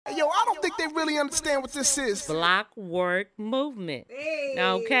they really understand what this is. BlockWork Movement. Hey.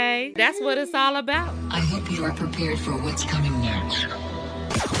 Okay? That's what it's all about. I hope you are prepared for what's coming next.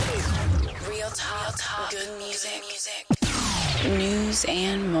 Real talk, good music, news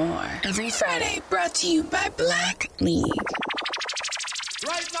and more. Every Friday brought to you by Black League.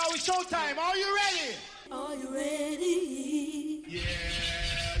 Right now it's showtime. Are you ready? Are you ready? Yeah,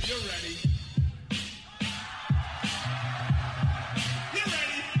 you're ready. You're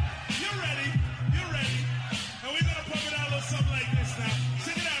ready. And we're gonna pump it out a little something like this now.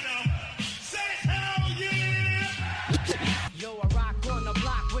 Check it out now. Say hell yeah! Yo, I rock on the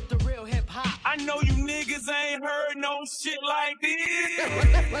block with the real hip hop. I know you niggas ain't heard no shit like this.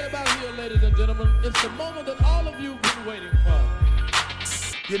 Right about here, ladies and gentlemen, it's the moment that all of you've been waiting for.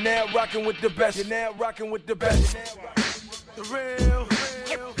 You're now rocking with the best. The real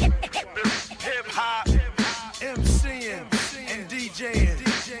hip-hop MCing and DJing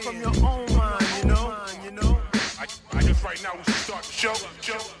from your own mind, you know. I guess right now we should start the show.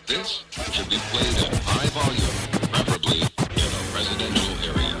 This should be played at high volume, preferably in a residential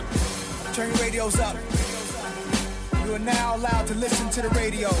area. Turn your radios up. You are now allowed to listen to the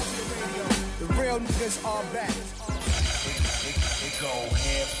radio. The real niggas are back. Go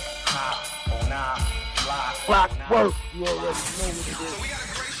hip-hop on our block. BlockWork. You already know what it is. So we got a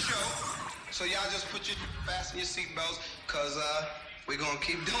great show. So y'all just put your fasten your seatbelts, cause we're gonna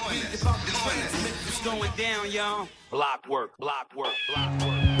keep doing this. It's going down, y'all. BlockWork.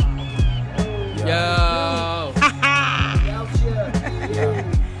 Yo.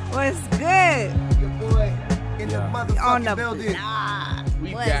 What's good? Your boy in the motherfucking On the building. block.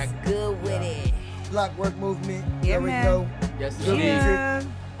 We What's back. good with it? BlockWork Movement. Yeah, There we man. go. Yes, Good indeed. music,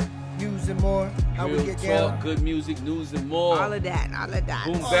 news and more. How Real we get talk, down. good music, news, and more. All of that.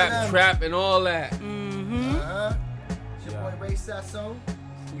 Boom, All bap, them. trap, and all that. Mm-hmm. It's your boy Ray Sasso.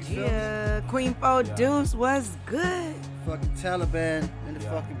 You feel me? Yeah, Queen Fo Deuce was good. Fucking Taliban in the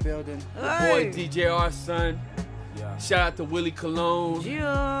fucking building. Your boy DJ R son. Shout out to Willie Colon.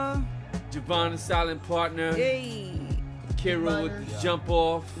 Yeah. Javon the Silent Partner. Hey. Kira with the jump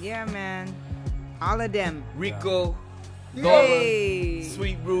off. Yeah, man. All of them. Rico. Hey. Laura.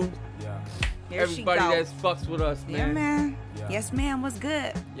 Sweet Ruth. Here Everybody she go. that fucks with us, man. Yeah, man. Yes, ma'am. What's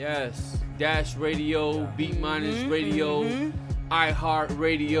good? Yes. Dash Radio, Beat Minus Radio, iHeart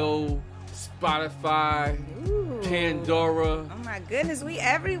Radio, Spotify, Ooh. Pandora. Oh, my goodness. We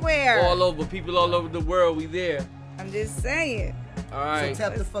everywhere. All over. People all over the world, we there. I'm just saying. All right. So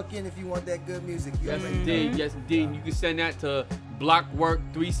tap the fuck in if you want that good music. You Yes, already indeed. know. Yes, indeed. You can send that to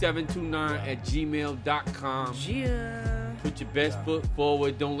blockwork3729@gmail.com. Yeah. Put your best foot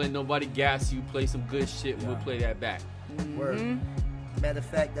forward. Don't let nobody gas you. Play some good shit, and we'll play that back. Word. Matter of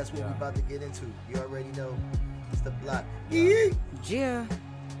fact, that's what we're about to get into. You already know. It's the block. Yeah.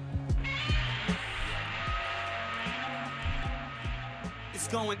 It's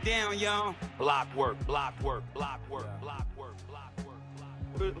going down, y'all. BlockWork.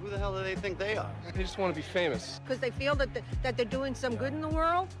 Who the hell do they think they are? They just want to be famous. Because they feel that they're doing some good in the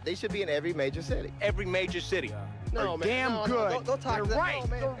world? They should be in every major city. Every major city. No, man. Damn No, good. Don't talk They're to that. right. No,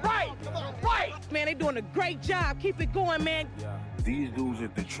 man. They're right. They're right. Man, they're doing a great job. Keep it going, man. These dudes are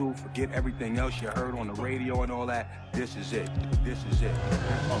the truth. Forget everything else you heard on the radio and all that. This is it.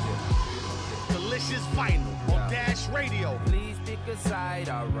 Delicious Vinyl on Dash Radio. Please pick a side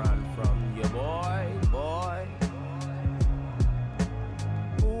or run from your boy.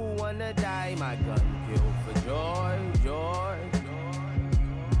 Who wanna die? My gun kill for joy.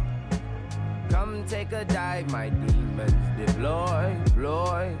 Come take a dive, my demons deploy.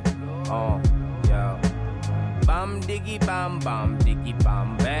 Yeah. Bam diggy bam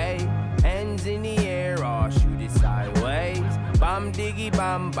bay. Hands in the air or shoot it sideways. Bam diggy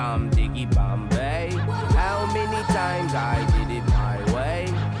bam bay. How many times I did it my way?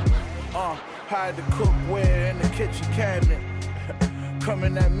 Hide the cookware in the kitchen cabinet.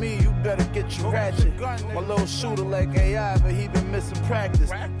 Coming at me, you better get your ratchet. My little shooter like AI, but he been missing practice.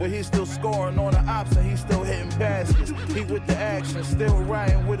 But he's still scoring on the ops and he's still hitting baskets. He with the action, still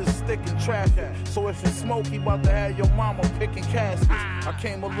riding with a stick in traffic. So if it's smoke, he about to have your mama picking caskets. I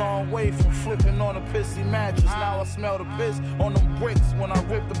came a long way from flipping on a pissy mattress. Now I smell the piss on them bricks when I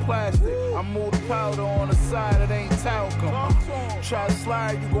rip the plastic. I move the powder on the side, it ain't talcum. Try to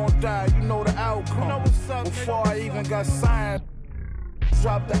slide, you gon' die, you know the outcome. Before I even got signed,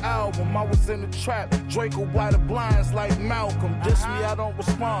 dropped the album, I was in the trap. Draco by the blinds like Malcolm. Diss me, I don't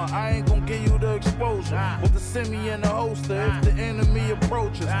respond. I ain't gon' give you the exposure. But the send me in the holster if the enemy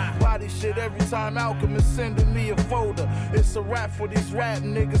approaches. Body shit every time Alchemist sending me a folder. It's a rap for these rap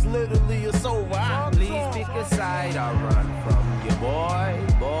niggas, literally it's over. Please pick a side or run from your boy.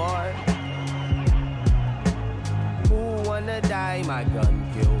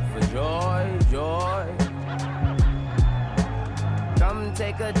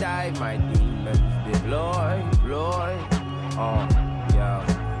 never die, my demons deploy. Yeah.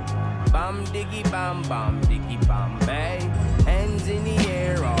 Bam diggy bam bay. Hands in the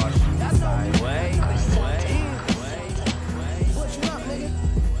air, all shoot sideways. What you up, nigga?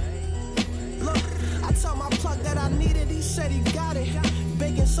 Look, I told my plug that I needed, he said he got it.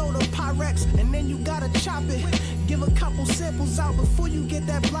 Baking soda, Pyrex, and then you gotta chop it. Give a couple samples out before you get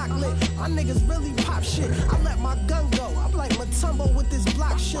that block lit. My niggas really pop shit. I let my gun go. I'm like Matumbo with this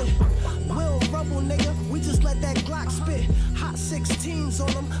block shit. We don't rumble, nigga. We just let that Glock spit. Hot 16s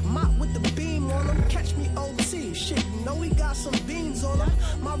on them. Mop with the beam on them. Catch me OT. Shit, you know we got some beans on them.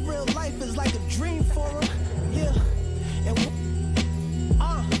 My real life is like a dream for them. Yeah. And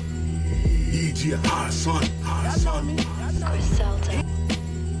DJ son. Y'all know me.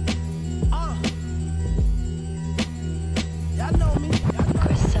 Y'all know me.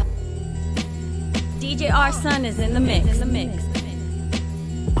 DJ R Son is in the mix. Y'all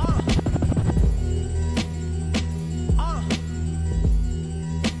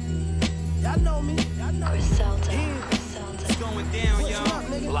know me. It's going down, y'all.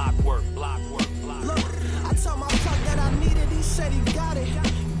 BlockWork. Look, I told my plug that I needed, he said he got it.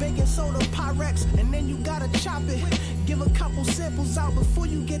 Baking soda, Pyrex, and then you gotta chop it. Give a couple samples out before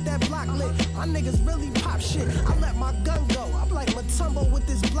you get that block lit. My niggas really pop shit. I let my gun go. I'm like Matumbo with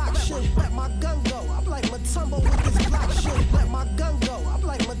this block shit. Let my gun go. I'm like Matumbo with this block shit. Let my gun go. I'm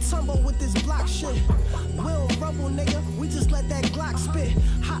like Matumbo with this block shit. We don't rumble, nigga. We just let that Glock spit.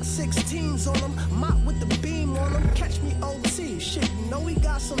 Hot 16s on them. Mop with the beam on them. Catch me OT. Shit, you know we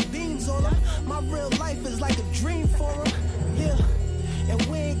got some beans on them. My real life is like a dream for them. Yeah. And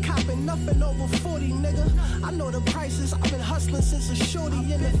we ain't copping nothing over 40, nigga. I know the prices. I've been hustling since a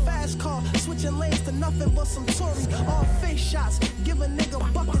shorty in the fast car. Switching lanes to nothing but some Tory. All face shots. Give a nigga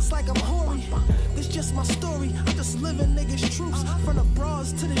buckets like I'm hoary. This just my story. I'm just living niggas' truths. From the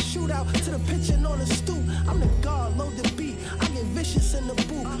bras to the shootout to the pitching on the stoop. I'm the guard, load the beat. I get vicious in the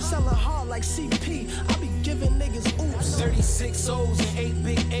booth. Selling hard like CP. I be giving niggas oops. 36 O's and 8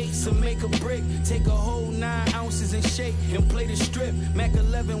 big 8s to make a brick. Take a whole 9 ounces and shake and play the strip. Mac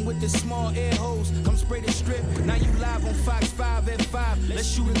 11 with the small air hose. Come spray the strip. Now you live on Fox 5 at 5. Let's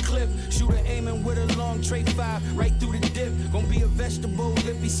shoot a clip. Shooter aiming with a long tray 5. Right through the dip. Gonna be a vegetable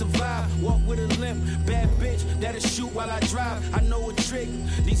if he survive. Walk with a limp. Bad bitch that'll shoot while I drive. I know a trick.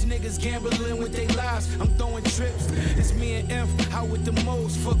 These niggas gambling with their lives. I'm throwing trips. It's me and Inf out with the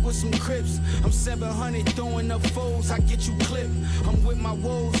most. Fuck with some Crips. I'm 700 throwing up foes. I get you clipped. I'm with my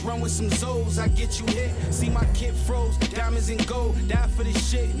woes. Run with some Zoes. I get you hit. See my kid froze. Diamonds and gold. Die for this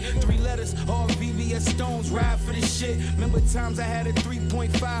shit. 3 letters. All VVS stones. Ride for this shit. Remember times I had a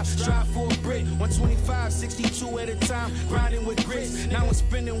 3.5. Strive for a brick. 125. 62 at a time. Grinding with grits. Now I'm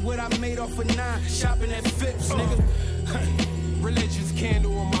spending what I made off of 9. Shopping at Phipps, nigga. Religious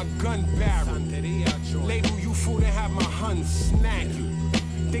candle on my gun barrel. Label you fool to have my hun snack you.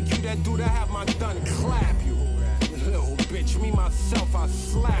 Think you that dude that have my gun clap you. Little bitch, me myself, I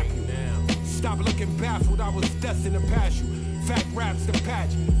slap you. Stop looking baffled, I was destined to pass you. Fat raps the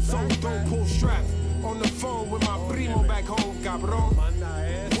patch, so don't pull straps. On the phone with my primo back home, cabron.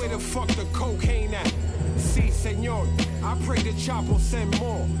 Where the fuck the cocaine at? Si, senor, I pray the chopper send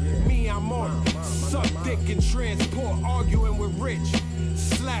more. Me, I'm on. Suck dick and transport, arguing with rich.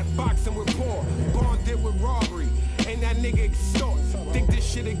 Slap boxing with poor, bonded with robbery. Ain't that nigga extort? Think this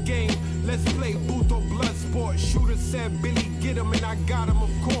shit a game? Let's play Buto blood sport. Shooter said Billy get him and I got him,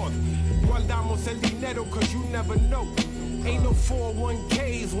 of course. Guardamos el dinero cause you never know. Ain't no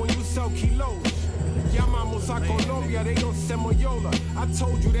 401ks when you sell kilos. Llamamos a Colombia, they gon' send Moyola. I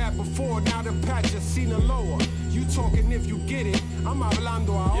told you that before, now the patch is Sinaloa. You talking if you get it, I'm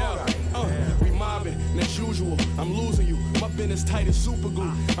hablando ahora. We mobbing, and as usual, I'm losing you. My business tight as super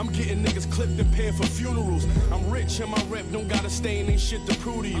glue. I'm getting niggas clipped and paying for funerals. I'm rich and my rep don't got a stain, ain't shit to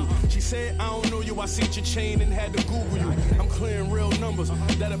prove to you. She said, I don't know you, I seen your chain and had to Google you. I'm clearing real numbers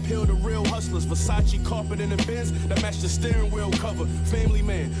that appeal to real hustlers. Versace carpet in the Benz that match the steering wheel cover. Family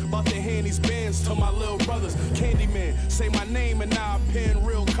man, about to hand these bands to my little brothers. Candyman, say my name and now I pen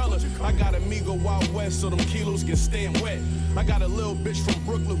real colors. I got Amigo Wild West so them kilos can stand wet. I got a little bitch from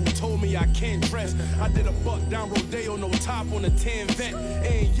Brooklyn who told me I can't dress. I did a buck down Rodeo, no top on a 10 vet.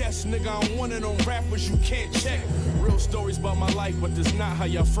 And yes, nigga, I'm one of them rappers you can't check. Real stories about my life, but that's not how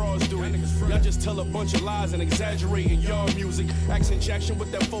y'all frauds do it. Y'all just tell a bunch of lies and exaggerate in y'all music. Accent Jackson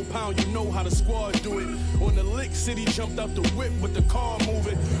with that 4 pound, you know how the squad do it. On the lick, City jumped out the whip with the car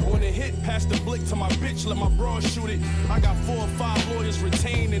moving. On the hit, passed the blick to my bitch, let my bra shoot it. I got 4 or 5 lawyers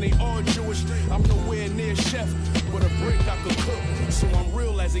retained and they all Jewish. I'm nowhere near chef, but a brick I could cook. So I'm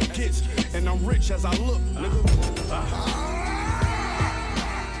real as it gets, and I'm rich as I look, nigga.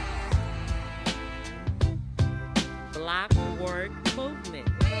 Movement.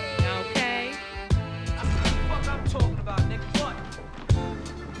 Okay? What I'm talking about, nigga, what?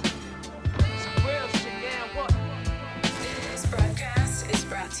 Some real shit, yeah, what? This broadcast is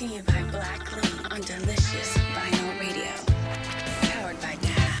brought to you by BlockWork on Delicious Vinyl Radio. Powered by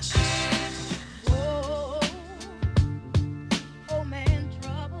Dash. Oh man,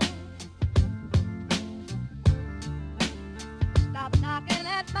 trouble. Stop knocking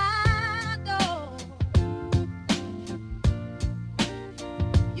at my door.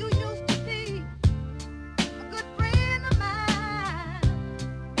 You used to be a good friend of mine,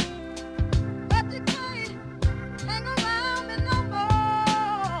 but you can't hang around me no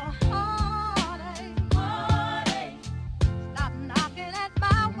more. Heartache. Stop knocking at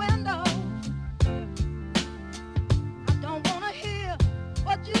my window. I don't wanna hear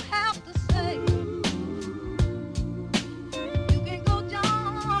what you have to say. You can go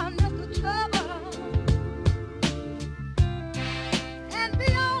join Mr. Trouble and be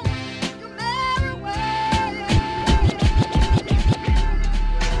on your merry way.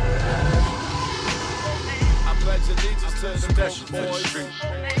 I pledge allegiance to the special boys.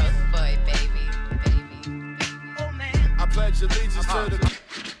 Boy, baby. I pledge allegiance to the.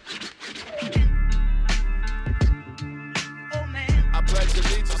 I pledge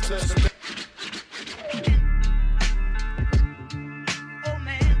allegiance to the.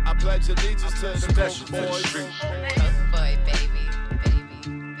 I pledge allegiance to the special boys. Boy, baby.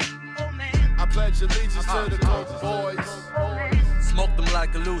 I pledge allegiance to the Coke boys. Smoke them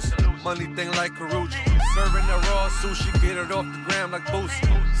like a loose, money thing like Karuchi. Serving the raw sushi, get it off the ground like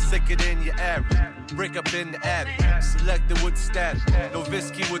Boosie. Sicker than your average, break up in the attic. Selected with the static, no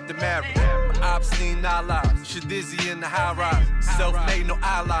Visky with the marriage. Obscene allies, Shadizzy in the high rise. Self-made, no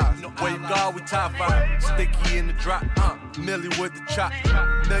allies. Where you go, we top 5. Sticky in the drop, Millie with the chop.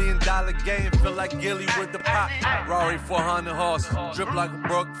 $1 million game, feel like Gilly with the pop. Rari 400 horses, drip like a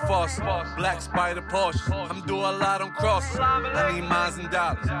broke faucet. Black Spider Porsche, I'm doing a lot on crosses. I need mines and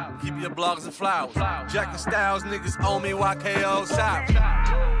dollars, keep your blogs and flowers. Jack and Styles, niggas owe me YKO South.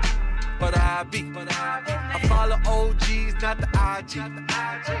 But I follow OGs, not the IG.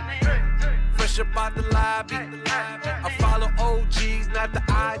 Fresh up out the lobby. I follow OGs, not the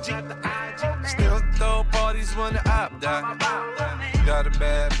IG. Still throw parties when the op die. Got a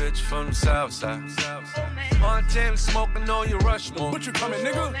bad bitch from the south side. On 10 smoking on your Rushmore. But you coming,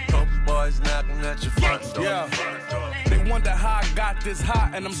 nigga? Couple boys knocking at your front door. Yeah. They wonder how I got this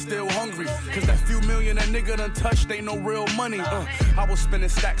hot and I'm still hungry. Cause that few million that nigga done touched ain't no real money. I was spending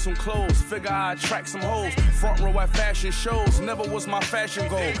stacks on clothes. Figure I'd track some hoes. Front row at fashion shows. Never was my fashion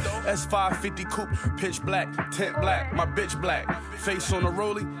goal. S550 coupe, pitch black, tint black, my bitch black. Face on the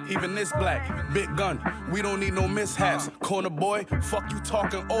rollie, even this black. Big gun, we don't need no mishaps. Corner boy, fuck you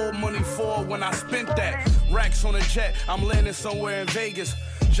talking old money for when I spent that. Racks on a jet, I'm landing somewhere in Vegas.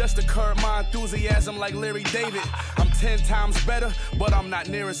 Just to curb my enthusiasm like Larry David. I'm 10 times better, but I'm not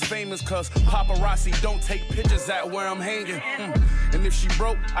near as famous. Cause paparazzi don't take pictures at where I'm hanging. And if she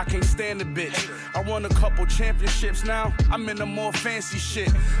broke, I can't stand the bitch. I won a couple championships now, I'm in the more fancy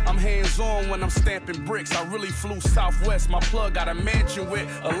shit. I'm hands-on when I'm stamping bricks. I really flew Southwest, my plug got a mansion with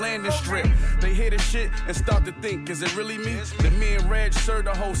a landing strip. They hear the shit and start to think, is it really me? That me and Reg serve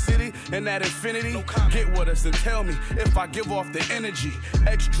the whole city in that infinity? Get with us and tell me if I give off the energy.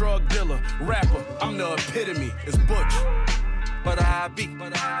 Ex-drug dealer, rapper, I'm the epitome, it's Butch. But I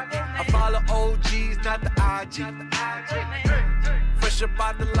follow OGs, not the IG. Fresh up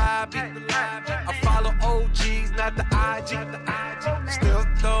out the lobby. I follow OGs, not the IG. Still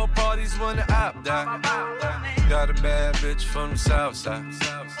throw parties when the op die. Got a bad bitch from the south side.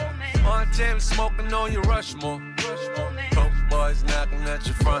 On 10 smoking on your Rushmore. Coke boys knocking at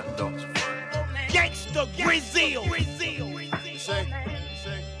your front door. Gangsta Brazil. You see,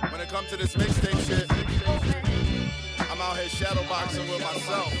 when it comes to this mixtape shit, I'm out here shadowboxing with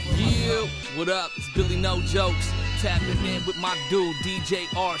myself. Yeah, what up? It's Billy No Jokes. Tapping in with my dude, DJ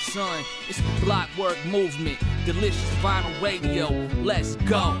R Son. It's the BlockWork Movement. Delicious Vinyl Radio. Let's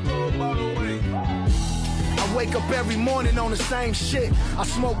go. I wake up every morning on the same shit. I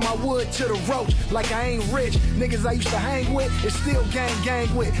smoke my wood to the roach like I ain't rich. Niggas I used to hang with, it's still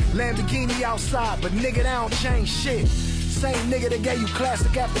gang with. Lamborghini outside, but nigga, that don't change shit. Same nigga that gave you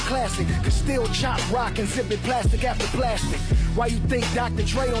classic after classic could still chop rock and zip it plastic after plastic. Why you think Dr.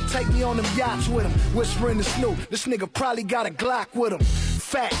 Dre don't take me on them yachts with him? Whispering to Snoop, this nigga probably got a Glock with him.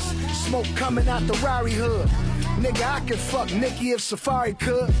 Facts, smoke coming out the Rari hood. Nigga, I could fuck Nikki if Safari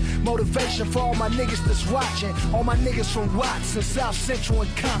could. Motivation for all my niggas that's watching. All my niggas from Watts and South Central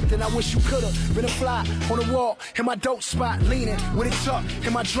and Compton. I wish you could've been a fly on the wall in my dope spot, leaning with it tucked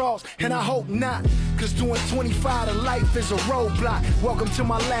in my drawers, and I hope not. Cause doing 25 to life is a roadblock. Welcome to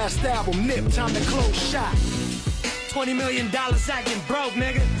my last album, Nip, time to close shop. $20 million acting broke,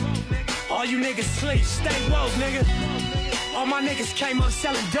 nigga. All you niggas sleep, stay woke, nigga. All my niggas came up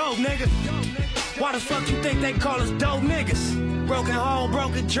selling dope, nigga. Why the fuck you think they call us dope niggas? Broken home,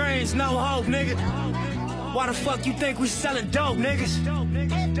 broken dreams, no hope, nigga. Why the fuck you think we selling dope,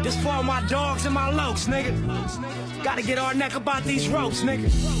 niggas? This for all my dogs and my lokes, nigga. Gotta get our neck about these ropes, nigga.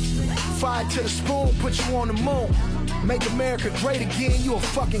 Fire to the spoon, put you on the moon. Make America great again, you a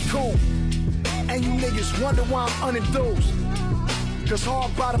fucking coon. And you niggas wonder why I'm unenthused. Cause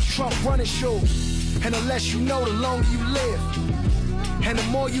hard bottoms trump running shoes. And the less you know, the longer you live. And the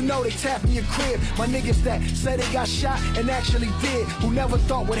more you know, they tap in your crib. My niggas that say they got shot and actually did. Who never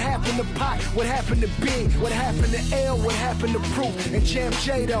thought what happened to Pac, what happened to Big, what happened to L, what happened to Proof, and Jam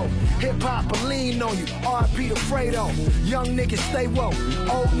J though. Hip hop will lean on you, R.I.P. to Fredo. Young niggas stay woke,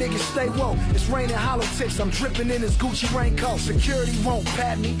 old niggas stay woke. It's raining hollow tips, I'm dripping in this Gucci raincoat. Security won't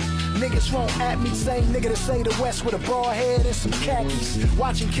pat me, niggas won't at me. Same nigga that say the West with a bald head and some khakis.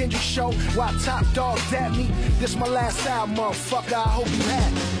 Watching Kendrick's show while Top Dog dap me. This my last album, motherfucker, I hope you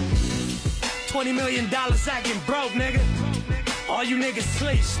happy. $20 million acting broke, nigga. All you niggas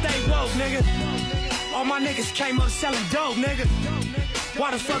sleep, stay woke, nigga. All my niggas came up selling dope, nigga.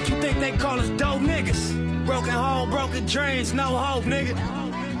 Why the fuck you think they call us dope niggas? Broken home, broken dreams, no hope, nigga.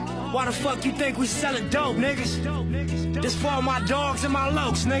 Why the fuck you think we selling dope, niggas? This for all my dogs and my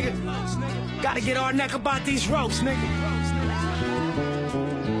lokes, nigga. Gotta get our neck about these ropes, nigga.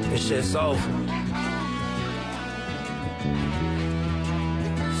 This shit's over.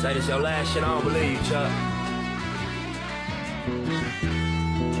 Say this your last shit, I don't believe you, Chuck.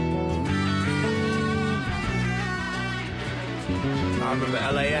 I remember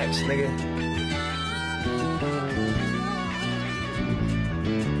LAX, nigga.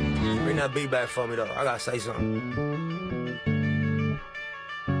 Bring that beat back for me, though. I gotta say something.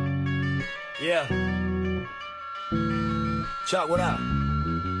 Yeah. Chuck, what up?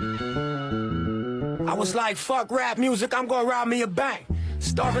 I was like, fuck rap music, I'm gonna rob me a bank.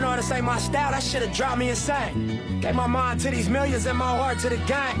 Starving artists ain't my style, that shit'll drive me insane. Gave my mind to these millions and my heart to the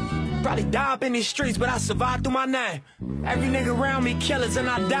gang. Probably die up in these streets, but I survived through my name. Every nigga around me killers and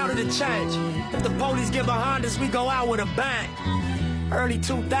I doubt it'll change. If the police get behind us, we go out with a bang. Early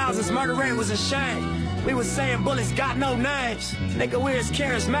 2000s, murder rate was a shame. We was saying bullets got no names. Nigga, we're as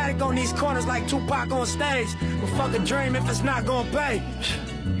charismatic on these corners like Tupac on stage. But fuck a dream if it's not gonna pay.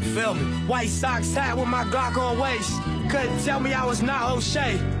 You feel me? White socks hat with my Glock on waist. Couldn't tell me I was not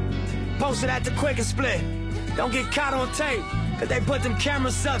O'Shea. Posted at the Quick and Split. Don't get caught on tape, cause they put them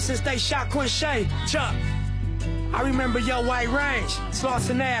cameras up since they shot Quincy. Chuck, I remember your White Range.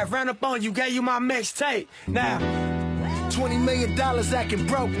 Slauson Ave, ran up on you, gave you my mixtape. Now, $20 million acting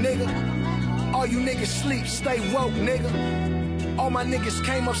broke, nigga. All you niggas sleep, stay woke, nigga. All my niggas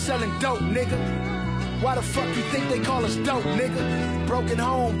came up selling dope, nigga. Why the fuck you think they call us dope, nigga? Broken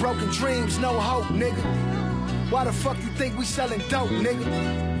home, broken dreams, no hope, nigga. Why the fuck you think we selling dope, nigga?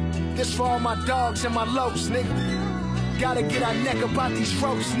 This for all my dogs and my lokes, nigga. Gotta get our neck about these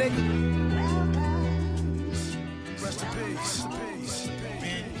ropes, nigga. Rest in peace.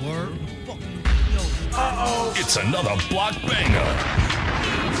 Word. Uh-oh. It's another block banger.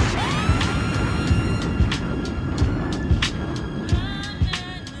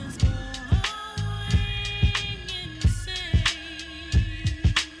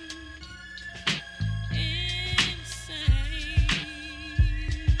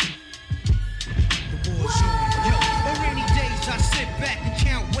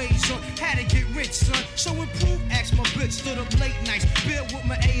 So improve, ask my bitch, stood up late nights, build with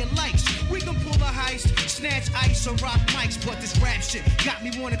my A and lights. We can pull a heist, snatch ice or rock mics, but this rap shit got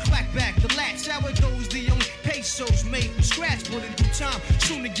me wanna clack back the lats. Sourdough's the only pesos made from scratch, but in due time,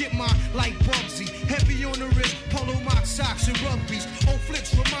 soon to get mine like Bugsy. Heavy on the wrist, polo mock socks and rugbies. Old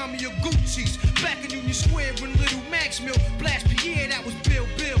flicks remind me of Gucci's. Back in Union Square when Little Max Mill blast Pierre, that was Bill.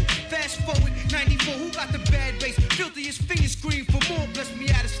 Fast forward, 94, who got the bad bass? Filthiest fiends scream for more, bless me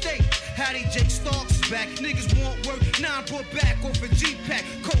out of state. How they Jake Starks is back, niggas want work, now I'm brought back off a G-Pack.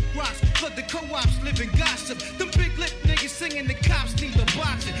 Coke rocks, flood the co-ops, living gossip. Them big lip niggas singing, the cops need the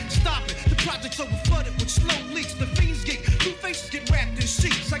boxing. Stop it, the project's over flooded with slow leaks. The fiends get, new faces get wrapped in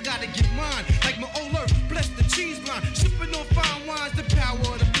sheets. I gotta get mine, like my old earth, bless the cheese line. Sipping on fine wines, the power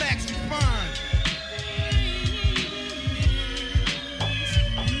of the blacks refined.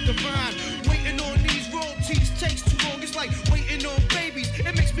 Divine, waiting on these royalties, take like waiting on babies.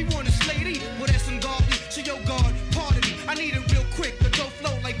 It makes me wanna slay thee. Well, that's ungodly, so yo, God, pardon me. I need it real quick, the dough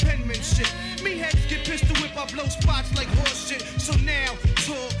flow like penmanship. Me heads get pistol whip, I blow spots like horse shit. So now,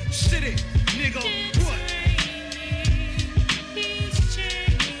 talk, shit it, nigga, what?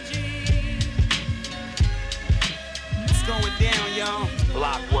 It's going down, y'all.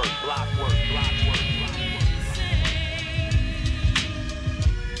 BlockWork.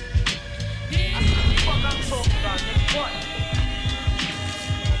 Fuck I'm talking about, nigga, what?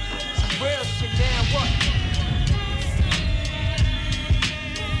 Some real shit now, what?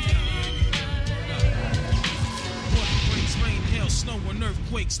 Rain, hail, snow, and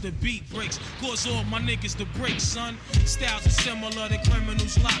earthquakes, the beat breaks. Cause all my niggas to break, son. Styles are similar to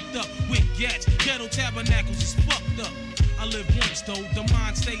criminals locked up with gats. Ghetto tabernacles is fucked up. I live once though, the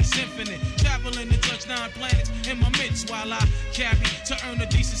mind stays infinite. Traveling to touch 9 planets in my midst while I carry to earn a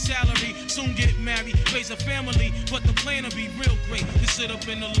decent salary. Soon get married, raise a family, but the plan will be real great. To sit up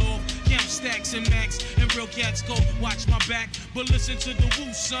in the loft, count stacks and max, and real cats go watch my back. But listen to the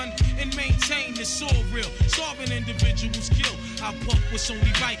woo, son, and maintain this all real. Starving individuals kill. I puff what's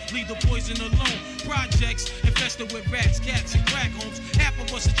only right, leave the poison alone. Projects infested with rats, cats, and crack homes. Half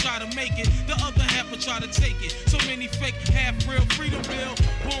of us will try to make it, the other half will try to take it. So many fake, half real, freedom real.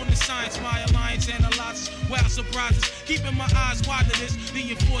 Born to science, my alliance analyzes wild surprises. Keeping my eyes wide to this,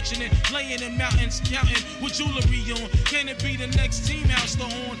 the unfortunate. Laying in mountains, counting with jewelry on. Can it be the next team house, the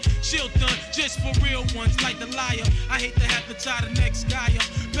horn? Shield done, just for real ones, like the liar. I hate to have to tie the next guy up.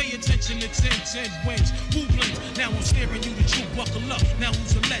 Pay attention to 10 wins. Who blinks? Now I'm staring you the truth. Buckle up, now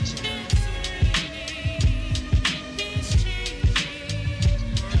who's a legend?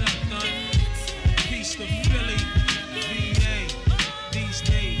 Word up, done. Peace to Philly, VA, these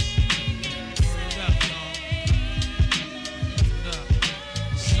days. Word up, y'all. Word up.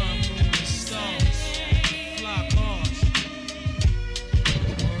 Sun, moon, and stars. Fly cars.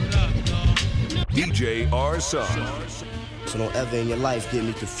 Word up, y'all. DJ R. Sun. So don't ever in your life get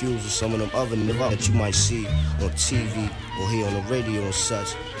me confused with some of them other niggas that you might see on TV or hear on the radio and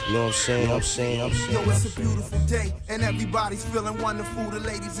such. You know what I'm saying? Yo, it's a beautiful day, and everybody's feeling wonderful. The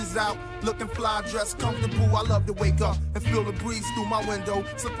ladies is out, looking fly, dressed comfortable. I love to wake up and feel the breeze through my window.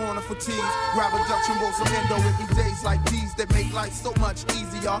 Sip on a fatigue, grab a Dutch and roll some endo. It be days like these that make life so much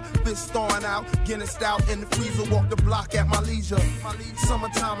easier. Fists thawing out, Guinness out in the freezer. Walk the block at my leisure.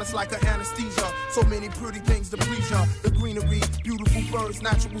 Summertime is like an anesthesia. So many pretty things to please ya. The greenery, beautiful birds,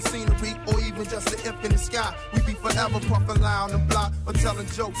 natural scenery, or even just the infinite sky. We be forever puffing loud on the block or telling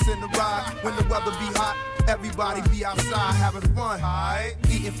jokes in the ride. When the weather be hot, everybody be outside having fun.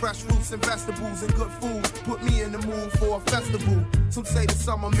 Eating fresh fruits and vegetables and good food put me in the mood for a festival. Some say the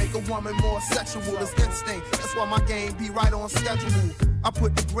summer make a woman more sexual. It's instinct, that's why my game be right on schedule. I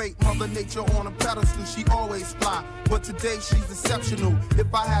put the great Mother Nature on a pedestal, she always fly, but today she's exceptional.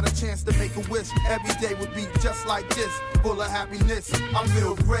 If I had a chance to make a wish, every day would be just like this, full of happiness. I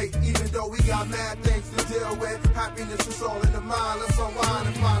feel great, even though we got mad things to deal with. Happiness is all in the mind, let's unwind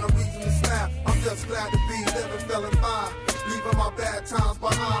and find a reason to smile. I'm just glad to be living, feeling fine. Leaving my bad times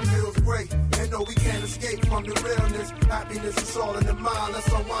behind feels great. And no, we can't escape from the realness. Happiness is all in the mind. Let's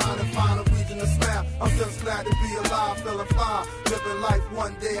unwind and find a reason to smile. I'm just glad to be alive, feeling fine. Living life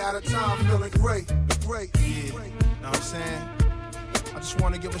one day at a time, feeling great. Yeah, know what I'm saying? I just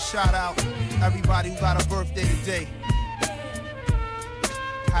want to give a shout out to everybody who got a birthday today.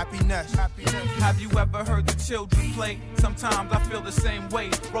 Happiness. Have you ever heard the children play? Sometimes I feel the same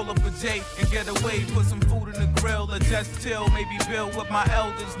way. Roll up a J and get away. Put some food in the grill or just chill. Maybe build with my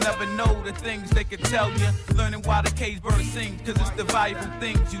elders. Never know the things they could tell you. Learning why the cage bird sings. Cause it's the valuable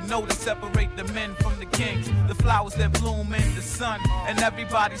things you know to separate the men from the kings. The flowers that bloom in the sun. And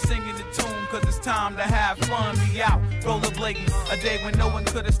everybody singing the tune. Cause it's time to have fun. Be out, rollerblading. A day when no one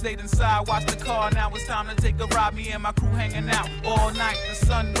could have stayed inside. Watch the car, now it's time to take a ride. Me and my crew hanging out all night. The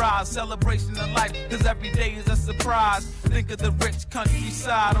sunrise, celebration of life. Cause every day is a surprise. Think of the rich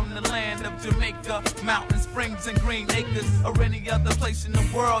countryside on the land of Jamaica. Mountain springs and green acres. Or any other place in the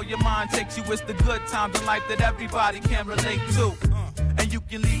world your mind takes you. It's the good times in life that everybody can relate to. And you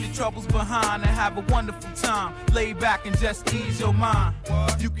can leave your troubles behind and have a wonderful time. Lay back and just ease your mind.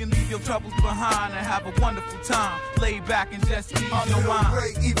 You can leave your troubles behind and have a wonderful time. Lay back and just ease your mind.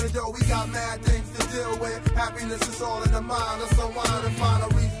 Great, even though we got mad things to deal with. Happiness is all in the mind. Let's unwind and find a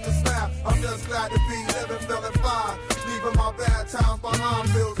reason to smile. I'm just glad to be living, feeling fine. Leaving my bad times behind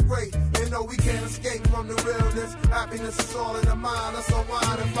feels great. And no, we can't escape from the realness. Happiness is all in the mind. Let's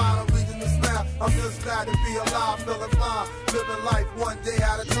unwind and find a reason to smile. I'm just glad to be alive, feeling fine. Living life one day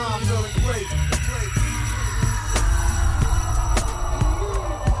at a time, feeling great.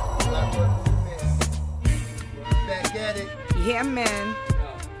 Back get it. Yeah, man.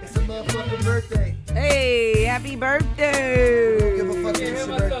 It's a motherfucking birthday. Hey, happy birthday. Don't give a fuck if it's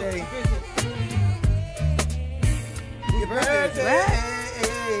your birthday. Your birthday.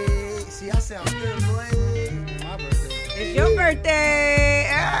 Hey. See, I sound good, boy. My birthday. It's your birthday.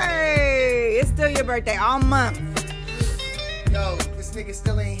 Hey, it's still your birthday all month. Yo, this nigga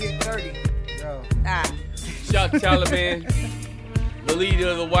still ain't hit 30. Yo. Shout out to Taliban, the leader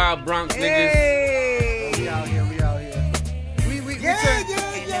of the Wild Bronx niggas. Hey. We out here.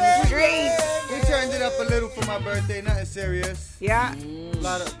 We turned it up a little for my birthday. Nothing serious. Yeah.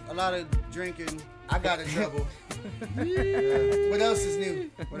 A lot of drinking. I got in trouble. What else is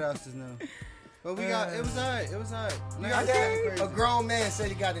new? But we got. It was alright. A grown man said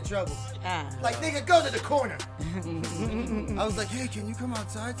he got in trouble. Like, nigga, go to the corner. I was like, hey, can you come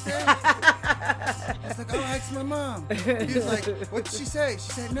outside today? I was like, I'll ask my mom. He was like, what did she say?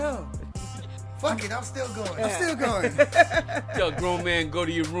 She said no. Fuck it, I'm still going. Tell a grown man go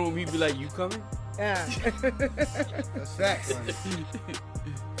to your room, he'd be like, you coming? Yeah. That's facts.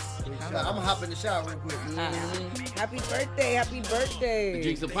 I'm gonna hop in the shower real quick. Happy birthday.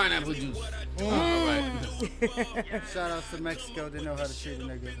 Drink some pineapple juice. All right. Shout out to Mexico. They know how to treat a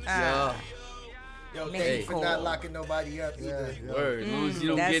nigga. Yo, thank you for not locking nobody up either. Word. As long as you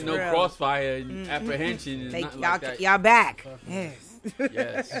don't get no crossfire and apprehension and nothing like that. Y'all back. Yes.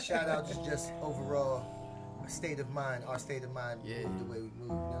 Shout out to just overall our state of mind, the way we move. You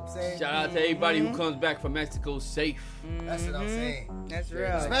know what I'm saying? Shout out to everybody who comes back from Mexico safe. That's what I'm saying. That's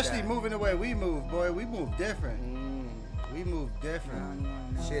real. Especially moving the way we move, boy. We move different. We move different.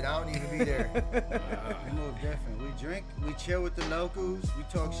 Shit, I don't even be there. We move different. We drink, we chill with the locals, we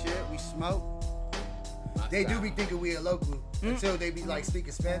talk shit, we smoke. They do be thinking we a local until they be like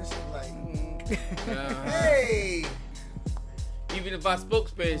speaking Spanish. I'm like, hey. Even if I spoke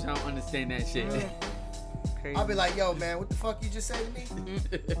Spanish, I don't understand that shit. I'll be like, yo, man, what the fuck you just say to me?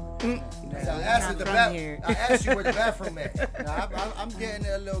 I asked you where the bathroom at. Nah, I'm getting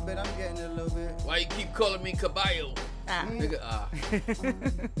it a little bit. Why you keep calling me caballo? Nigga,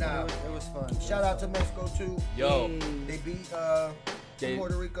 Nah, it was fun. Shout out to Mexico, too. Yo. They beat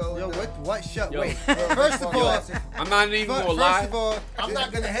Puerto Rico. Yo, what? Shut. Yo. Wait. First of all, I'm not even gonna lie. First of all, I'm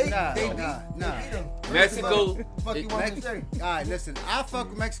not gonna hate. They beat them. Mexico. Fuck you want to say? All right, listen. I fuck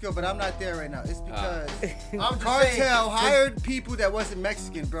with Mexico, but I'm not there right now. It's because I'm Cartel hired people that wasn't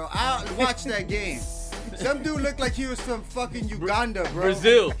Mexican, bro. I watched that game. Some dude looked like he was from fucking Uganda, bro.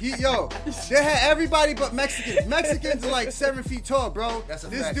 Brazil. They had everybody but Mexicans. Mexicans are like 7 feet tall, bro. That's a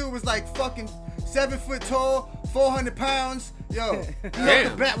This fact. dude was like fucking 7 foot tall, 400 pounds. Yo, he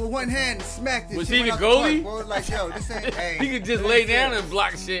held the bat with one hand and smacked it. Was he the goalie? Park, like, yo, this ain't. He could just lay down and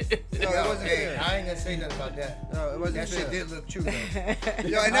block shit. Yo, it wasn't fair. I ain't gonna say nothing about that. No, it wasn't that fair. shit did look true, though.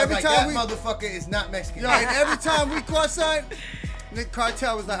 Yo, and I was every like, time that motherfucker is not Mexican. Yo, and every time we cross sign, the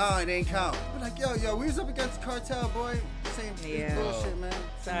Cartel was like, oh, it ain't count. We're like, yo, we was up against Cartel, boy. Same bullshit, man.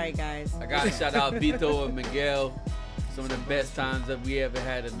 Sorry, guys. I gotta shout out Vito and Miguel. Some of the best times that we ever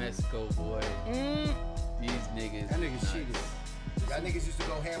had in Mexico, boy. These niggas. That niggas cheated. Y'all niggas used to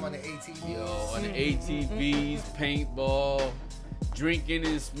go ham on the ATVs. Yo, on the ATVs, paintball, drinking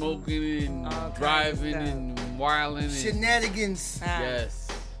and smoking and driving and wilding. Shenanigans. Yes.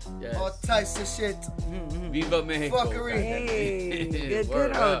 All types of shit. Viva Mexico. Fuckery. Hey,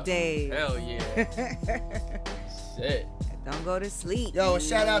 good old days. Hell yeah. Shit. Don't go to sleep. Yo,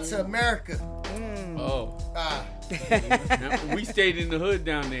 shout out to America. Oh. Now, we stayed in the hood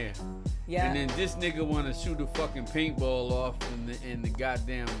down there. Yeah. And then this nigga want to shoot a fucking paintball off and the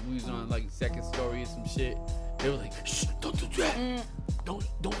goddamn, we was on like second story or some shit. They were like, shh, don't do that.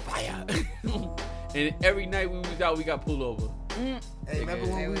 Don't fire. And every night we was out, we got pulled over. Hey, remember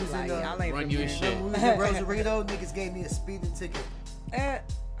when we was in run your shit. When we was in Rosarito, niggas gave me a speeding ticket.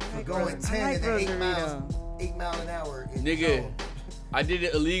 For going 10 and 8 miles, 8 mile an hour. Nigga, I did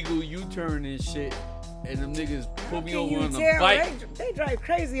an illegal U-turn and shit. And them niggas pulled me over on a tell? bike. They drive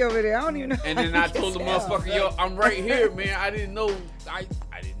crazy over there. I don't even know. And then I told the motherfucker, yo, I'm right here, man. I didn't know. I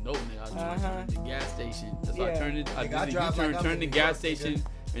didn't know, nigga. I was trying to turn the gas station. That's why I turned it. I did a U-turn, turned the gas station,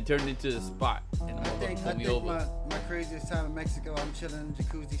 and turned into the spot. And the motherfucker pulled me over. My craziest time in Mexico, I'm chilling in the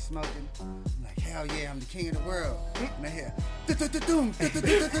jacuzzi smoking. I'm like, hell yeah, I'm the king of the world. And I hear,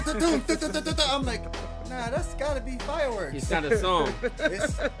 I'm like, nah, that's gotta be fireworks. It's not a song.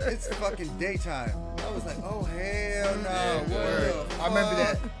 It's fucking daytime. I was like, oh hell no. I remember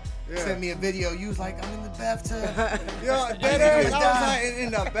that. Sent me a video. You was like, I'm in the bathtub. Yo, I was like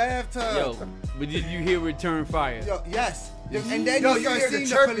in the bathtub. Yo, but did you hear return fire? Yo, yes. And then you start seeing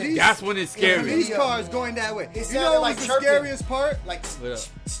the police. That's when it's scary. Police cars going that way. It You know what like was the chirping. scariest part? Like,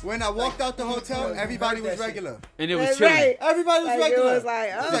 When I walked out the hotel, everybody was regular. And it was That's chilling. right. Everybody was Like, regular. It was like,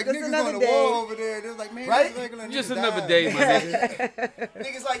 It oh, was like just niggas another going to day. war over there. They was like, man, Right? that's regular. Just niggas another died. day, my nigga.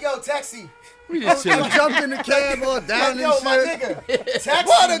 niggas like, yo, taxi. We just chilling. I jumped in the cab all down Yo, and my shit. nigga. Taxi.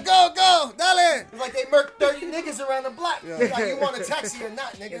 Water, go, dale. It's like they murked 30 niggas around the block. Like, you want a taxi or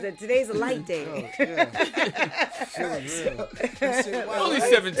not, nigga? Today's a light day. Only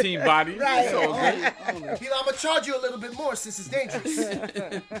 17 bodies. Right. It's all good. He like, I'm gonna charge you a little bit more since it's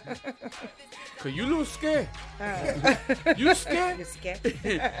dangerous. Cause you a little scared. You scared? You scared?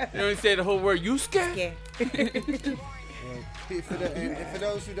 You don't say the whole word. You scared? Scared. And for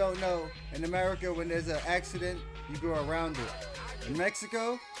those who don't know, in America, when there's an accident, you go around it. In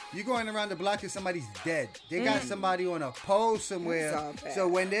Mexico, you going around the block and somebody's dead. They got somebody on a pole somewhere. That's all bad. So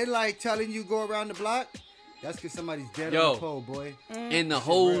when they're like telling you go around the block, that's because somebody's dead on the pole, boy. And the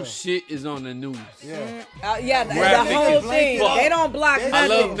whole shit is on the news. Yeah. Yeah, the Graphic whole as thing. fuck. They don't block nothing. I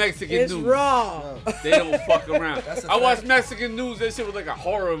love Mexican it's news. raw. They don't fuck around. That's a I watch fact. Mexican news. That shit was like a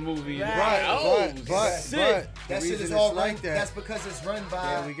horror movie. Right. Oh, But shit. That the shit is reason all it's run. like that. That's because it's run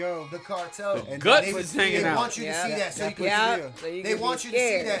by There we go. the cartel. And Guts they, is hanging they out. want you to see that, so you can Yeah. feel. So you They can be want you to see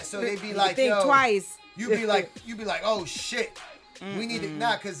scared. that, so they be You like, think yo, twice. You be like, oh shit. We need it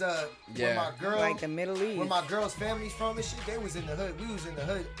now, cause when my girl, Like the Middle East. when my girl's family's from and shit, they was in the hood. We was in the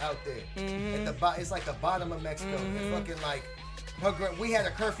hood out there. At the it's like the bottom of Mexico. And fucking like, we had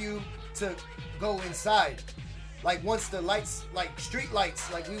a curfew to go inside. Like once the lights, like street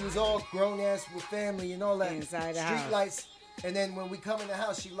lights, like we was all grown ass with family and all that. Inside the street house. lights. And then when we come in the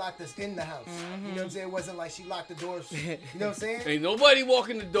house, she locked us in the house. You know what I'm saying? It wasn't like she locked the doors. You know what I'm saying? Ain't nobody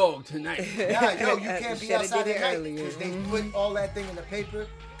walking the dog tonight. Nah, yo, you can't be Shoulda outside did at it night earlier. because they put all that thing in the paper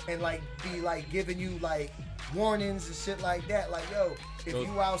and like be like giving you like warnings and shit like that. Like, yo, if So-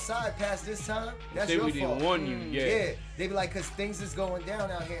 you outside past this time, that's Say your we fault. didn't warn you. Yeah. They be like, cause things is going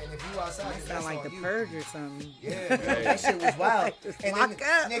down out here, and if you outside, Sound that's like on the you. purge or something. Yeah, yo, that shit was wild. Just And lock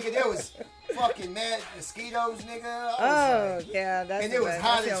then, up. nigga, there was fucking mad mosquitoes, nigga. I Oh, was like, yeah, that's and it was that's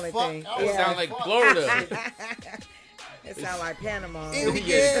hot the as only fuck. thing. I was Sound like fuck. Florida. It sound like Panama. And we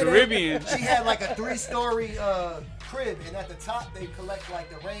Yeah, did, Caribbean. She had like a 3-story crib, and at the top they collect like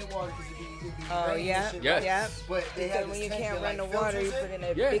the rainwater because it'd be Oh, rain yeah. and shit. Yes. Yeah. But they Because had when this you tank can't that, run the like, water, you filters put it. in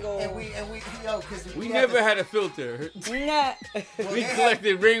a Yeah. big old. And we yo, because We never had a filter. Nah. We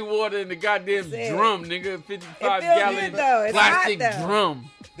collected rainwater in the goddamn That's it. drum, nigga. 55 It feels gallon good, though. It's plastic hot, though. drum.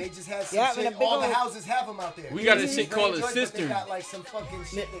 They just had some Yeah, shit. and a big All the old- houses have them out there. We got a These shit called a rain joints, but They cistern. got like some fucking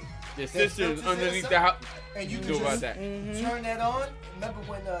shit. The that cistern filters it or underneath the something. house. And you know can about just that. turn that on. Remember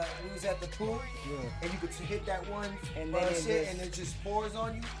when we was at the pool and you could hit that one And then it shit just- and it just pours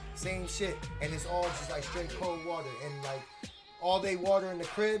on you? Same shit. And it's all just like straight cold water. And like all they water in the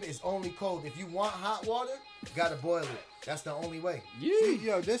crib is only cold. If you want hot water, you gotta boil it. That's the only way. See,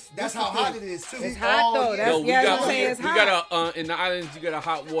 yo, That's this how the hot thing. it is too. It's hot, though. That's- Yo, we yeah, got, I'm saying it's we hot. got a in the islands. You got a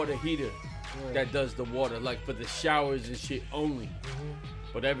hot water heater that does the water, like for the showers and shit only.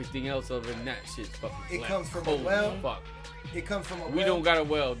 But everything else other than that shit's fucking. It flat. comes from a Cold as well. Fuck. It comes from a We well. don't got a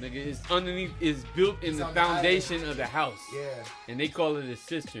well, nigga. It's underneath. It's built in It's the on the island. foundation of the house. Yeah. And they call it a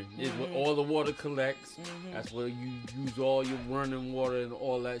cistern. It's where all the water collects. That's where you use all your running water and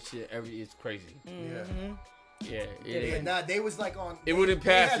all that shit. It's crazy. Yeah. Yeah. It Yeah, ain't. nah, they was like on. It wouldn't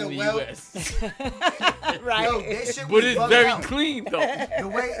they pass had in a the well. U.S. Right. Yo, that shit But was it's bugged very out. clean though. The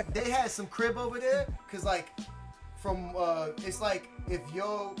way they had some crib over there, cause like from it's like if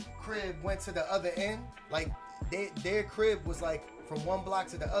your crib went to the other end, like their crib was like from one block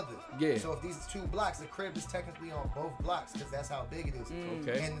to the other. Yeah. So if these 2 blocks, the crib is technically on both blocks because that's how big it is.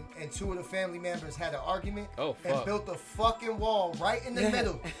 Okay. And 2 of the family members had an argument Oh, and fuck. built a fucking wall right in the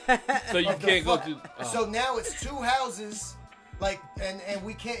middle. So you of the can't go fuck- through. So now it's 2 houses, like, and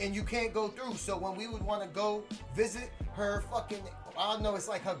we can't, and you can't go through. So when we would want to go visit her fucking, I don't know, it's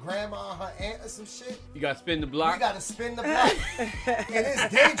like her grandma, her aunt, or some shit. You got to spin the block. We gotta spin the block, and it's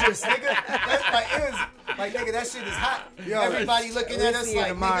dangerous, nigga. That's like it was, like nigga, that shit is hot. Everybody looking at us see you like,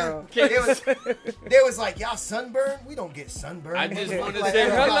 tomorrow. nigga. They was like, y'all sunburned? We don't get sunburned. I just wanted to Like, say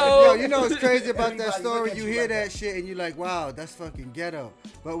everybody- hello. Yo, you know what's crazy about that Everybody look story? at You you hear like that that. shit and you're like, wow, that's fucking ghetto.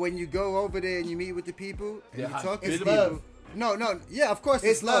 But when you go over there and you meet with the people and Yeah, you talk to it's the love. people, no, yeah, of course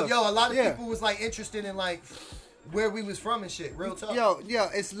It's love. Yo, a lot of Yeah. people was like interested in like where we was from and shit. Real talk. Yo,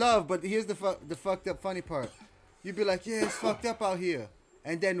 it's love, but here's the fucked up funny part. You be like, yeah, it's fucked up out here.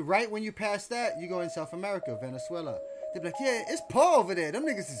 And then right when you pass that, you go in South America, Venezuela. They be like, yeah, it's poor over there. Them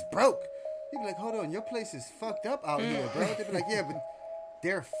niggas is broke. You be like, hold on, your place is fucked up out here, bro. They be like, yeah, but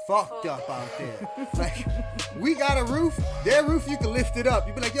they're fucked up out there. Like, we got a roof, their roof, you can lift it up.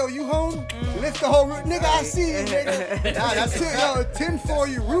 You be like, yo, you home? Lift the whole roof. Nigga, I see you, nigga. Nah, that's a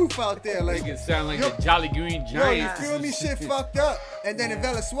 10-40 roof out there. Like, it sound like the Jolly Green Giant. You feel me? Shit fucked up. And then in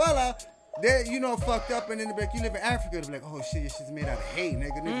Venezuela, they're, fucked up, and then they be like, you live in Africa, they be like, oh shit, your shit's made out of hay,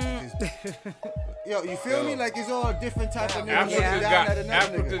 nigga. Yo, you feel me? Like, it's all different type of niggas.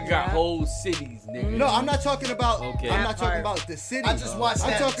 Africa got whole cities, nigga. No, I'm not talking about. Okay. I'm not talking about the city. I just watched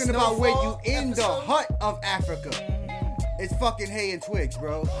that. I'm talking about where you in the hut of Africa. It's fucking hay and twigs,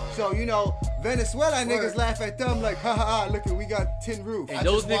 bro. So, Venezuela niggas laugh at them like, ha ha ha, look at, we got tin roof. And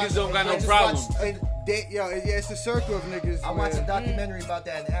those niggas don't got no problem. It's a circle of niggas. I watched a documentary about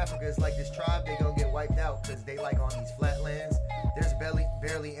that in Africa. It's like this tribe, they gonna get wiped out because they like on these flatlands. There's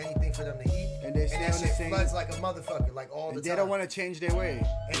barely anything for them to eat. And that shit floods like a motherfucker, like all the time. They don't want to change their way.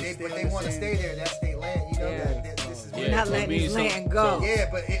 And they want to stay there. That's their land. This is we're not letting this land go. Yeah,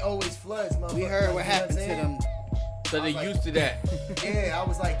 but it always floods, motherfucker. We heard what happened to them. So they used to that. Yeah, I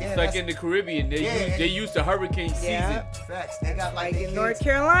was like, damn. It's like in the Caribbean, they used to hurricane season. Yeah, facts. They got like in North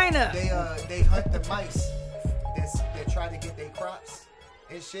Carolina. They hunt the mice that try to get their crops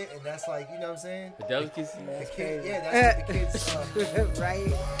and shit, and that's like, you know what I'm saying? The delicacy. The kid, that's what the kids.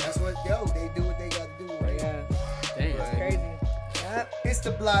 Right. That's what they do what they got to do. Right? Yeah. Damn. That's crazy. Yep. It's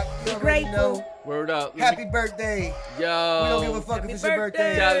the block. You Be already grateful. know. Word up. Happy birthday. Yo. We don't give a fuck if it's your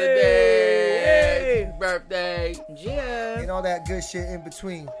birthday. Holiday. Birthday. Yeah. And all that good shit in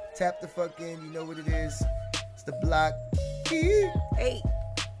between. Tap the fuck in. You know what it is. It's the block. Hey.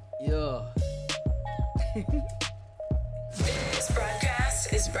 Yeah. This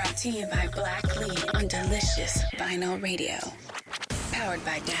broadcast is brought to you by Black Lee on Delicious Vinyl Radio. Powered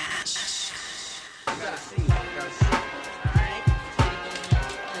by Dash.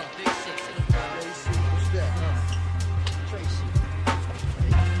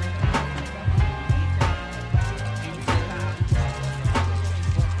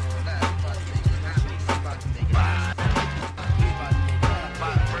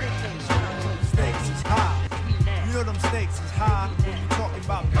 Them stakes is high when you talking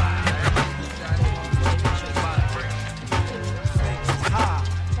about stakes is high.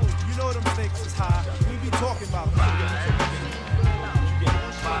 You know them stakes is high. We be talking about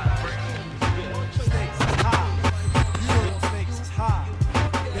stakes is high. You know them stakes is high.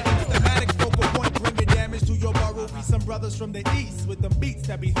 The systematic focal point bringing damage to your borough. Be some brothers from the east with them beats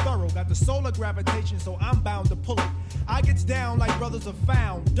that be thorough. Got the solar gravitation, so I'm bound to pull it. I gets down like brothers are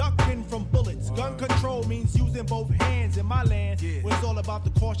found, ducking from bullets. Gun control means using both hands in my land, where it's all about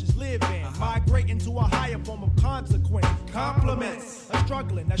the cautious living. Migrating to a higher form of consequence. Compliments are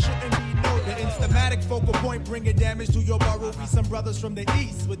struggling, that shouldn't be noted. The instamatic focal point bringing damage to your borough. Be some brothers from the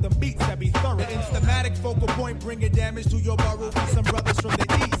east with them beats that be thorough. The instamatic focal point bringing damage to your borough. Be some brothers from the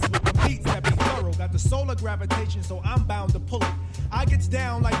east with them beats that be thorough. Got the solar gravitation, so I'm bound to pull it. I gets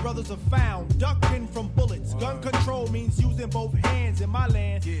down like brothers are found, ducking from bullets. Gun control means using both hands in my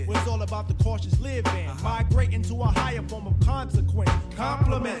land, where it's all about the cautious living. Migrating to a higher form of consequence.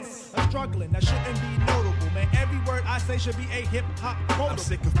 Compliments are struggling, that shouldn't be notable, man. Every word I say should be a hip-hop quote. I'm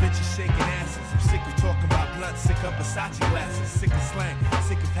sick of bitches shaking asses. I'm sick of talking about blunt, sick of Versace glasses, sick of slang,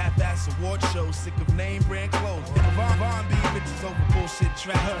 sick of half-ass award shows, sick of name brand clothes. Sick of R&B bitches over bullshit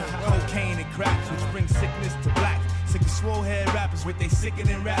tracks, cocaine and cracks, which brings sickness to black. Sick of swole head rappers with they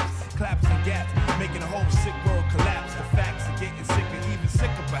sickening raps, claps and gaps, making the whole sick world collapse. The facts are getting sicker, even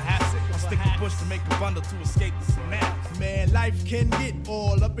sicker perhaps. I stick a bush to make a bundle to escape the synapse. Man, life can get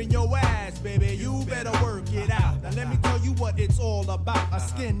all up in your ass, baby. You better work it out. Now let me tell you what it's all about. A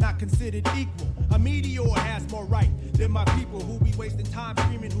skin not considered equal. A meteor has more right than my people who be wasting time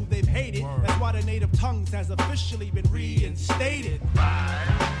screaming who they've hated. That's why the native tongues has officially been reinstated.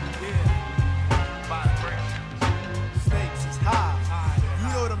 Stakes is high. You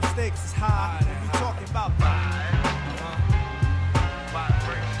know them stakes is high. When we talking about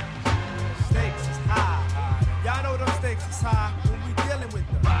stakes is high. Y'all know them stakes is high when we dealing with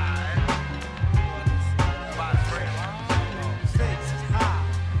them. Stakes is high.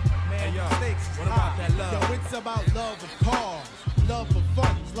 Man, yo, stakes is high. Yo, it's about love of cars, love for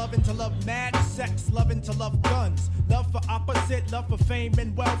funds, loving to love mad sex, loving to love guns, love for opposite, love for fame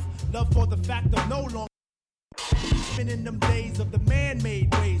and wealth, love for the fact of no longer in them days of the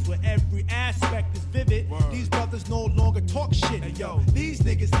man-made ways where every aspect is vivid. These brothers no longer talk shit. Hey, yo, these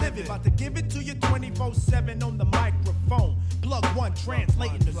niggas live it. About to give it to you 24/7 on the microphone. Plug one,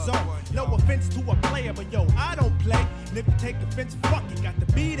 translating the zone. No offense to a player, but yo, I don't play. And if you take offense, fuck it, got to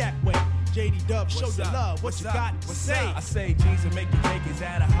be that way. JD Dub, show your love. What you got to say? I say jeans and making cake is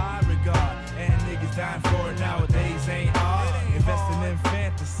at a high regard. And niggas dying for it nowadays ain't odd. Investing in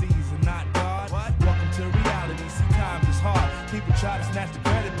fantasies and not God. Welcome to reality, see times is hard. People try to snatch the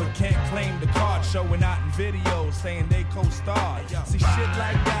credit but can't claim the card. Showing out in videos saying they co-starred. See shit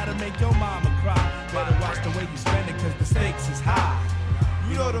like that'll make your mama cry. Better watch the way you spend it cause the stakes is high.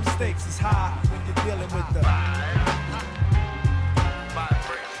 You know them stakes is high when you're dealing with the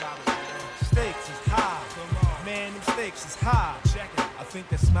stakes is high. Man, them stakes is high. Check it. I think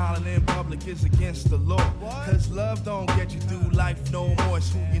that smiling in public is against the law. Cause love don't get you through life no more.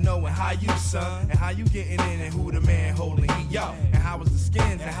 It's who you know and how you, son. And how you getting in and who the man holding he, yo. And how was the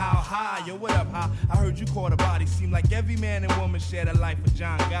skins and how high, yo, what up, high? I heard you caught a body. Seem like every man and woman share the life of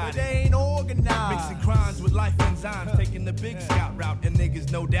John Gotti. But they ain't organized. Mixing crimes with life enzymes. Taking the big scout route. And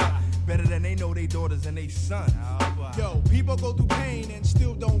niggas, no doubt, better than they know they daughters and they sons. Yo, people go through pain and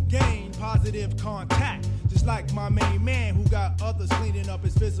still don't gain positive contact. Just like my main man who got others cleaning up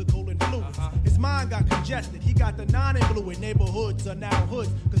his physical influence. His mind got congested, he got the non-influent. Neighborhoods are now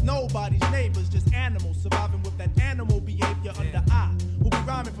hoods, cause nobody's neighbors, just animals surviving with that animal behavior under eye. We'll be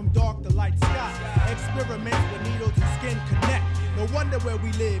rhyming from dark to light sky. Experiments where needles and skin connect. No wonder where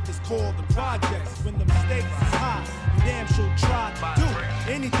we live is called the projects. When the stakes is high, you damn sure try to do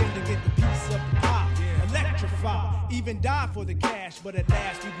anything to get the piece of the pie. Electrify, even die for the cash, but at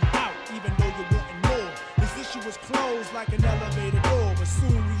last you be out, even though you're wanting more. This issue was closed like an elevator door, but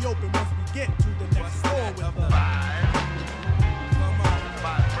soon we open once we get to the next floor with the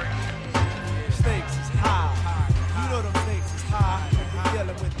stakes is high. You know them stakes is high. We're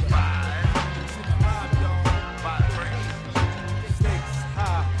dealing with the stakes is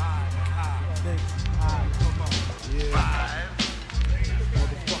high. Stakes is high. Come on. Yeah.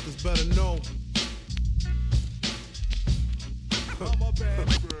 Motherfuckers better know.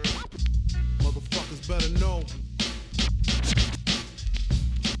 Motherfuckers better know.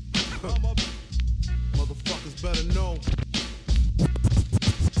 Motherfuckers better know.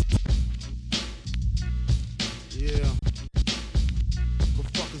 Yeah.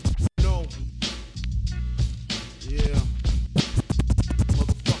 Motherfuckers know. Yeah.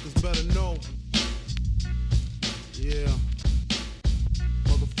 Motherfuckers better know. Yeah.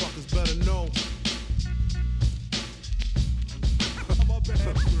 Motherfuckers better know.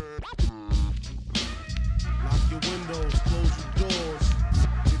 Lock your windows, close your doors,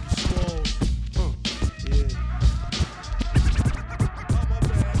 Biggie Smalls, yeah.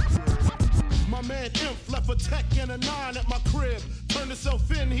 My man Imp left a tech and a 9 at my crib. Turned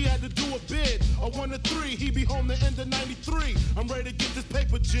himself in, he had to do a bid. A 1 to 3, he be home the end of 93. I'm ready to get this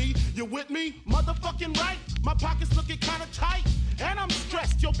paper, G. You with me? Motherfucking right. My pockets looking kinda tight. And I'm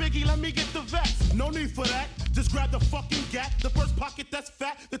stressed. Yo, Biggie, let me get the vest. No need for that. Just grab the fucking gap. The first pocket that's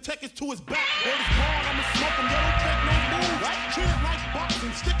fat. The tech is to his back. Word is gone, I'ma smoke him. Yo, don't take no move. Right? Kid like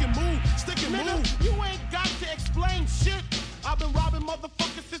boxing. Stick and move. Stick and move. You ain't got to explain shit. I've been robbing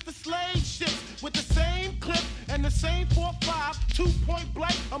motherfuckers since the slave ships. With the same clip and the same 4-5. 2-point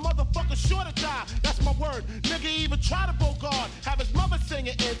blank. A motherfucker sure to die. That's my word. Nigga even try to bogart. Have his mother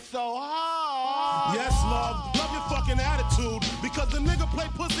singing It's So Hard. Yes, love. Love your fucking attitude. Because the nigga play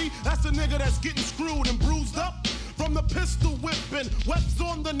pussy, that's the nigga that's getting screwed and bruised up. From the pistol whipping, webs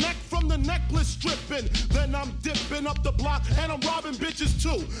on the neck from the necklace stripping. Then I'm dipping up the block and I'm robbing bitches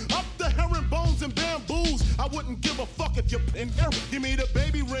too. Up the herringbones and bamboos. I wouldn't give a fuck if you're in here. Give me the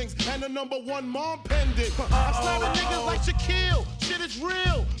baby rings and the #1 mom pendant. I'm slamming niggas like Shaquille. Shit is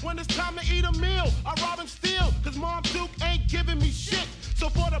real. When it's time to eat a meal, I rob and steal. Cause Mom Duke ain't giving me shit. So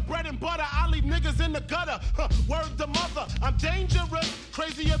for the bread and butter, I leave niggas in the gutter. Word to mother, I'm dangerous.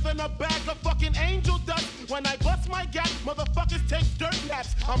 Crazier than a bag of fucking angel dust. When I bust my gap, motherfuckers take dirt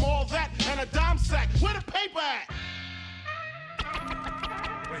naps. I'm all that and a dime sack. Where the paper at?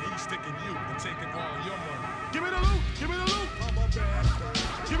 Where he's sticking you and taking all your money. Give me the loot, give me the loot.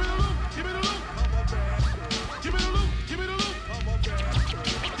 Give me the loot, give me the loot. Give me the loot, give me the loot. Give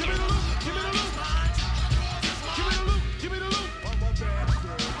me the loot, give me the loot.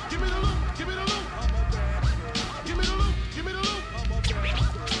 Give me the loot, give me the loot. Give me the loot, give me the loot. Give me the loot, give me the loot.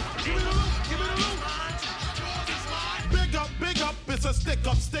 Give me the loot, give me the loot. Big up, it's a stick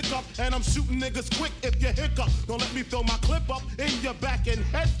up, and I'm shooting niggas quick if you hiccup. Don't let me throw my clip up in your back and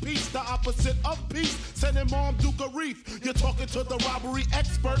headpiece, the opposite of peace. Sending Mom Duke a reef. You're talking to the robbery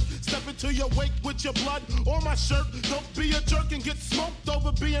expert. Step into your wake with your blood on my shirt. Don't be a jerk and get smoked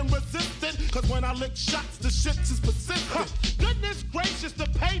over being resistant. Cause when I lick shots, the shits is persistent. Goodness gracious, the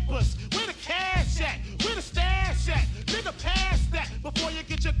papers. Where the cash at? Where the stash at? Nigga, pass that before you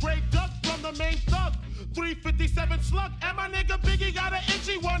get your grave dug from the main thug. 357 slug, and my nigga Biggie got an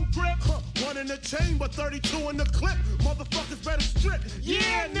itchy one grip. in the chamber, 32 in the clip. Motherfuckers better strip.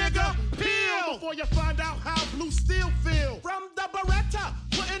 Yeah, nigga, peel before you find out how blue steel feel. From the Beretta,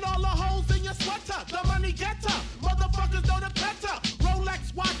 putting all the holes in your sweater. The money getter, motherfuckers know the better.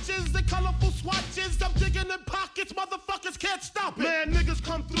 Rolex watches and colorful swatches. I'm digging in pockets, motherfuckers can't stop it. Man, niggas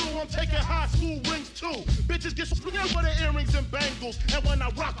come through, I'm taking high school rings too. Bitches get screwed with her earrings and bangles. And when I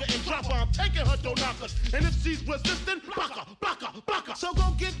rock her and drop her, I'm taking her door knockers. And if she's resistant, baka, baka, baka. So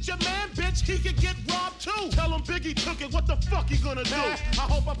go get your man, bitch, he could get robbed too. Tell him Biggie took it, what the fuck he gonna do? I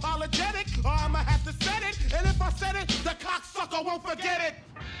hope apologetic, or I'ma have to set it. And if I said it, the cocksucker won't forget it.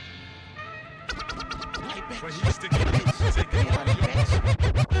 But he's sticking to you, taking it out of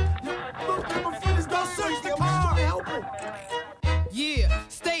Yeah,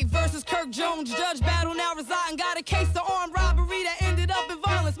 State versus Kirk Jones, judge battle now residing. Got a case of armed robbery that ended up in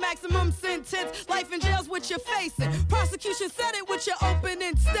violence. Maximum sentence, life in jail's what you're facing. Prosecution said it with your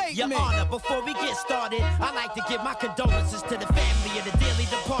opening statement. Your Honor, before we get started, I'd like to give my condolences to the family of the dearly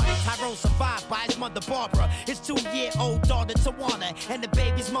departed. Tyrone survived by his mother Barbara, his 2-year-old daughter Tawana, and the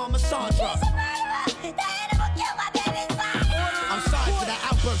baby's mama Sandra. I'm sorry for that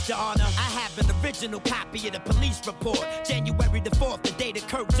outburst, Your Honor. I have an original copy of the police report. January the 4th, the day that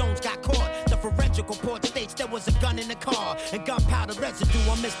Kirk Jones got caught. The forensic report states there was a gun in the car and gunpowder residue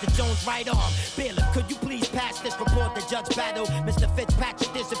on Mr. Jones' right arm. Bailiff, could you please pass this report to Judge Battle? Mr.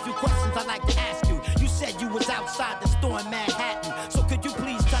 Fitzpatrick, there's a few questions I'd like to ask you. You said you was outside the store in Manhattan, so could you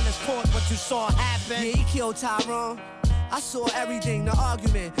please tell us court what you saw happen? Yeah, he killed Tyrone. I saw everything, the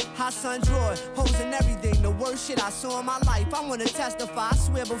argument, hot sun drawer, hoes and everything, the worst shit I saw in my life. I wanna testify, I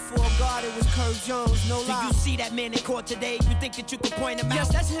swear before God it was Kirk Jones, no lie. Do you see that man in court today? You think that you can point him out?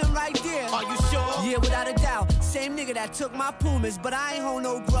 Yes, that's him right there. Are you sure? Yeah, without a doubt. Same nigga that took my Pumas, but I ain't hold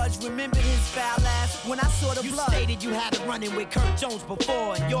no grudge. Remembered his foul ass when I saw the blood. You stated you had a run-in with Kirk Jones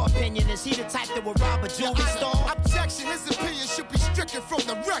before. In your opinion, is he the type that would rob a jewelry store? Objection, his opinion should be stricken from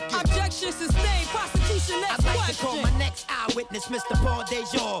the record. Objection sustained, prosecution, next I'd like question. to call my next eyewitness, Mr. Paul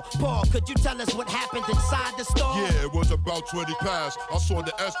Dejour. Paul, could you tell us what happened inside the store? Yeah, it was about 20 past. I saw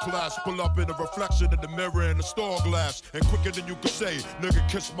the S-Class pull up in a reflection in the mirror in the store glass. And quicker than you could say, nigga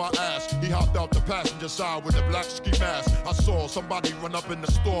kissed my ass. He hopped out the passenger side with a black ski mask. I saw somebody run up in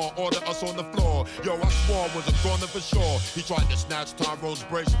the store, order us on the floor. Yo, I swore was a corner for sure. He tried to snatch Tyrone's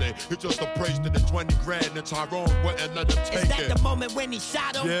bracelet. He just appraised it at 20 grand and Tyrone wouldn't let him take it. Is that the moment when he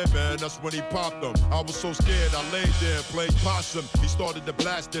shot him? Yeah, man, that's when he popped him. I was so scared, I laid there and played possum. He started to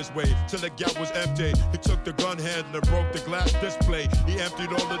blast this way till the gap was empty. He took the gun handle and broke the glass display. He emptied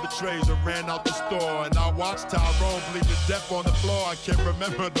all of the trays and ran out the store. And I watched Tyrone bleed to death on the floor. I can't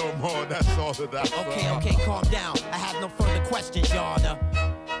remember no more. That's all that I saw. Okay, calm down. I have no further questions, Your Honor.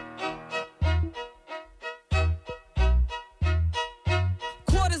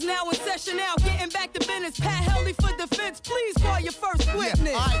 Court is now in session now, getting back to business. Pat Helly for defense, please call your first witness.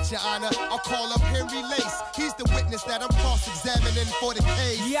 Yeah, all right, Your Honor. I'll call up Henry Lace. He's the witness that I'm cross-examining for the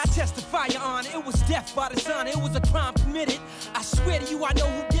case. Yeah, I testify, Your Honor. It was death by the sun. It was a crime committed. I swear to you, I know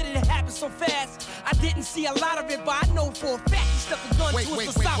who did it. It happened so fast. I didn't see a lot of it, but I know for a fact he stuck a gun to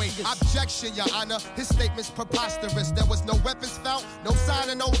his esophagus. Objection, Your Honor. His statement's preposterous. There was no weapons found, no sign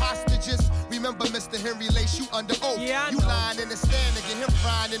of no hostages. Remember, Mr. Henry Lace, you under oath. Yeah, you lying in the stand to get him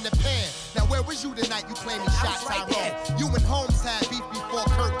frying in the pan. Now, where was you tonight? You claim he shot Tyrone. You and Holmes had beef before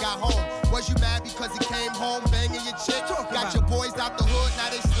Kirk got home. Was you mad because he came home banging your chick? Got your boys out the hood, now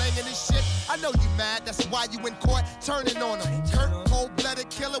they slanging this shit. I know you mad, that's why you in court turning on him. Kirk, cold-blooded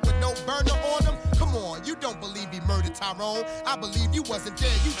killer with no burner on him. Come on, you don't believe he murdered Tyrone. I believe you wasn't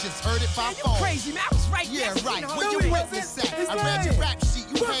there, you just heard it by phone. You crazy, man, I was right there. Yeah, right, where you witness at? I read your rap sheet,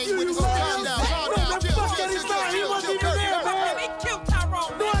 you hang with us. Calm down, chill. He killed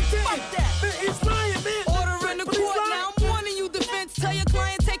Tyrone, man. Fuck that. He's lying, man. Order in the court now. I'm warning you, defense. Tell your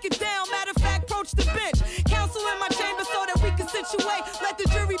client, take it down. Matter of fact, approach the bench. Counsel in my chamber so that we can situate. Let the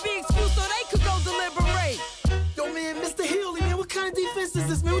jury be excused so they could go deliberate. Yo, man, Mr. Healy, man, what kind of defense is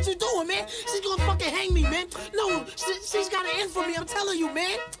this, man? What you doing, man? She's gonna fucking hang me, man. No, she's got an end for me, I'm telling you,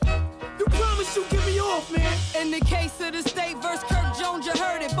 man. You promised you'd get me off, man. In the case of the state versus Kirk Jones, you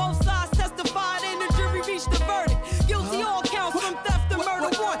heard it. Both sides testified and the jury reached the verdict. Guilty all counts from theft and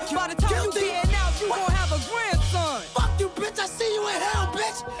murder one. By the time you getting out, you gon' have a grandson. Fuck you, bitch. I see you in hell,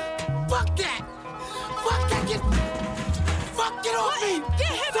 bitch. Fuck that. Fuck that. Get off me.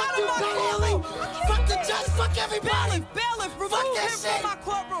 Get him out of my courtroom. Fuck the judge. Fuck everybody. Bailiff, remove fuck that him shit. from my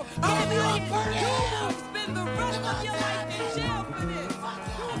courtroom. I'll be on burn You will spend the rest of your life in jail for this.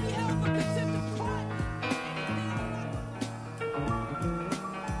 You will be held for contempt of court.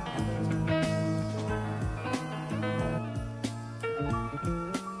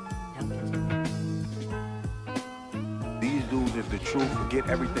 truth, forget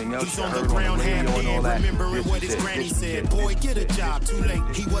everything else He's you on heard the ground on the radio and all that. remembering what his This granny is said. it. Boy, get a job, too late.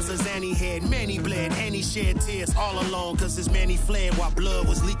 He was a zanny head, many bled, and he shed tears all alone, cause his man he fled while blood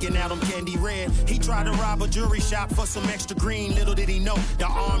was leaking out on candy red. He tried to rob a jewelry shop for some extra green. Little did he know, the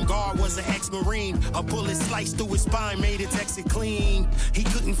armed guard was an ex-Marine. A bullet sliced through his spine, made its exit clean. He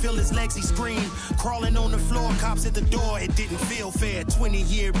couldn't feel his legs, he screamed. Crawling on the floor, cops at the door, it didn't feel fair.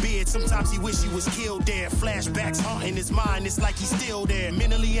 20-year beard, sometimes he wished he was killed there. Flashbacks haunting his mind, it's like he's still there.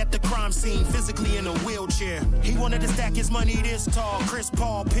 Mentally at the crime scene, physically in a wheelchair. He wanted to stack his money this tall. Chris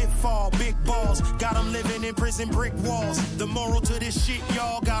Paul, pitfall, big balls. Got him living in prison brick walls. The moral to this shit,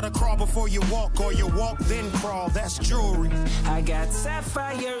 y'all gotta crawl before you walk, or you walk then crawl. That's jewelry. I got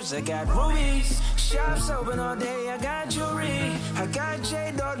sapphires, I got rubies. Shops open all day, I got jewelry. I got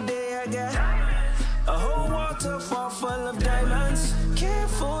jade all day, I got a whole waterfall full of diamonds.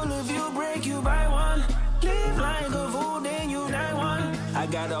 Careful if you break, you buy one. Live like a fool, then you die one. I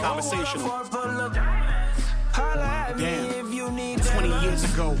got a whole waterfall full of holla at me if you need 20 years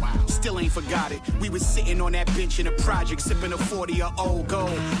ago, still ain't forgot it. We was sitting on that bench in a project, sipping a 40 of old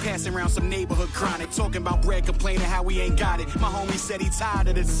gold, passing around some neighborhood chronic, talking about bread, complaining how we ain't got it. My homie said he tired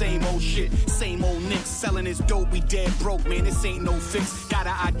of the same old shit, same old nicks, selling his dope, we dead broke, man, this ain't no fix. Got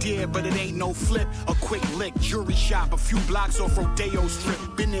an idea, but it ain't no flip. A quick lick, jewelry shop, a few blocks off Rodeo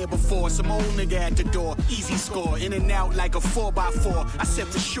Strip. Been there before, some old nigga at the door, easy score, in and out like a 4x4. I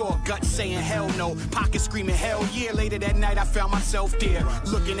stepped ashore, gut saying hell no, pocket screaming hell yeah. Later that night I found myself there,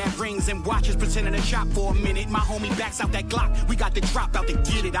 looking at rings and watches, pretending to shop for a minute. My homie backs out that Glock, we got the drop out to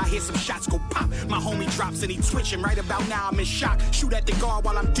get it. I hear some shots go pop, my homie drops and he twitching. Right about now I'm in shock, shoot at the guard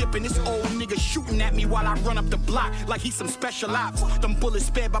while I'm dipping. This old nigga shooting at me while I run up the block, like he's some special ops. Them bullets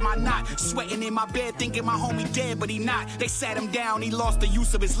spared by my knot, sweating in my bed thinking my homie dead, but he not. They sat him down, he lost the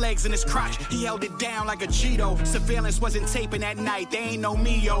use of his legs and his crotch. He held it down like a Cheeto. Surveillance wasn't taping that night, they ain't no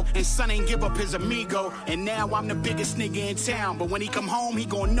me, yo. And son ain't give up his amigo, and now I'm the biggest nigga in town. But when he come home, he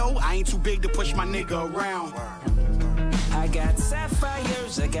gon' know I ain't too big to push my nigga around. I got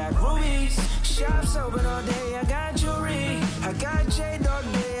sapphires, I got rubies. Shops open all day, I got jewelry. I got jade all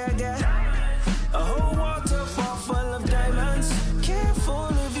day, I got a whole waterfall full of diamonds. Careful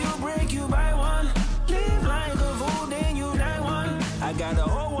if you break, you buy one. Live like a fool, then you die one. I got a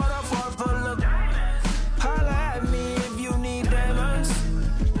whole waterfall full of diamonds. Holla at me if you need diamonds.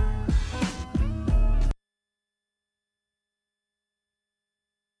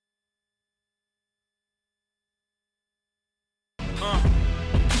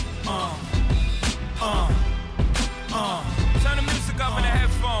 Turn the music up in the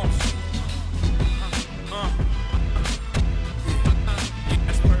headphones.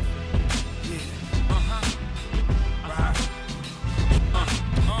 That's perfect.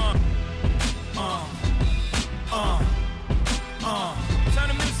 Turn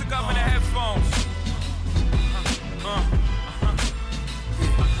the music up in the headphones.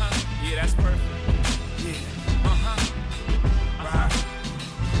 Yeah, that's perfect.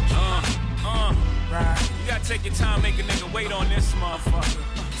 You gotta take your time, make a nigga wait on this motherfucker.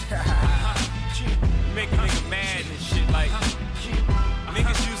 Make a nigga mad and shit like.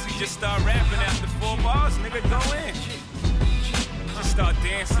 Niggas usually just start rapping after 4 bars, nigga go in. Just start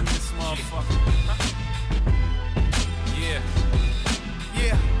dancing this motherfucker. Yeah.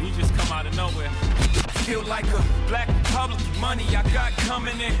 You just come out of nowhere. Feel like a black Republic, money I got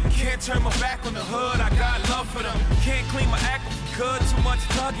coming in. Can't turn my back on the hood, I got love for them. Can't clean my act if I could, too much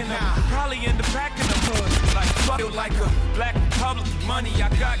thugging them. Probably end up back in the hood. Like feel like a black Republic, money I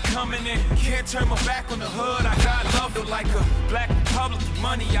got coming in. Can't turn my back on the hood, I got love. Feel like a black Republic,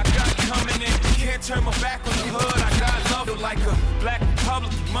 money I got coming in. Can't turn my back on the hood, I got love. Feel like a black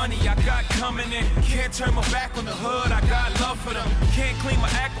Republic, money I got coming in. Can't turn my back on the hood, I got love for them. Can't clean my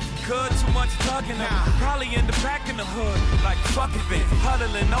act if I could, too much thugging them. Probably end up back in the hood, like fuck it then.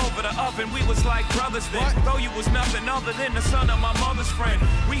 Huddling over the oven, we was like brothers then. Though you was nothing other than the son of my mother's friend.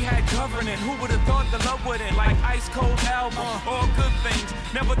 We had governing, who would've thought the love wouldn't? Like ice cold album, all good things.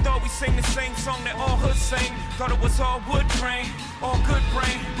 Never thought we sing the same song that all hoods sing. Thought it was all wood grain, all good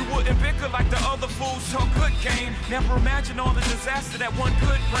brain. We wouldn't bicker like the other fools, so good game. Never imagined all the disaster that one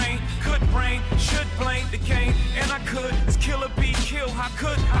could bring. Could brain, should blame the game. And I could, as killer be killed, how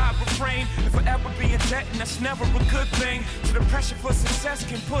could I refrain? If I ever be in debt, and that's never a good thing. So the pressure for success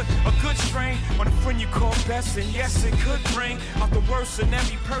can put a good strain on a friend you call best, and yes, it could bring out the worst in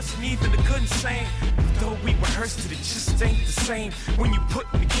every person, even the good and sane. though we rehearsed it, it just ain't the same. When you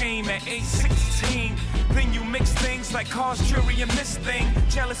put the game at age 16, then you mix things like cause, jury, and this thing.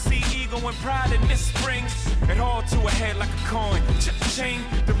 Jealousy, ego, and pride in this springs. It all to a head like a coin. Cha-ching,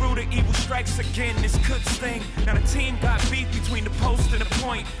 the root of evil strikes again, this could sting. Now the team got beef between the post and the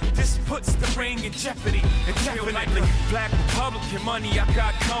point. This puts the ring in jeopardy. And definitely Black Republican money I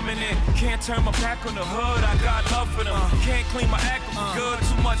got coming in. Can't turn my back on the hood, I got love for them. Can't clean my act for good,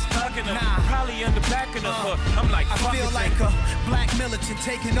 too much thugging them. Probably in the back of the hood. I'm like, I feel like a black militant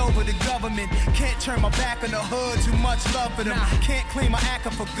taking over the government. Can't turn my back on the hood, too much love for them. Can't clean my act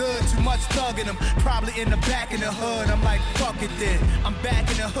up for good, too much thugging them. Probably in the back of the hood, I'm like, fuck it then. I'm back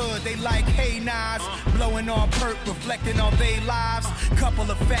in the hood, they like, hey Nas. Blowing on perk, reflecting on they lives. Couple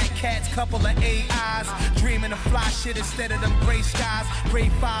of fat cats, couple of AIs. Dreaming of fly shit instead of them gray skies.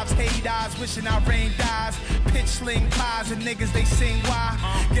 Grade 5s, hate eyes, wishing our rain dies. Pitch sling pies and niggas they sing why.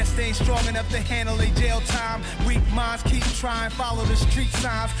 Guess they ain't strong enough to handle a jail time. Weak minds keep trying, follow the street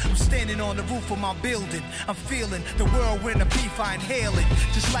signs. I'm standing on the roof of my building. I'm feeling the whirlwind of beef, I inhale it.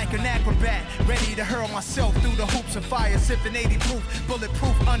 Just like an acrobat, ready to hurl myself through the hoops of fire. Sipping 80 proof,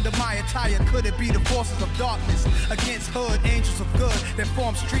 bulletproof under my attire. Could it be the forces of darkness against hood angels of good that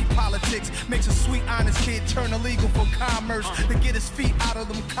form street politics? Makes a sweet, honest kid turn illegal for commerce to get his feet out of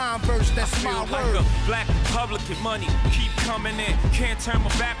them Converse. That's my like word. A Black Republican money keep coming in. Can't turn my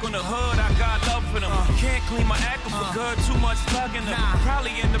back on the hood, I got love for them. Can't clean my act up for good, too much thugging them.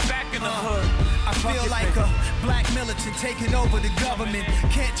 Probably in the back of the hood. I feel like a black militant taking over the government.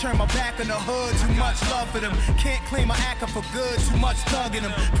 Can't turn my back on the hood, too much love for them. Can't clean my act up for good, too much thugging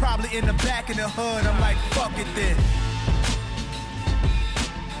them. Probably in the back of the hood, I'm like, fuck it then.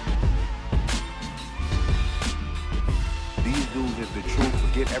 These dudes is the truth.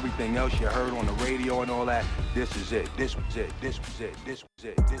 Forget everything else you heard on the radio and all that. This is it. This was it. This was it. This was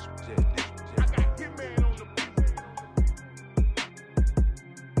it. This was it. This was it.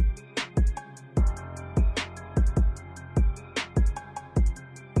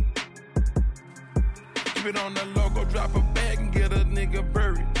 Keep it on the logo, drop a bag and get a nigga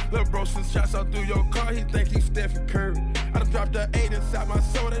buried. Lil' bro, since shots out through your car, he think he's Stephen Curry. I done dropped the 8 inside my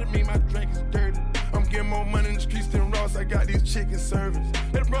soul, that mean my drink is dirty. I'm getting more money in the streets than Ross, I got these chicken servers.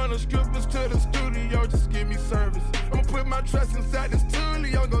 They run the strippers to the studio, just give me service. I'ma put my trust inside this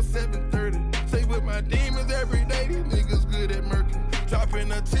studio, go 730. Stay with my demons every day, these niggas good at murking.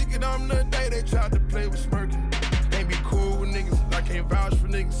 Dropping a ticket on the day they tried to play with smirking. Ain't be cool with niggas, I can't vouch for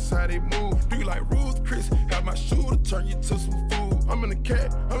niggas, how they move. Do you like Ruth Chris? Got my shoe to turn you to some food. I'm in the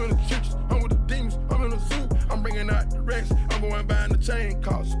cat, I'm in the churches, I'm with the demons, I'm in the zoo. I'm bringing out the rest, I'm going buying the chain,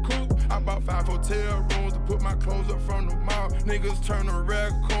 cost a coupe. I bought 5 hotel rooms to put my clothes up from the mall. Niggas turn to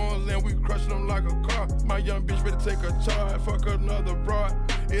red corns and we crush them like a car. My young bitch ready to take a charge, fuck another broad.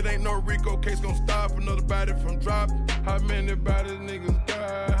 It ain't no Rico case gon' stop another body from dropping. How many bodies niggas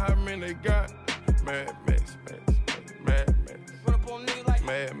got? How many they got? Mad Max, Mad Max,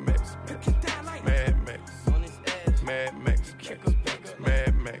 Mad Max, Mad Max, Mad Max,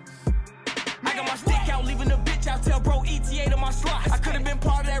 Mad Max. I got my stick out, leaving the bitch out, tell bro ETA to my slot. I could've been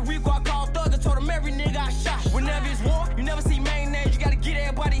part of that Rico, I called Thug and told him every nigga I shot. Whenever it's war, you never see mayonnaise, you gotta get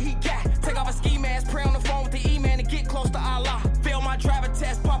everybody he got. Take off a ski mask, pray on the phone with the E-man and get close to Allah. Fail my driver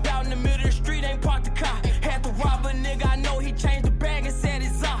test, pop out in the middle of the street, ain't parked the car. Had to rob a nigga, I know he changed the bag and said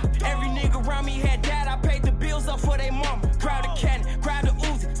it's off. Every nigga around me had died, I paid the bills up for they mama. Grab the cannon, grab the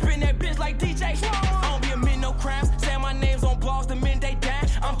Uzi, spin that bitch like DJ. I don't be admit no crimes, say my name's on blogs, the men they die.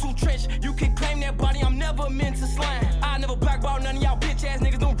 I'm too trench, you can claim that body, I'm never meant to slime. I never blackball none of y'all bitch ass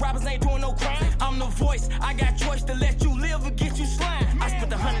niggas, them rappers ain't doing no crime. I'm the voice, I got choice to let you live or get you slime. I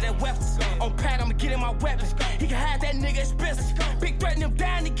spent 100 at weapons, on pad I'ma get in my weapons. He can have that nigga expensive, big threat and them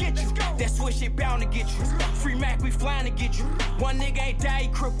dying to get you. That switch shit bound to get you. Free Mac, we flying to get you. One nigga ain't die, he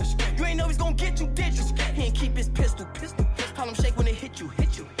crippled. You ain't know he's gonna get you, did you? He ain't keep his pistol. Call him shake when it hit you.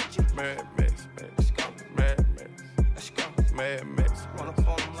 Mad Max, Mad Max, Mad Max,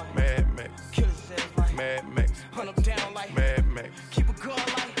 Mad Max, Mad Max, Hunt him down like Mad Max. Keep it going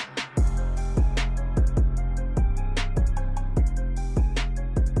like.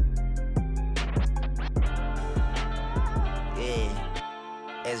 Yeah,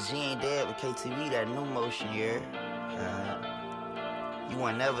 SG ain't dead with KTV, that new motion here. You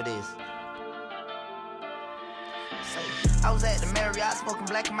want never this. I was at the Marriott, smoking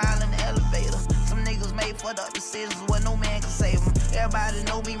Black Mile in the elevator. Some niggas made fucked up decisions where no man can save them. Everybody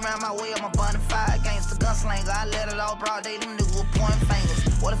know me round my way, I'm a bonafide gangster, gunslinger. I let it all broad day, them niggas were pointing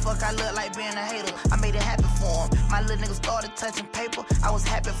fingers. What the fuck I look like being a hater? I made it happen for him. My little nigga started touching paper, I was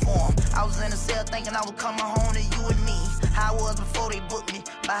happy for him. I was in the cell thinking I was coming home to you and me. How I was before they booked me,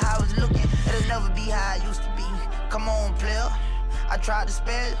 but how I was looking, it'll never be how I used to be. Come on, player. I tried to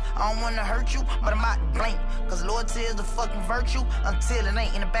spare you, I don't wanna hurt you, but I'm out to blink. Cause loyalty is a fucking virtue until it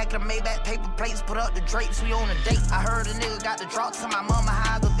ain't. In the back of the Maybach paper plates, put up the drapes, we on a date. I heard a nigga got the drop to my mama,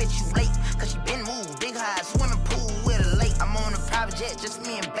 how I go bitch you late. Cause she been moved, big high, swimming pool with a lake. I'm on a private jet, just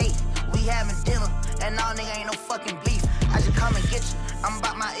me and Bae. We having dinner, and all nigga ain't no fucking beef. I just come and get you, I'm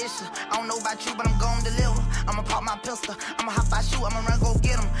about my issue. I don't know about you, but I'm gon' deliver. I'ma pop my pistol, I'ma hop out shoot, I'ma run go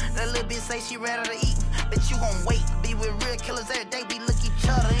get him. That little bitch say she ready to eat, bitch you gon' wait. Be with real killers every day, we look each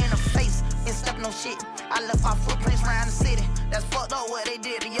other in the face. Ain't step no shit, I left my footprints around the city. That's fucked up what they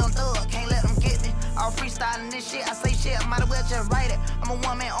did to Young Thug, can't let them get me. All freestyling this shit, I say shit, I might as well just write it. I'm a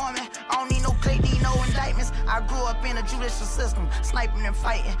one-man army, I don't need no clique, need no indictments. I grew up in a judicial system, sniping and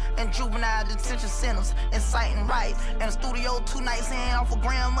fighting, and juvenile detention centers, inciting riots. In the studio 2 nights in, off a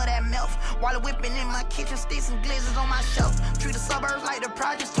gram of that meth. While whipping in my kitchen, sticks and glizzards on my shelf. Treat the suburbs like the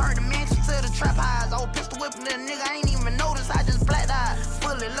projects, turn the mansion to the trap highs. I was pistol whipping the nigga, I ain't even noticed, I just blacked eyed.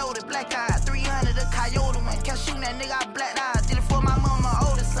 Fully loaded, black eyed, 300 a coyote one. Kept shooting that nigga, I blacked eyed. Did it for my mama, my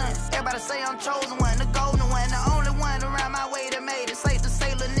oldest son. Everybody say I'm chosen one, the golden one, the only one around my way that made it. Safe to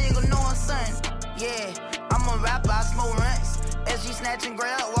say, little nigga, knowing son. Yeah, I'm a rapper, I smoke runts. SG snatching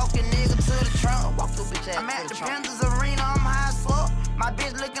grab, walking nigga to the trunk. Walk through bitch ass. I'm at the Panthers arena, I'm high as fuck. My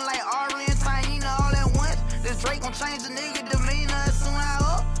bitch looking like Ari and Taina all at once. This Drake gon' change the nigga demeanor as soon as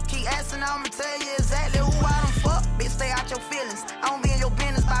I up. Keep asking, I'ma tell you exactly who I done fuck. Bitch, stay out your feelings. I don't be in your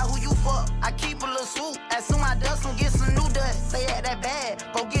business by who you fuck. I keep a little swoop, as soon I dust them, get some new dust. Stay at that bag,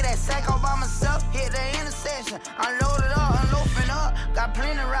 go get that sack all by myself. Hit the intersection, unload it up, unloafing up. Got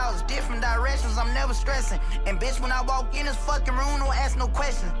plenty routes, different directions, I'm never stressing. And bitch, when I walk in this fucking room, don't ask no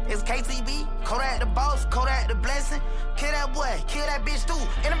questions. It's KTB, Kodak the boss, Kodak the blessing. Kill that boy, kill that bitch too.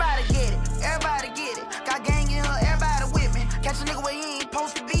 Anybody get it, everybody get it. Got gang in her, everybody with me. Catch a nigga where he ain't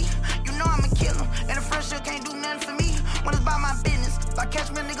supposed to be. You know I'ma kill him, and the friendship can't do nothing for me. When it's about my business, if I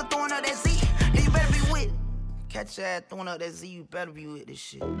catch me a nigga throwing up that Z, then you better be with it. Catch your ass throwing up that Z, you better be with this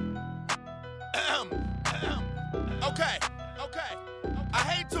shit. Okay. I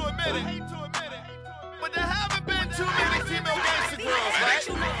hate to admit it, but there haven't been too many female gangster girls,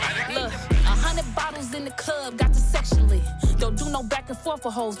 right? Look, 100 bottles in the club, got the section lit. Don't do no back and forth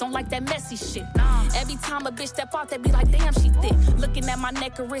for hoes, don't like that messy shit. Every time a bitch step out, they be like, damn, she thick. Looking at my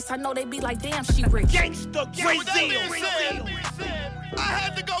neck and wrist, I know they be like, damn, she rich. Gangsta, great deal. I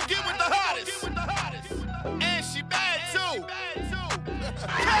had to go get with the hottest. And she bad too.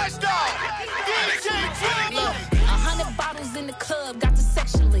 Cash dog, DJ Look, 100 bottles in the club, got the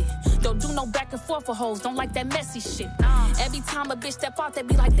section lit. Don't do no back and forth for hoes, don't like that messy shit. Every time a bitch step out, they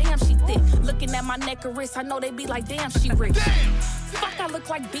be like, damn, she thick. Looking at my neck and wrist, I know they be like, damn, she rich. Fuck, I look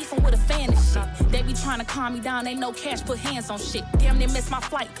like beefing with a fan and shit. They be trying to calm me down, ain't no cash, put hands on shit. Damn near missed my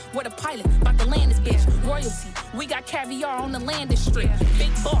flight, where the pilot, about to land this bitch. Royalty, we got caviar on the landing strip.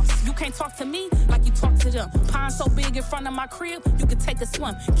 Big boss, you can't talk to me like you talk to them. Pond so big in front of my crib, you can take a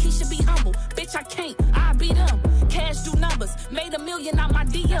swim. Keisha be humble, bitch I can't, I beat them. Cash do numbers, made $1 million out my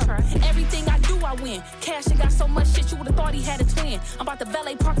DM. Everything I do, I win. Cash, I got so much shit, you would've thought he had a twin. I'm about to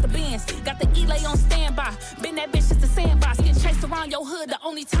valet park the Benz, got the Elay on standby. Been that bitch since the sandbox, getting chased around your hood. The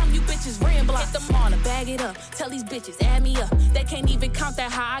only time you bitches ran blocks. Hit them on to bag it up, tell these bitches add me up. They can't even count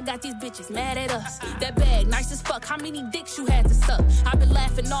that high, I got these bitches mad at us. That bag nice as fuck, how many dicks you had to suck? I been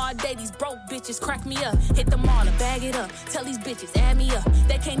laughing all day, these broke bitches crack me up. Hit them on to bag it up, tell these bitches add me up.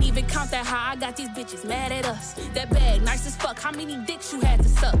 They can't even count that high, I got these bitches mad at us. That bag nice as fuck, how many dicks you had to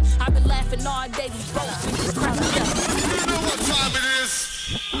suck? I been laughing all day, these broke bitches crack me up. You know what time it is.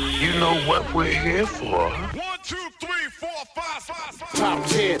 You know what we're here for. 1, 2, 3, 4, 5, 5. Top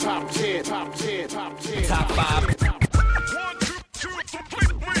 10, top 10, top 10, top 10, top 5. 1, 2, 3, 4,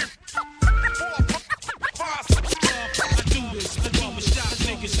 5. I do this, I barbershop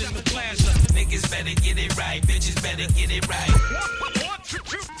niggas in the plaza. Niggas better get it right, bitches better get it right. 1, 2,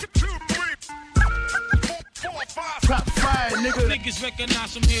 3, 4, 5. Top 5, nigga. Niggas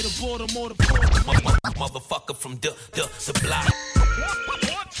recognize I'm here to Baltimore to motherfucker from the block.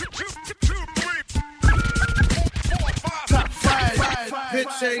 1, 2, 3, 4, 5. Top 5.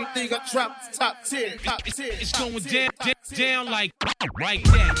 Bitch, everything I drop, top 10, top 10. It's going down like right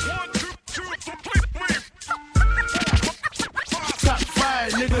that. 1, 2, 3, Top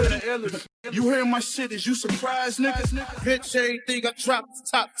 5, nigga. You hear my shit, is you surprised, nigga? Bitch, everything I drop,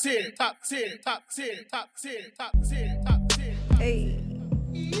 top 10, top 10, top 10, top 10, top 10, top 10. Hey.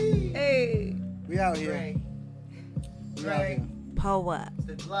 Hey. We out here. We out here. Pull up.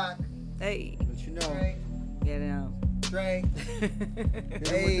 The block. Hey. But you know. Get out. Dre. Hey. With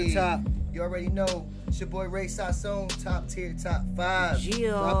the top. You already know. It's your boy Ray Sassoon. Top tier, top 5.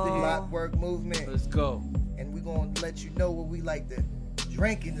 Drop the BlockWork Movement. Let's go. And we gonna let you know what we like to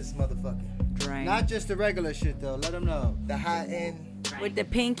drink in this motherfucker. Drink. Not just the regular shit though. Let them know. The high end. With the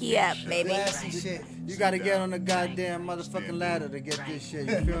pinky up, baby. Classy shit. You gotta get on the goddamn motherfucking ladder to get this shit.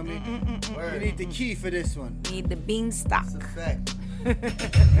 You feel me? You need the key for this one. Need the beanstalk. It's a fact. You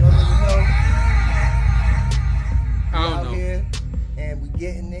already know. We out here and we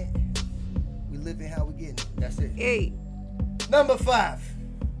getting it. We living how we getting it. That's it. Hey. Number 5.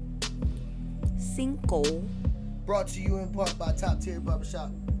 Cinco. Brought to you in part by Top Tier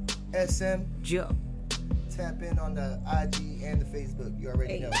Barbershop SM. Jump. Tap in on the IG and the Facebook. You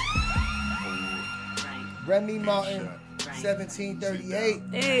already know. Remy Martin, 1738.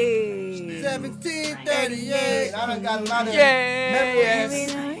 Hey. 1738. I done got a lot of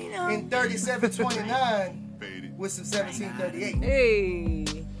memories in 3729 with some 1738. Hey.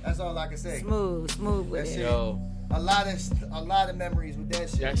 That's all I can say. Smooth with it. Yo. A lot of memories with that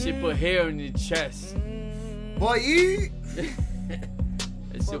shit. That shit put hair on your chest. Boy,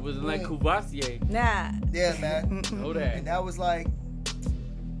 That shit wasn't like Courvoisier. Nah. Yeah, man. Know that. And that was like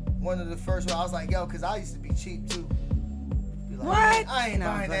one of the first ones. I was like, yo, because I used to be cheap too. Be like, What? I ain't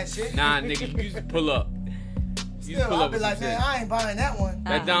buying that shit. Nah, nigga, you used to pull up. You used to Still, pull I'll up be with like, some man, shit. I ain't buying that one.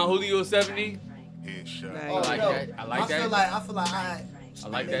 That Don Julio 70? Oh, I like yo, that. I like that. I feel like I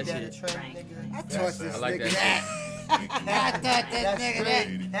like made that a shit. trend, nigga. I taught this I like nigga that. I taught that nigga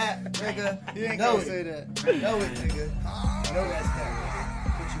that. Nigga. You ain't know gonna it. say that. Know it, nigga. Know that's that.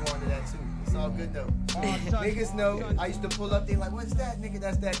 Put you onto that too. It's all good though. Niggas know. I used to pull up. They like, what's that, nigga?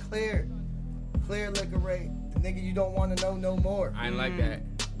 That's that clear liquor rate. The nigga you don't want to know no more. I ain't like that.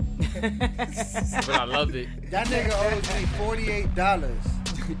 But I loved it. That nigga owes me $48.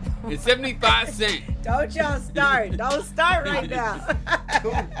 It's 75 cents. Don't y'all start. Don't start right now.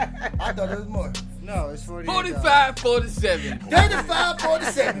 Cool. I thought it was more. No, it's $48. 45, 47. 35,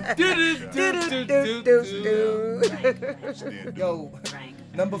 47. Yo,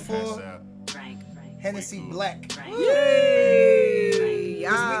 number 4, Hennessy Black. Yay!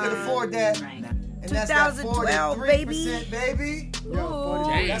 Because we could afford that. And that's that 2012, 43%, baby. Yo,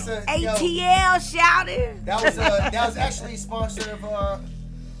 That's a, ATL shouted. That was actually sponsor of our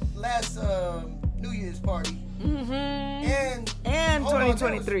last New Year's party. Mm-hmm. And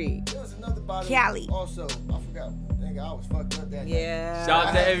 2023. There was another bottle Cali. also. I forgot. Nigga, I was fucked up that Yeah. night. Shout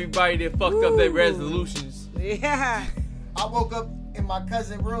out to everybody that fucked up their resolutions. Yeah. I woke up in my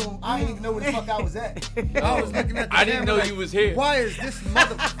cousin's room. I didn't even know where the fuck I was at. I was looking at the I didn't know camera you was here. Why is this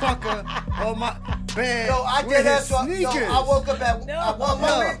motherfucker on my bed? Yo, I with did that. his So, sneakers? I woke up at one No.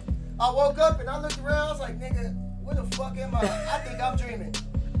 moment. I woke up and I looked around. I was like, nigga, where the fuck am I? I think I'm dreaming.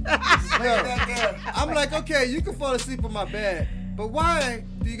 I'm like, okay, you can fall asleep on my bed, but why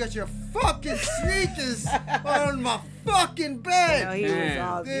do you got your fucking sneakers on my fucking bed? You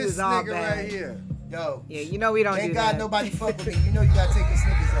know, he was all nigga bad. right here. Yo. Yeah, you know we don't Thank do God that. nobody fuck with me. You know you gotta take the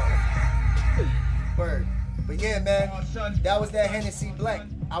sneakers off. Word. But yeah, man, that was that Hennessy Black.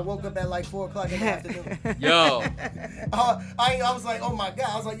 I woke up at like 4 o'clock in the afternoon. Yo. I was like, oh my God.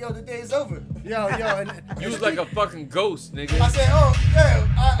 I was like, yo, the day is over. Yo. And You was like a fucking ghost, nigga. I said, oh, yeah,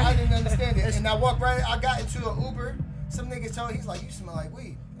 I didn't understand it. And I walked right, I got into an Uber. Some nigga told me, he's like, you smell like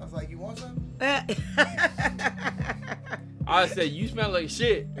weed. I was like, you want some? I said, you smell like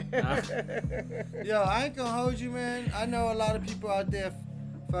shit. Yo, I ain't gonna hold you, man. I know a lot of people out there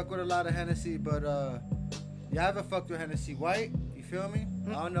fuck with a lot of Hennessy, but you haven't fucked with Hennessy White. You feel me?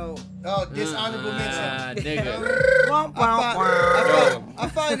 I don't know. Oh, dishonorable mention. Nigga. I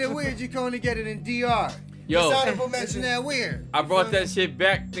find it weird you can only get it in DR. Yo. Dishonorable mention. Isn't that weird? I brought that shit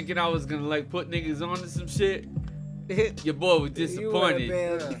back thinking I was gonna like put niggas on to some shit. Your boy was disappointed.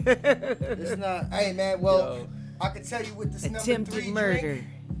 It's not. Hey, man, well, Yo. I can tell you with this Attempted number 3 murder. drink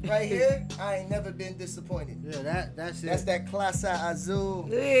right here, I ain't never been disappointed. Yeah, that's it. That's that Clase Azul.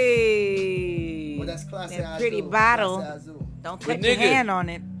 Hey. Well, that's Clase That Azul. pretty bottle. Clase Azul. Don't But cut your nigga, hand on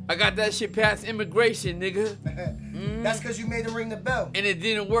it. I got that shit past immigration, nigga. That's because you made them ring the bell. And it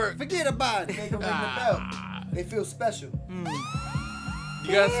didn't work. Forget about it. Make them ring the bell. They feel special.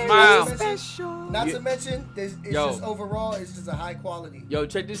 You gotta smile. Special. Not to mention, it's Yo. just overall, it's just a high quality. Yo,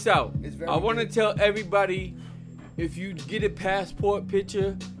 check this out. It's very I want to good. tell everybody, if you get a passport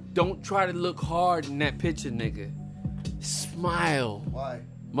picture, don't try to look hard in that picture, nigga. Smile. Why?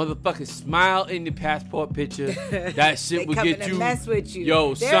 Motherfucking smile in your passport picture. That shit will get you. Mess with you.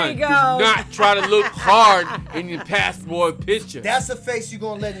 Yo, there son, you do go. not try to look hard in your passport picture. That's a face you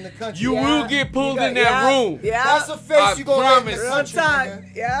gonna let in the country. You will get pulled in that room. Yeah. That's a face you gonna let in the Real country. talk.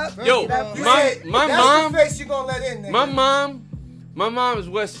 Nigga. Yep. Yo, That's my mom. the face you gonna let in. Nigga. My mom is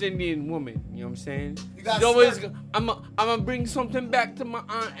West Indian woman. You know what I'm saying? You got She's always. I'm gonna bring something back to my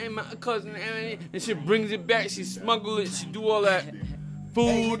aunt and my cousin, and she brings it back. She smuggle it. She do all that.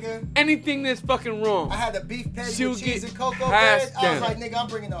 Food, hey, anything that's fucking wrong. I had a beef patty She'll with cheese get and cocoa past bread. I was them. like, nigga, I'm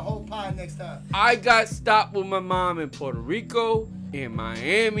bringing a whole pie next time. I got stopped with my mom in Puerto Rico, in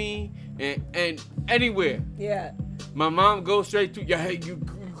Miami, and anywhere. Yeah. My mom goes straight to, hey, you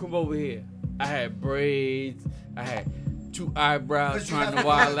come over here. I had braids. I had 2 eyebrows trying to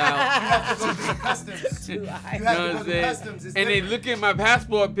wild out. You have to go to the customs. You have to go to customs. It's And they different. look at my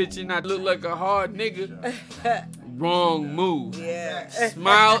passport picture and I look like a hard nigga. Wrong move. Yeah.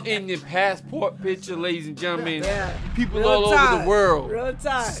 Smile in your passport picture, ladies and gentlemen. Yeah. People Real all talk. over the world. Real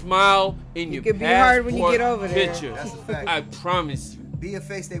talk. Smile in your can be passport hard when you get over there. picture. That's a fact. I promise you. Be a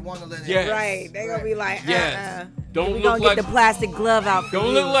face they want to let in. Yes. Right. They gonna be like, Yes. Don't we look gonna like get the plastic glove out for Don't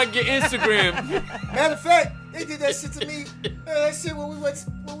you. look like your Instagram. Matter of fact, they did that shit to me. That shit when we went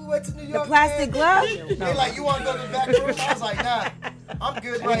to New York. plastic glove? They like, you want to go to the back room? I was like, nah, I'm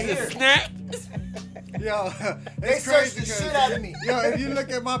good right here. Snap. Yo, They it's searched crazy the 'cause- shit out of me. Yo, if you look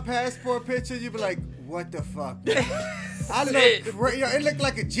at my passport picture, you be like, what the fuck? I Shit. look, yo, it looked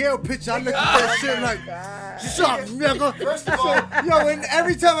like a jail picture. I look at that shit like, shut up, nigga. First of all, Yo, and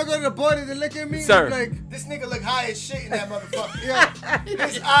every time I go to the border, they look at me, Sir. they be like, this nigga look high as shit in that motherfucker. yo,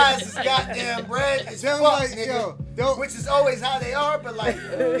 His eyes is goddamn red as They fuck, was like, nigga. yo, don't- Which is always how they are, but like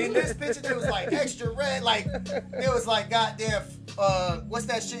in this picture, they was like extra red. Like it was like goddamn, what's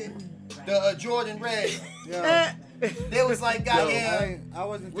that shit? The Jordan red. yo, They was like goddamn. I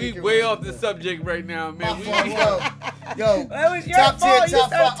wasn't We thinking way right. off the subject right now, man. My fault, yo, That was your top fault. 10, You top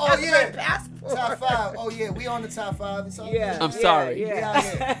started 5. Oh talking yeah, about passport. top 5. Oh yeah, we on the top 5. It's all Yeah. good. I'm sorry. We out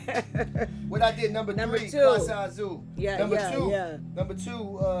here. What I did number 3, 2. Casa Azul. Yeah, Number yeah, 2. yeah. Number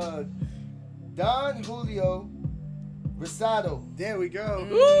 2, Don Julio Rosado. There we go.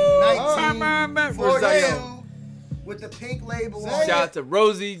 1942 with the pink label on Shout out to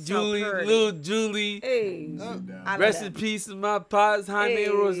Rosie, Julie, pretty. little Julie. Hey. I Rest love in that. peace to my pops, Jaime Hey.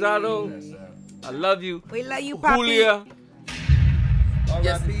 Rosado. I love you. We love you, Poppy. Julia.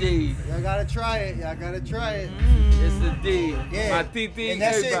 Yes, R.I.P. indeed. Y'all gotta try it. Y'all gotta try it. Yes, indeed. Yeah. My titi, And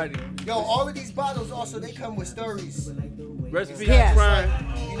that's everybody. it. Yo, all of these bottles also, they come with stories. Rest in peace, Yes. Brian.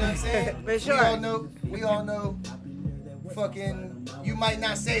 You know what I'm saying? For sure. We all know fucking, you might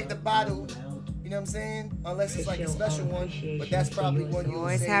not save the bottle, you know what I'm saying? Unless it's like a special one, but that's probably one You you'll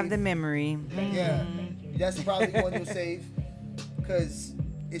always save. have the memory. Yeah, that's probably one you'll save because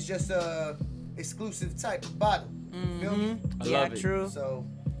it's just a exclusive type of bottle. Feel me? I Yeah, love it. true. So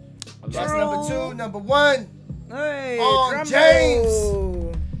I love that's it. number 2. Number 1, Hey, On drum James.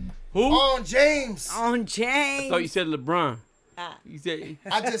 roll. Who? on James. On James. I thought you said LeBron. Ah. You said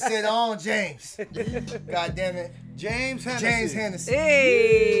I just said on James. God damn it. James Hennessy. James Hennessy.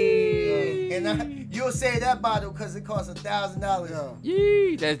 Hey. And you'll say that bottle because it costs $1,000. Yo.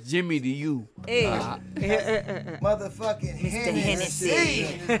 Yee, that's Jimmy to you. Hey. Motherfucking Hennessy.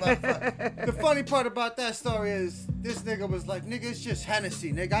 Hennessy. This motherfucker. The funny part about that story is this nigga was like, nigga, it's just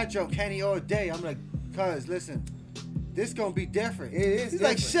Hennessy. Nigga, I drunk Henny all day. I'm like, cuz, listen, this gonna be different. It is He's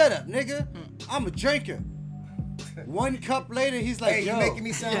like, different. shut up, nigga. I'm a drinker. 1 cup later, he's like, Hey, yo. you making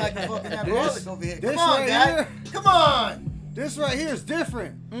me sound like a fucking alcoholic over here. this Come on, right Dad. here- Come on. This right here is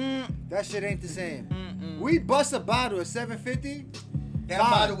different. That shit ain't the same. We bust a bottle at $7.50. That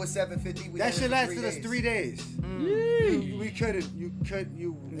Fine. bottle was $7.50. That shit lasted us 3 days. We couldn't.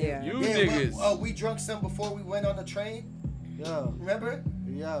 Yeah. You Yeah, niggas. we drunk some before we went on the train. Yo, Remember?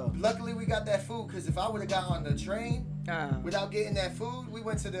 yo. Luckily, we got that food because if I would have got on the train without getting that food, we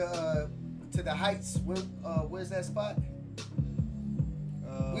went to the Heights. Where's that spot?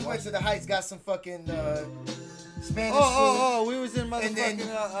 We went to the Heights, got some fucking Spanish food. We was in motherfucking. And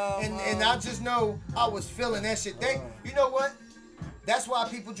then, and I just know I was feeling that shit. You know what? That's why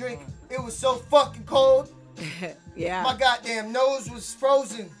people drink. It was so fucking cold. Yeah. My goddamn nose was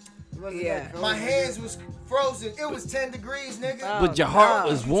frozen. Yeah. My hands was frozen. It was 10 degrees, nigga. But your heart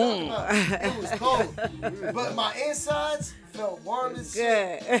was warm. It was cold. But my insides felt warm as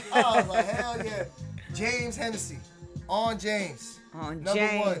shit. Good. I was like, hell yeah. James Hennessy. On James. On Number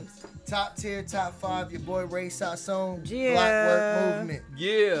James. 1. Top tier, top 5. Your boy Ray Sasson. Yeah. BlockWork Movement.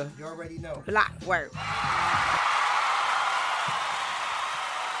 Yeah. You already know. BlockWork.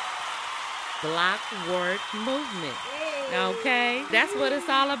 BlockWork Movement. Okay, that's what it's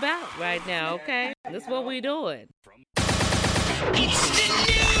all about right now. Okay, that's what we doing.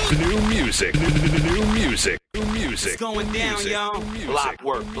 New music. New music. New music. It's going down, y'all.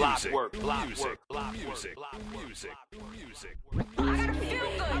 BlockWork. BlockWork. BlockWork. BlockWork. Music. Music. I gotta feel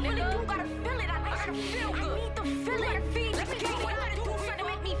good, nigga. You gotta feel it. I gotta feel good. I need to feel it. Let's get what I do to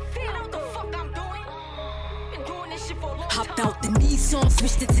make me feel what the fuck I'm doing. Been doing this shit for a long time. Hopped out the Nissan,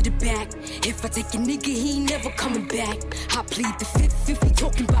 switched it to the back. If I take a nigga, he ain't never coming back. I plead the fifth if we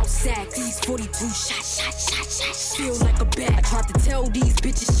talking about sacks. These 42 shots, feel like a bat. I tried to tell these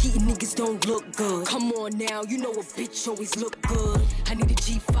bitches cheating niggas don't look good. Come on now, you know a bitch always look good. I need a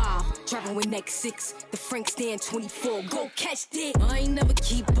G5, driving with neck 6. The Frank stand 24, go catch that. I ain't never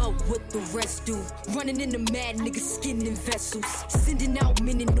keep up with the rest do. Running in the mad niggas skin in vessels. Sending out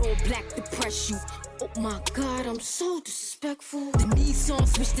men in all black to press you. Oh my God, I'm so disrespectful. The Nissan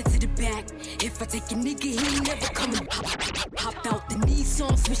switched it to the back. If I take a nigga, he ain't never coming. Hopped out the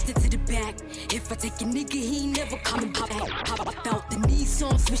Nissan, switched it to the back. If I take a nigga, he ain't never coming back. Hopped out the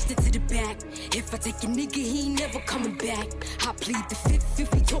Nissan, switched it to the back. If I take a nigga, he ain't never coming back. I plead the fifth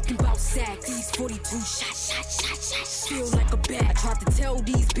if we talking about sacks. These 42 shots, feel like a bat. I tried to tell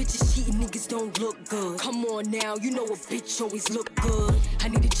these bitches cheating niggas don't look good. Come on now, you know a bitch always look good. I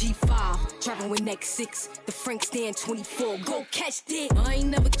need a G5, driving with neck 6. The Frank stand 24, go catch that. I ain't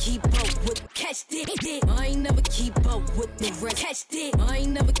never keep up with catch that. I ain't never keep up with the rest. Catch that. I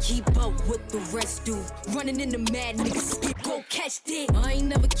ain't never keep up with the rest do. Running in the mad niggas skin, go catch that. I ain't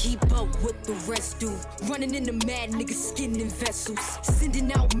never keep up with the rest do. Running in the mad niggas skin in vessels.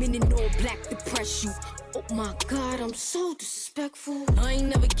 Sending out men in all black to press you. Oh my God, I'm so disrespectful. I ain't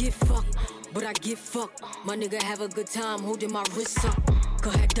never get fucked, but I get fucked. My nigga have a good time holding my wrists up. Go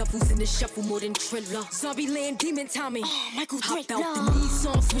ahead, duffels in the shuffle more than Triller. Zombie land, demon Tommy. Michael Hopped Drake, out the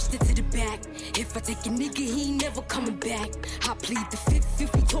Nissan, switched it to the back. If I take a nigga, he ain't never coming back. I plead the fifth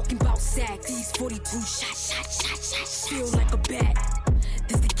if we talking about sacks. These 42 shots, feel like a bat.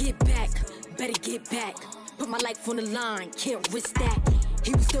 This to get back, better get back. Put my life on the line, can't risk that.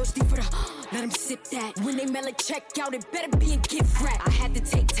 He was thirsty for the, let him sip that. When they mail a check out, it better be a gift wrap. I had to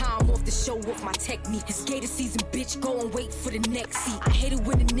take time off to show off my technique. It's gator season, bitch, go and wait for the next seat. I hate it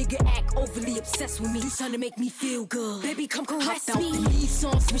when a nigga act overly obsessed with me. You trying to make me feel good. Baby, come caress me. Hopped out the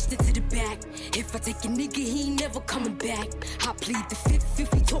Nissan, switched it to the back. If I take a nigga, he ain't never coming back. I plead the fifth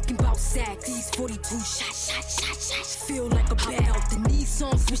if we talking about sacks. These 42 shots, feel like a bat. Hopped out the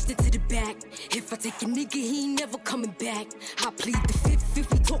Nissan, switched it to the back. If I take a nigga, he ain't never coming back. I plead the fifth if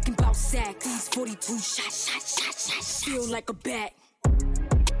we talking about sacks. These 42 shots, feel like a bat.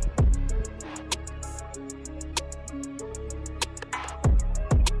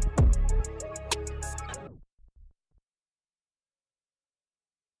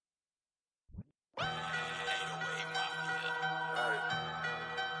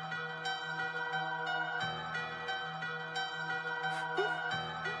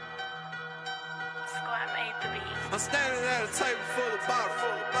 I'm standing at a table full of bottles.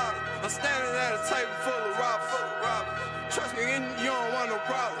 I'm standing at a table full of robbers. Trust me, you don't want no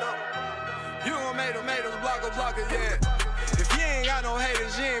problem. You gon' make them blocker, yeah. If you ain't got no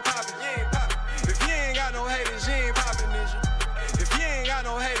haters, you ain't poppin'. If you ain't got no haters, you ain't poppin', ninja. If you ain't got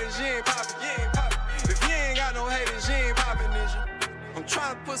no haters, you ain't poppin'. If you ain't got no haters, you ain't poppin', ninja. I'm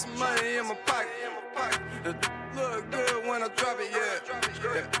trying to put some money in my pocket. It look good when I drop it,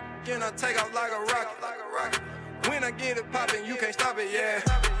 yeah. Then I take off like a rocket. When I get it poppin', you can't stop it, yeah.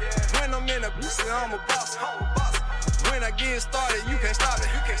 When I'm in the pussy, I'm a boss. When I get started, you can't stop it.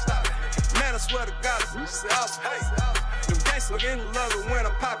 Man, I swear to God, it's awesome. Them gangsters in love it when I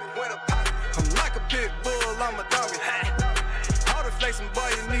pop it. I'm like a pit bull, I'm a doggy. All the flexing,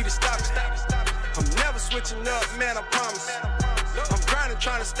 boy, you need to stop it. I'm never switching up, man, I promise. I'm grinding,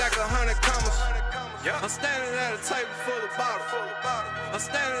 trying to stack 100 commas. I'm standing at a table full of bottles. I'm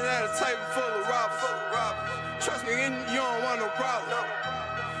standing at a table full of robbers. Trust me, you don't want no problem.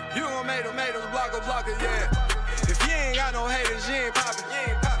 You gon' make them blocker, yeah. If you ain't got no haters, you ain't poppin'.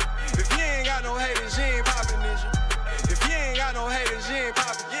 If you ain't got no haters, you ain't poppin', ninja. If you ain't got no haters, you ain't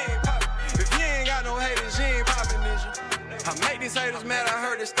poppin'. If you ain't got no haters, you ain't poppin', ninja. I make these haters mad, I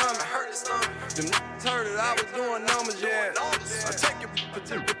hurt his stomach. Them niggas heard it, I was doing numbers, yeah. I take your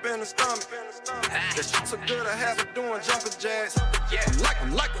up in the stomach. That shit so good, I have it doing jumping jacks. I'm like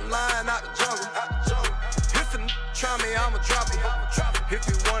a lion out the jungle. If a try me, I'ma drop it. If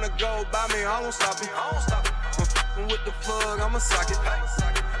you wanna go by me, I won't stop it. I'm f***ing with the plug, I'ma sock it.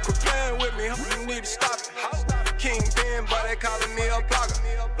 Quit playing with me, you need to stop it. Kingpin, but they calling me a blogger.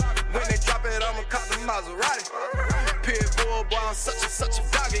 When they drop it, I'ma cop the Maserati. Pitbull, boy, I'm such a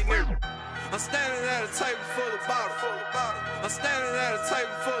doggy nigga. I'm standing at a table full of bottles. I'm standing at a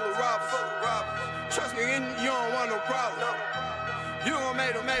table full of robbers. Trust me, you don't want no problem. You gon'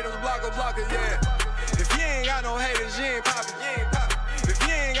 make those blockers, yeah. If you ain't got no haters, you ain't poppin'. If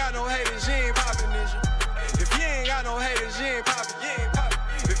you ain't got no haters, you ain't poppin', ninja. If you ain't got no haters, you ain't poppin'.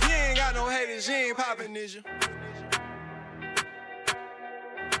 If you ain't got no haters, you ain't poppin', ninja.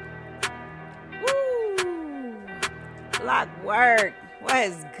 BlockWork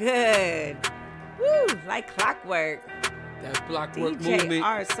was good. Woo, like clockwork. That BlockWork DJ Movement.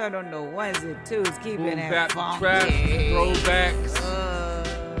 R Son on the ones and twos, keeping Boom, it bap, funky. trap,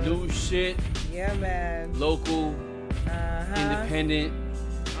 throwbacks, new shit. Yeah, man. Local, independent,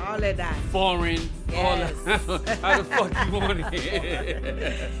 all of that. Foreign, all Yes. that. How the fuck you want it?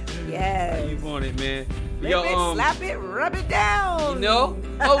 Yes. How you want it, man? Flip it, slap it, rub it down. You know?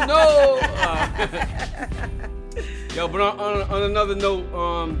 Oh no! Yo, but on another note,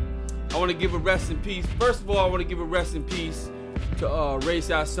 I want to give a rest in peace. First of all, I want to give a rest in peace to Ray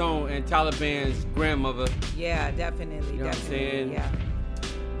Sasson and Taliban's grandmother. Yeah, definitely. You know definitely. what I'm saying? Yeah.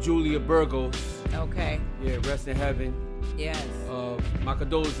 Julia Burgos. Okay. Yeah, rest in heaven. Yes. My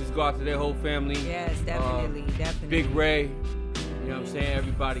condolences go out to their whole family. Yes, definitely, definitely. Big Ray. You know what I'm saying?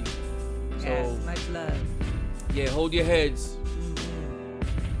 Everybody. Yes, So, much love. yeah, hold your heads.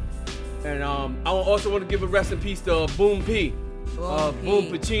 And I also want to give a rest in peace to Boom P. Boom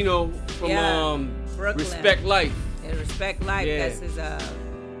Pacino from Brooklyn. Respect Life. Yeah, Respect Life. Yeah. That's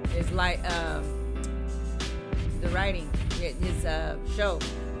his like the writing. His show.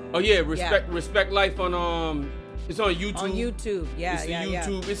 Oh yeah, Respect Life on it's on YouTube. On YouTube, yeah, it's yeah,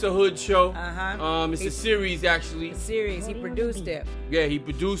 YouTube. It's a hood show. It's a series actually. A series. He produced it. Yeah, he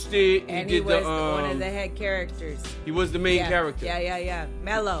produced it. And he did was the one of the head characters. He was the main character. Yeah.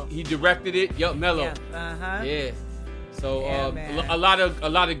 Mello. He directed it. Yup, Mello. Yeah. Yeah. So man. a lot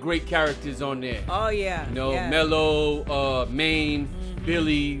of great characters on there. Oh yeah. You know, yeah. Mello, Maine,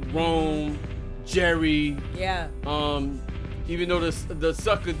 Billy, Rome, Jerry. Yeah. Even though the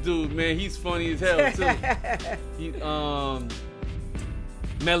sucker dude, man, he's funny as hell too.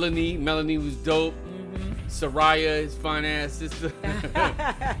 Melanie was dope. Soraya, his fine ass sister.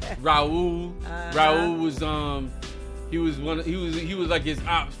 Raul was he was like his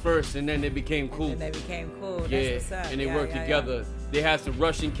ops first, and then they became cool. And they became cool. Yeah, That's what's up. and they worked together. They had some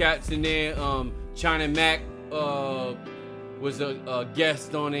Russian cats in there. China Mac was a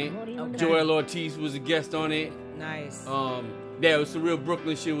guest on it. Okay. Joel Ortiz was a guest on it. Nice. Yeah, it was some real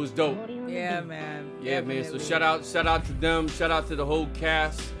Brooklyn shit. Was dope. Yeah, man. Yeah, Definitely. man. So shout out to them. Shout out to the whole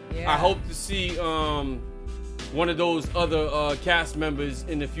cast. Yeah. I hope to see one of those other cast members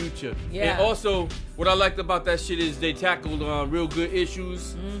in the future. Yeah. And also, what I liked about that shit is they tackled real good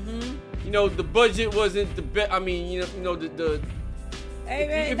issues. You know, the budget wasn't the best. I mean, you know the. Hey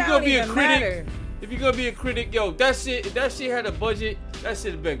man, if you're gonna be a critic, if you're gonna be a critic, yo, that shit had a budget. That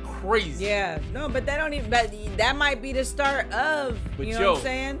shit have been crazy. Yeah, no, but that don't even. But that might be the start of. But you know what I'm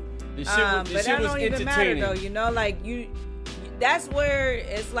saying? The shit was, but that don't even matter entertaining. though. You know, like you. That's where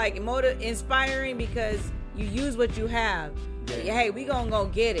it's like inspiring because you use what you have. Yeah. Hey, we gonna go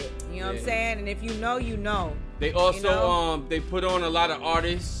get it. You know what I'm saying? And if you know, you know. They also you know? They put on a lot of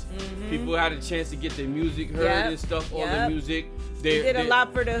artists. People had a chance to get their music heard and stuff. All the music. They did a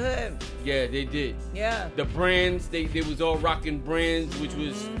lot for the hood. Yeah, they did. Yeah. The brands, they was all rocking brands, which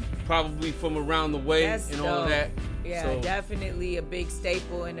was probably from around the way That's and all of that. Yeah, So, definitely a big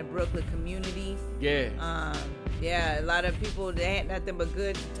staple in the Brooklyn community. Yeah. Yeah, a lot of people, they ain't nothing but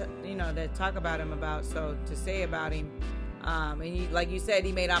good, to talk about him about, so to say about him. And he, like you said,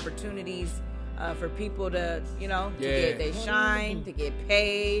 he made opportunities for people to, to get they shine, to get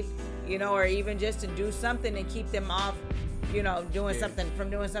paid, or even just to do something and keep them off, doing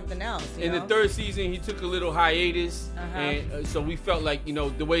something else. In the third season, he took a little hiatus, and so we felt like,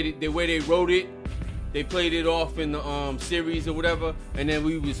 the way they wrote it, they played it off in the series or whatever, and then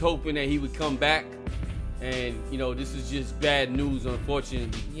we was hoping that he would come back. And, this is just bad news,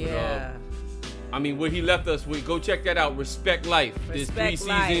 unfortunately. Yeah. But, I mean, what he left us with, go check that out. Respect Life. There's 3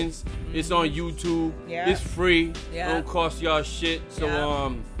 seasons. It's on YouTube. Yeah. It's free. Yeah. Don't cost y'all shit. So,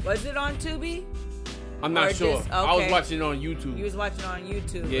 was it on Tubi? I'm not sure. Just, okay. I was watching it on YouTube. You was watching on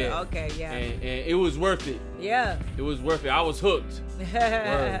YouTube. Yeah. Okay, yeah. And it was worth it. Yeah. It was worth it. I was hooked.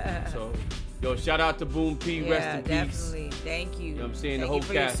 Word. So, yo, shout out to Boom P. Rest in peace. Definitely. Thank you. You know what I'm saying? Thank the whole you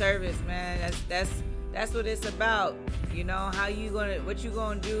for cast. your service, man. That's what it's about. What you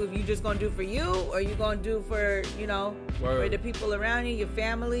gonna do? If you just gonna do for you, or you gonna do for for the people around you, your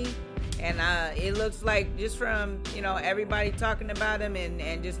family. And it looks like just from everybody talking about him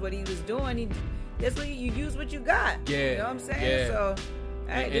and just what he was doing, you use what you got. Yeah. You know what I'm saying? Yeah. So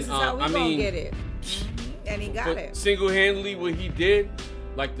Hey, this is how we gonna get it. And he got it. Single-handedly, what he did,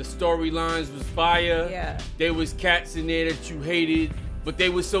 like the storylines was fire. Yeah. There was cats in there that you hated, but they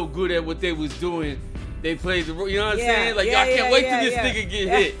were so good at what they was doing. They played the, you know what I'm saying? Like, I can't wait till this nigga get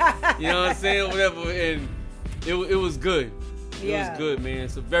hit. You know what I'm saying? Whatever. And it was good. It was good, man.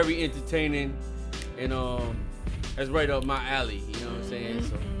 So very entertaining, and that's right up my alley. You know what I'm saying?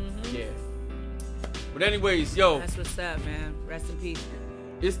 So yeah. But anyways, yo. That's what's up, man. Rest in peace.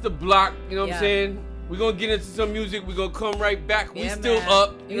 It's the block. You know what I'm saying? We're going to get into some music. We're going to come right back. We still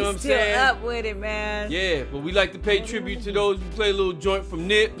up. You know what I'm saying? We still up with it, man. Yeah, but we like to pay tribute to those. We play a little joint from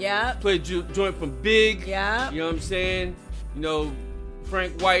Nip. Yeah. Play a joint from Big. Yeah. You know what I'm saying? You know,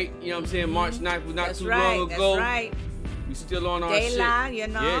 Frank White. You know what I'm saying? March 9th was not too long ago. That's right. We still on our shit. shit. You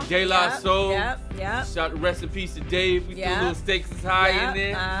know? Yeah, De La Soul. Yep. Shout rest in peace to Dave. We threw a little stakes is high in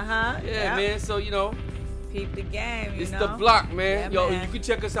there. Yeah, man. So, you know. Keep the game, It's the block, man. Yeah, Yo, man. you can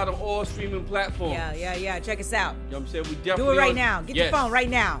check us out on all streaming platforms. Yeah. Check us out. You know what I'm saying? We definitely do it right now. Get your phone right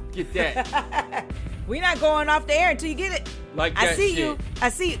now. Get that. We're not going off the air until you get it. Like that I see shit. you. I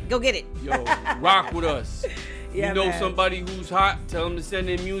see you. Go get it. Yo, rock with us. Yeah, you know man. somebody who's hot, tell them to send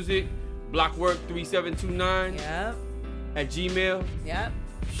in music. BlockWork3729 at Gmail. Yep.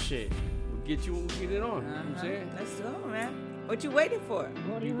 Shit. We'll get you when we get it on. You know what I'm saying? Let's go, man. What you waiting for?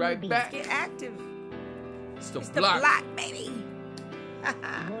 Be right back. Get active. It's the It's block. the block, baby.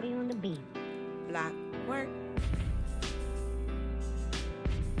 Body on the beat. Block work.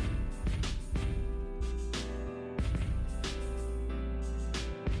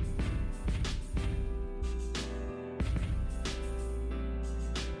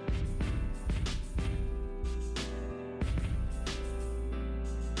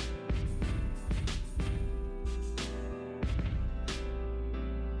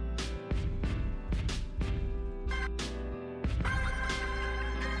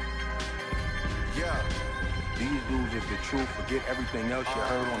 These dudes is the truth. Forget everything else you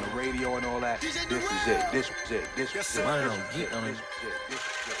heard on the radio and all that. This is it. This is it. This is it.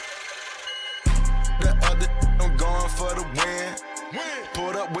 The other I'm going for the win.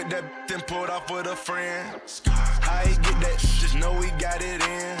 Pulled up with that then pulled off with a friend. How he get that? Just know we got it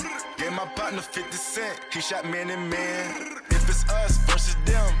in. Gave my partner 50 cents. He shot man and man. If it's us versus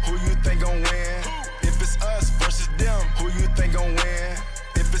them, who you think gon' win? If it's us versus them, who you think gon' win?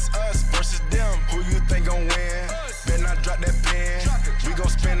 If it's us versus them, who you think gon' win? Better not drop that pen. We gon'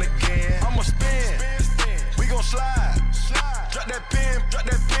 spin again. I'ma spin. We gon' slide. Drop that pen,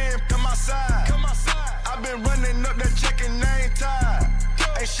 come outside. I been running up that check and I ain't tired.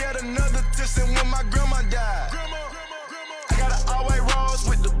 Ain't shed another tear since when my grandma died. I got an all-white rose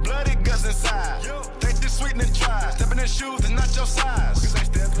with the bloody guts inside. Think this sweet and try. Stepping in shoes is not your size.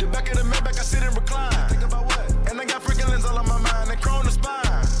 The back of the Maybach, I sit and recline. Think about what? And I got freaking lens all on my mind and chrome the spine.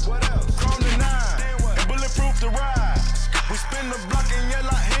 What else? Chrome the 9 and bulletproof the ride. We spin the block and yell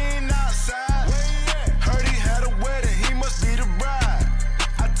like he ain't outside. Heard he had a wedding, he must be the bride.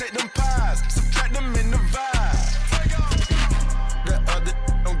 I take them pies, subtract them in the vibe. The other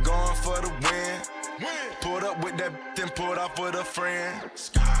I'm going for the win. Pulled up with that then pulled off with a friend.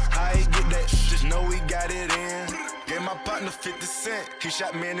 How he get that? Just know we got it in. Gave my partner 50 cents. He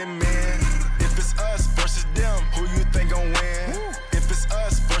shot man and man. If it's us versus them, who you think gon' win? If it's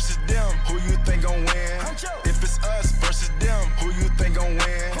us versus them, who you think gon' win? If it's us versus them, who you think gon'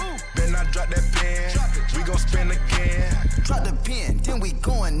 win? Better not drop that pen. We gon' spin again. Drop the pen, then we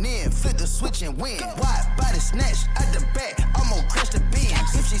going in. Flip the switch and win. Wide body snatch at the back. I'm gon' crash the bin.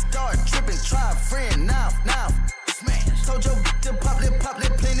 If she start tripping, try a friend. Now, smash. Told your bitch to pop it,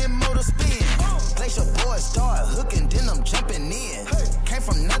 plenty motor spin. Place your boy, start hooking, then I'm jumping in. Came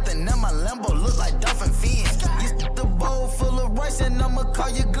from nothing, now my Lambo look like dolphin fin. Used the bowl full of rice and I'ma call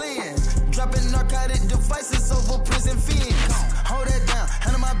you Glenn. Dropping narcotic devices over prison fins. Hold that down,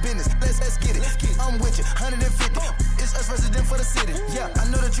 handle my business, let's get it. I'm with you, 150. It's us versus them for the city. Yeah, I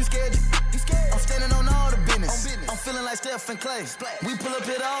know that you scared. I'm standing on all the business. I'm feeling like Steph and Clay. We pull up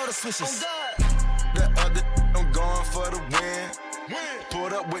hit all the switches. The other I'm going for the win.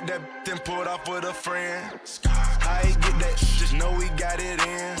 Pulled up with that then pulled off with a friend. How he get that? Just know we got it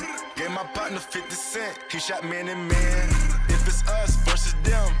in. Gave my partner 50 cents. He shot man and man. If it's us versus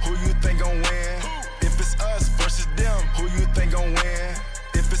them, who you think gon' win? If it's us versus them, who you think gon' win?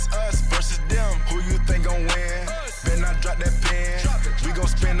 If it's us versus them, who you think gon' win? Better not drop that pen. We gon'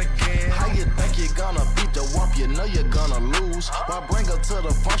 spin again. How you think you're gonna beat the whoop, you know you're gonna lose. Why bring her to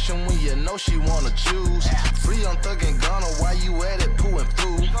the function when you know she wanna choose? Free on Thug and Gunna, why you at it, pooh and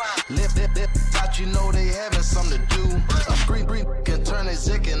through? Lip, thought you know they having something to do. A street can turn a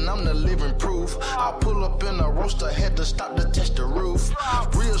zick and I'm the living proof. I pull up in a roaster, had to stop to test the roof.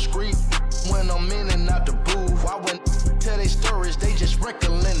 Real street when I'm in and out the booth. I wouldn't tell they stories, they just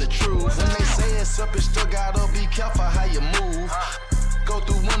wrinkling the truth. When they say it's up, you still gotta be careful how you move. Go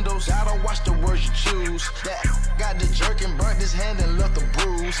through windows, gotta watch the words you choose. That got the jerk and burnt his hand and left the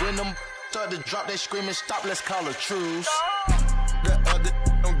bruise. When them start to drop, they screaming, stop, let's call a truce. The other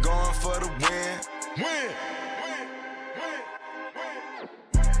I'm going for the win. Win!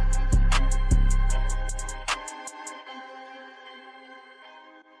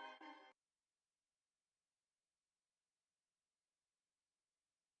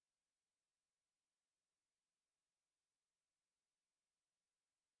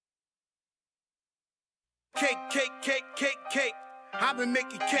 Cake. I've been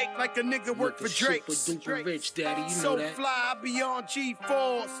making cake like a nigga work for Drake. Super rich, daddy, you so know that. Fly, beyond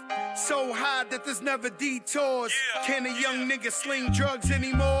G-force. So high that there's never detours. Can a young nigga sling drugs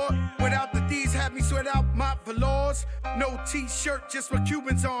anymore? Without the D's, have me sweat out my velours. No t-shirt, just my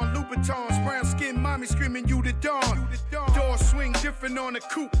Cubans on. Louboutins, brown skin, mommy screaming, you the dawn. Door swing different on a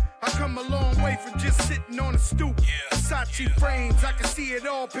coupe. I come a long way from just sitting on a stoop. Versace frames, I can see it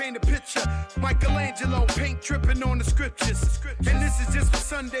all, paint a picture. Michelangelo, paint dripping on the scriptures. And this is just my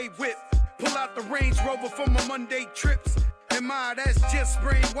Sunday whip. Pull out the Range Rover for my Monday trips. And my, that's just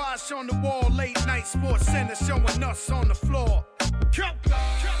brainwash on the wall. Late night sports center showing us on the floor.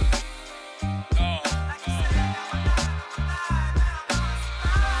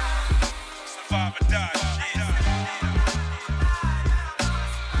 Survive or die.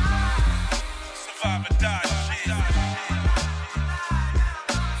 Survive or die.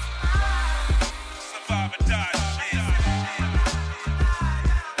 Survive or die.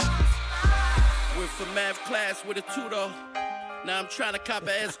 Went from math class with a tutor. Now I'm trying to cop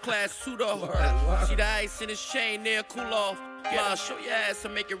a S-class pseudo. See the ice in his chain there, cool off. Ma, show your ass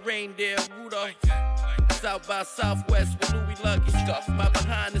and make it rain there, Rudolph. South by Southwest with Louis luggage. My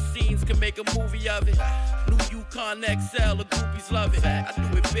behind the scenes can make a movie of it. New Yukon XL, the groupies love it. I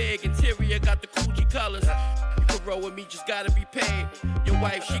do it big, interior got the Coogee colors. You can roll with me, just gotta be paid. Your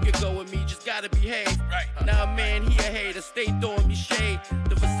wife, she could go with me, just gotta behave. Now a man, he a hater, stay throwing me shade.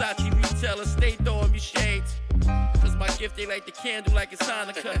 The Versace retailer, stay throwing me shades. Cause my gift, they light the candle like it's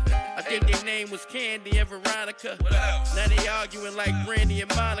Hanukkah. I think their name was Candy and Veronica. Now they arguing like Brandy and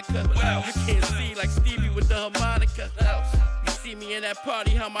Monica. I can't see like Stevie with the harmonica. You see me in that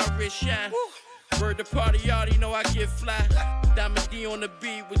party, how my wrist shine. Word to party, you already know I get fly. Diamond D on the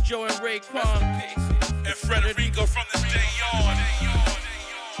beat with Joe and Raekwon. And Frederico from this day on.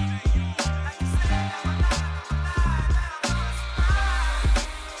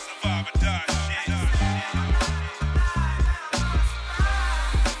 Survive or die.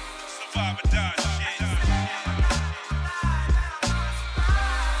 Survive or die.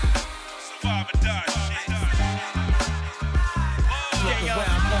 Survive or die.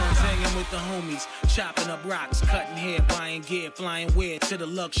 With the homies, chopping up rocks, cutting hair, buying gear, flying weird to the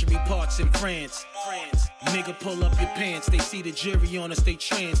luxury parts in France. Nigga, pull up your pants, they see the jury on us, they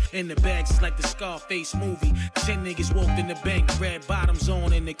trans. In the bags, it's like the Scarface movie. 10 niggas walked in the bank, red bottoms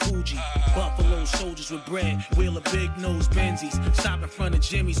on in the Coogee. Buffalo soldiers with bread, wheel of big nose Benzies. Stop in front of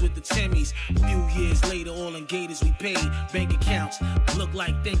Jimmy's with the Timmies. Few years later, all in Gators we paid. Bank accounts look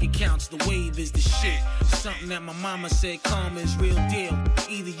like think accounts, the wave is the shit. Something that my mama said, karma is real deal.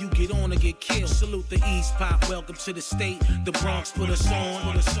 Either you get on or get killed. Salute the East Pop, welcome to the state. The Bronx put us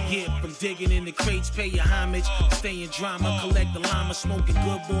on. Yeah, from digging in the crates, pay your homage. Stay in drama, collect the llama, smoking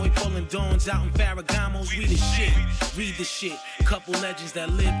good boy, pulling dawns out in Ferragamos. We the shit, read the shit. Couple legends that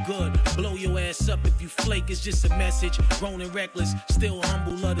live good. Blow your ass up if you flake, it's just a message. Grown and reckless, still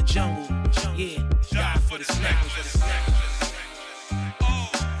humble, love the jungle. Yeah, die for the necklace.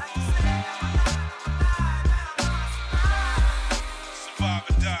 Survive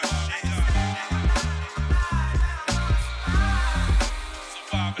or die.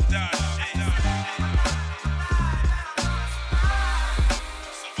 Survive or die.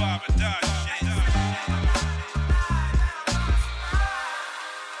 Survive or die.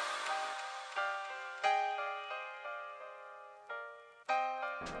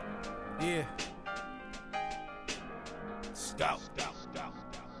 Yeah. Scout.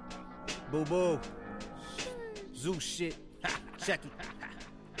 Boo boo. Zoo shit. Check it.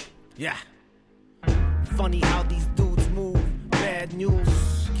 Yeah. Funny how these dudes move. Bad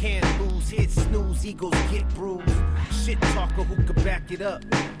news. Can't lose. Hit snooze. Egos get bruised. Shit talker who could back it up.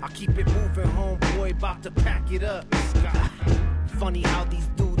 I keep it moving, homeboy, about to pack it up. Funny how these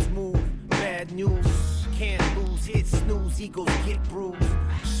dudes move. Bad news, can't lose. Hit snooze, egos get bruised.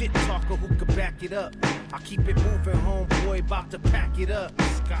 Shit talker who could back it up. I keep it moving, homeboy, about to pack it up.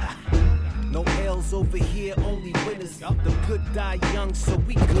 No L's over here, only winners. The good die young, so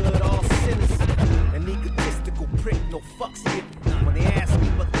we good, all sinners. An egotistical prick, no fucks given. When they ask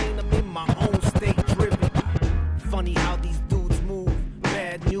me, but then I'm in my own state driven. Funny how these dudes move.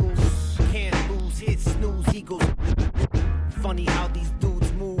 Bad news, can't lose. Hit snooze, egos. Funny how these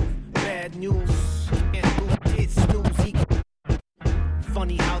dudes move. Bad news, can't lose. Hit snooze, egos.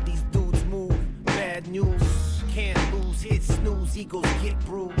 Funny how these dudes move. Bad news, can't lose. Hit snooze, egos get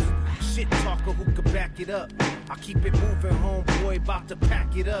bruised. Shit talker who could back it up. I keep it moving, homeboy, about to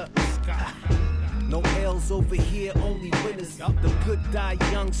pack it up. No L's over here, only winners. The good die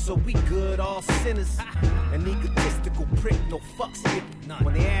young, so we good, all sinners. An egotistical prick, no fucks given.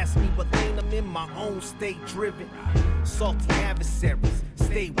 When they ask me, but then I'm in my own state driven. Salty adversaries,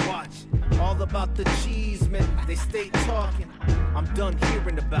 stay watching. All about the cheese, man, they stay talking. I'm done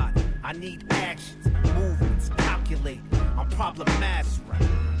hearing about it. I need actions, movements, calculate. I'm problematic, right?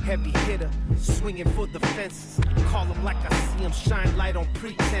 Heavy hitter, swinging for the fences. Call them like I see them, shine light on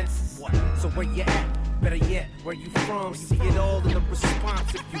pretenses. So where you at? Better yet, where you from? See it all in the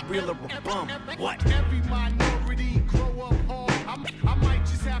response if you real or a bum. What? Every minority grow up hard. I might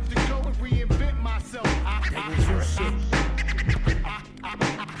just have to go and reinvent myself. That was your shit.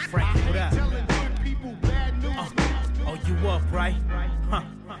 Frank, what up? Telling good people bad news. Oh, you up, right? Huh.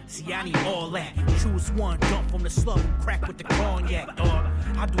 See, I need all that. Choose one, dump from the slug, crack with the cognac, dog.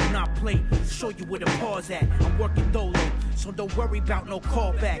 I do not play, show you where the pause at. I'm working dolo, so don't worry about no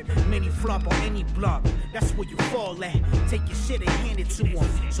callback. Many flop on any block, that's where you fall at. Take your shit and hand it to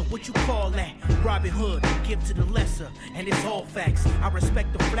them, so what you call that? Robin Hood, give to the lesser, and it's all facts. I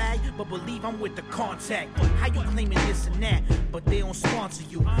respect the flag, but believe I'm with the contact. How you claiming this and that, but they don't sponsor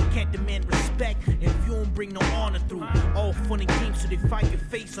you? Can't demand respect if you don't bring no honor through. All fun and games, so they fight your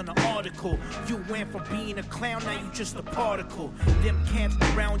face on the article. You went from being a clown, now you just a particle. Them camps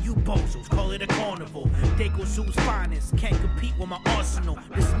around you bozos, call it a carnival. Dago Zoo's finest, can't compete with my arsenal.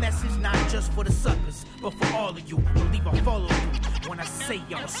 This message not just for the suckers, but for all of you. Believe I follow you when I say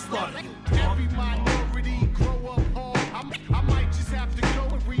y'all slaughter you. Every minority grow up hard. I might just have to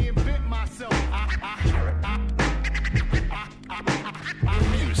go and reinvent myself.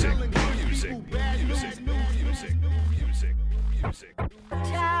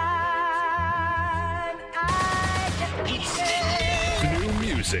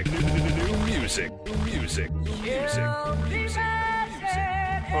 Music.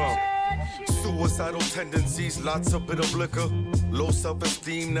 Suicidal tendencies, lots of bit of liquor. Low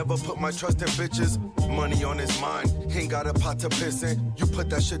self-esteem, never put my trust in bitches. Money on his mind, ain't got a pot to piss in. You put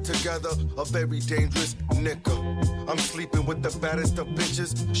that shit together, a very dangerous nigga. I'm sleeping with the baddest of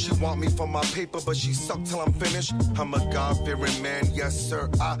bitches. She want me for my paper, but she suck till I'm finished. I'm a God-fearing man, yes sir.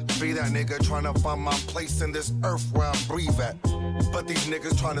 I be that nigga trying to find my place in this earth where I breathe at. But these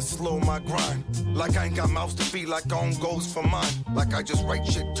niggas trying to slow my grind. Like I ain't got mouths to feed, like on goes for mine. Like I just write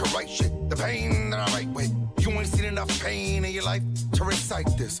shit to write shit. The pain that I write with. You ain't seen enough pain in your life to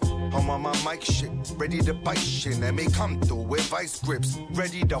recite this. I'm on my mic shit, ready to bite shit. Let me come through with vice grips,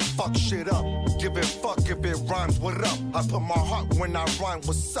 ready to fuck shit up. Give it fuck if it rhymes, what up? I put my heart when I rhyme,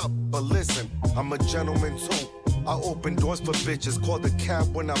 what's up? But listen, I'm a gentleman too. I open doors for bitches, call the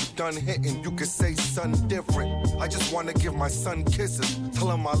cab when I'm done hitting. You could say something different. I just wanna give my son kisses. Tell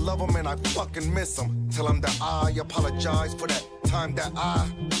him I love him and I fucking miss him. Tell him that I apologize for that time that I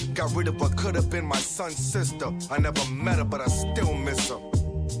got rid of what could have been my son's sister. I never met her, but I still miss her.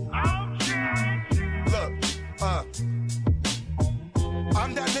 Look,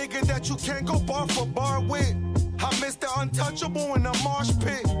 I'm that nigga that you can't go bar for bar with. I'm Mr. Untouchable in the mosh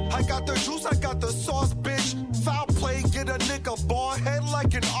pit. I got the juice, I got the sauce, bitch. Foul play, get a nigga bald head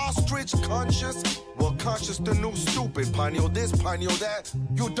like an ostrich. Conscious, well conscious the new stupid. Pineal this, pineal that.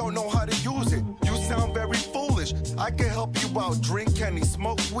 You don't know how to use it. You sound very foolish. I can help you out. Drink candy,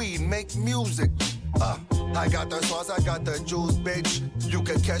 smoke weed, make music. I got the sauce, I got the juice, bitch. You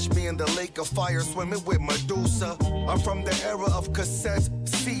could catch me in the lake of fire swimming with Medusa. I'm from the era of cassettes,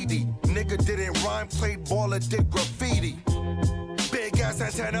 CD. Nigga didn't rhyme, played ball or did graffiti. Big ass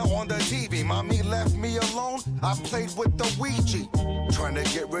antenna on the TV. Mommy left me alone, I played with the Ouija. Trying to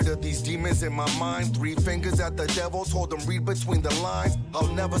get rid of these demons in my mind. 3 fingers at the devil, told them read between the lines. I'll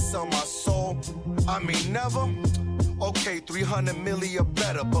never sell my soul, I mean never. Okay, 300 million or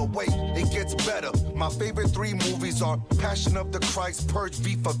better, but wait, it gets better. My favorite 3 movies are Passion of the Christ, Purge,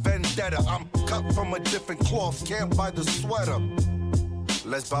 V for Vendetta. I'm cut from a different cloth, can't buy the sweater.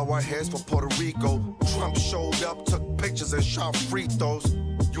 Let's bow our heads for Puerto Rico. Trump showed up, took pictures and shot free throws.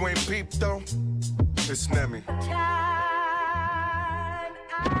 You ain't peeped though? It's Nemi.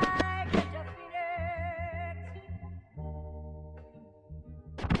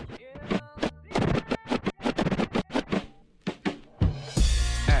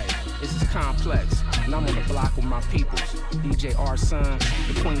 Complex, and I'm on the block with my peoples. DJ R Son,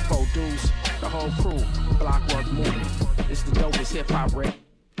 the Queen Four Deuce, the whole crew, BlockWork Movement. It's the dopest hip hop rap.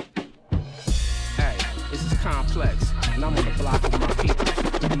 Hey, this is Complex, and I'm on the block with my peoples.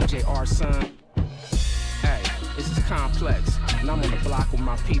 DJ R Son. Hey, this is Complex, and I'm on the block with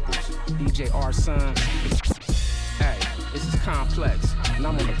my peoples. DJ R Son. Hey, this is Complex, and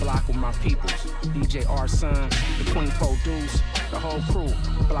I'm on the block with my peoples. DJ R Son, the Queen Four Deuce, the whole crew,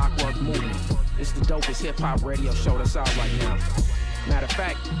 BlockWork Movement. It's the dopest hip-hop radio show that's out right now. Matter of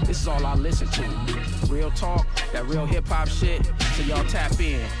fact, this is all I listen to. Real talk, that real hip-hop shit. So y'all tap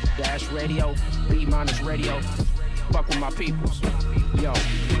in. Dash Radio, B-Radio. Fuck with my peoples. Yo,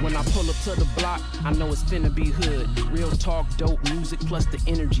 when I pull up to the block, I know it's finna be hood. Real talk, dope music, plus the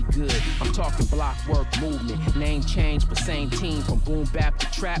energy good. I'm talking BlockWork Movement. Name change, but same team. From boom bap to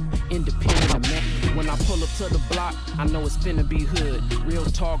trap, independent man. When I pull up to the block, I know it's finna be hood. Real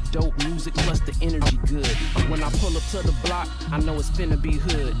talk, dope music, plus the energy good. When I pull up to the block, I know it's finna be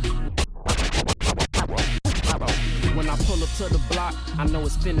hood. When I pull up to the block, I know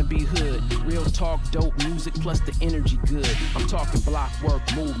it's finna be hood. Real talk, dope music, plus the energy good. I'm talking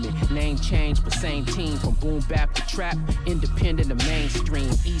BlockWork Movement. Name change, but same team. From boom bap to trap, independent to mainstream.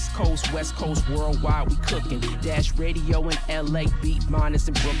 East Coast, West Coast, worldwide, we cooking. Dash Radio in LA, Beat Minus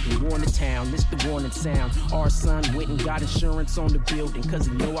in Brooklyn. Warning town, this the warning sound. Our son went and got insurance on the building, cause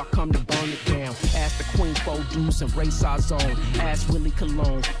he know I come to burn it down. Ask the Queen Four Deuce and race our zone. Ask Willie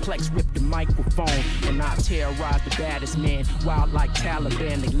Cologne, Plex rip the microphone. And I terrorize the baddest man, wild like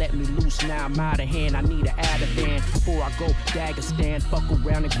Taliban. They let me loose, now I'm out of hand. I need an Ativan before I go Dagestan. Fuck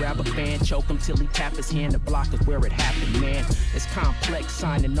around and grab a fan, choke him till he tap his hand. The block is where it happened, man. It's Complex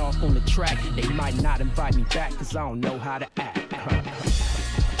signing off on the track. They might not invite me back, cause I don't know how to act.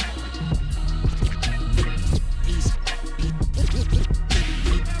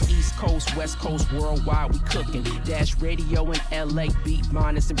 Coast, West Coast, worldwide, we cooking. Dash Radio in LA, Beat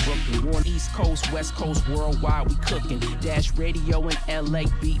Minus in Brooklyn. Warn East Coast, West Coast, worldwide, we cooking. Dash Radio in LA,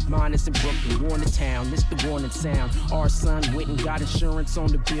 Beat Minus in Brooklyn. Warn the town, this the warning sound. Our son went and got insurance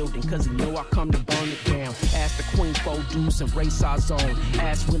on the building, cause he know I come to burn it down. Ask the Queen Four Deuce and race our zone.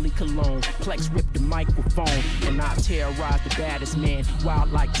 Ask Willie Cologne, Plex rip the microphone. And I terrorize the baddest man,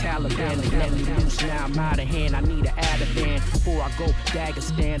 wild like Taliban. They let me loose, now I'm out of hand. I need an Ativan before I go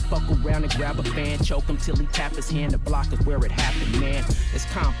Dagestan. Fuck around and grab a fan, choke him till he tap his hand. The block is where it happened, man. It's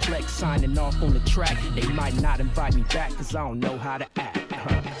Complex signing off on the track. They might not invite me back, cause I don't know how to act.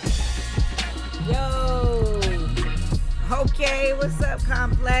 Yo. Okay, what's up,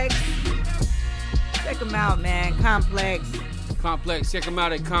 Complex? Check him out, man. Complex. Check him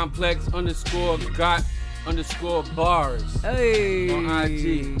out at Complex_got_bars. Hey. On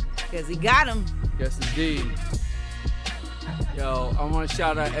IG. Cause he got him. Yes, indeed. Yo, I want to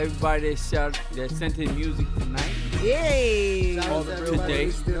shout out everybody that sent in music tonight. Yay!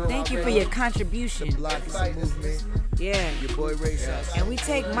 Today. Thank you for your contribution. Yeah. Your boy Ray South. And we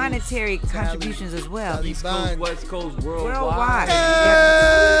take monetary contributions as well. East Coast, West Coast, worldwide.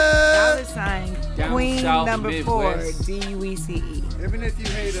 $, Down Queen South, number Midwest. 4, DUECE. Even if you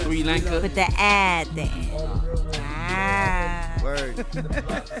hate us. Sri Lanka. Put the ad then. Word.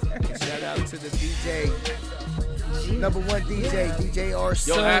 Shout out to the DJ. Number 1 DJ R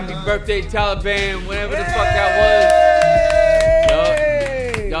Son. Yo, happy birthday, Taliban, whatever the fuck that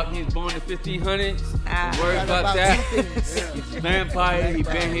was. Yup, he was born in the 1500s. Don't worry about that. He's a vampire. He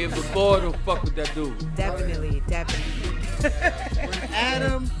been here before. Don't fuck with that dude. Definitely.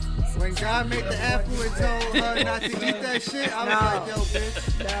 When God made the apple and told her not to eat that shit, I was like, yo,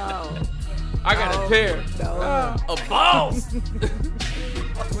 bitch. No. I got a pair of balls.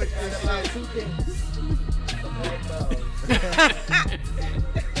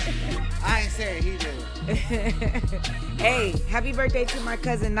 I ain't saying he did. Hey, happy birthday to my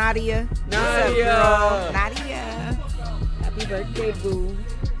cousin Nadia. Nadia. Happy birthday, boo.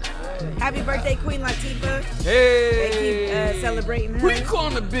 Happy birthday, Queen Latifah. Hey. They keep celebrating her. What you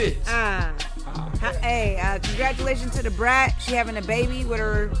calling a bitch? Hey, congratulations to the brat. She having a baby with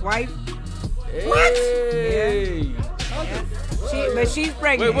her wife. Hey. What? Yeah. But she's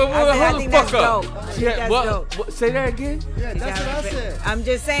pregnant. Wait, I hold think the that's fuck up. dope. I She think had, that's what? dope. Say that again? Yeah, that's what I said. I'm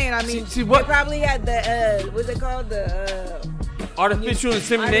just saying. I mean, She they what? probably had the what's it called? The Artificial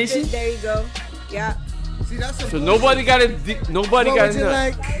insemination? There you go. Yeah. See, that's So nobody got a nobody What got would a you nut.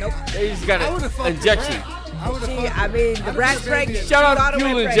 like? Nope. They just got I would've an fucked injection. I mean, the brat's pregnant. Shout out She's all to the way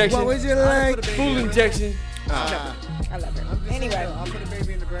fuel pregnant. injection. What would you like? Full injection. I love her. Anyway, I'll put a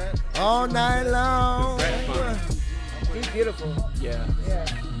baby in the bread. All night long. Brat's fine. she's beautiful. Yeah.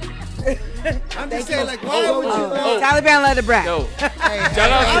 I'm just saying, like, why would you like? Taliban love the brat. Yo. Hey,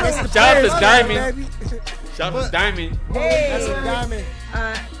 Shout out to Diamond. baby. Shout out to Diamond. Hey, That's a diamond.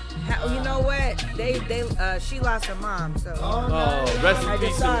 you know what? She lost her mom, so. Rest I in just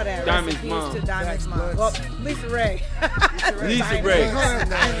peace saw to that. Diamond's Rest in mom. peace to Diamond's mom. Well, Lisa Ray. Lisa Ray.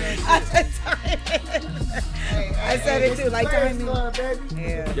 I said it too, like Diamond.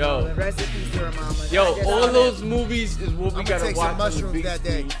 Yeah. Yo. Rest in peace to her mama. Yo, I just all saw those movies is what we I'ma gotta take some watch on the mushrooms big that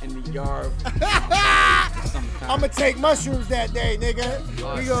day. screen in the yard. I'm gonna take mushrooms that day,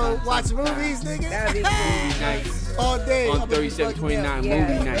 nigga. We gonna watch movies, nigga. That'd be cool. Nice. All day. On I'ma be 3729 fucking Yeah,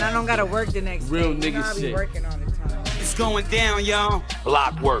 movie and night. I don't gotta work the next Real day. nigga I'll be shit. working all the time. It's going down, y'all.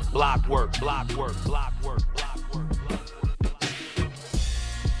 BlockWork, BlockWork, BlockWork, BlockWork, BlockWork.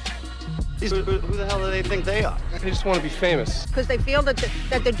 Who the hell do they think they are? They just want to be famous. Because they feel that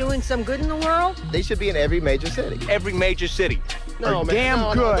they're doing some good in the world? They should be in every major city. Every major city. No, man. Damn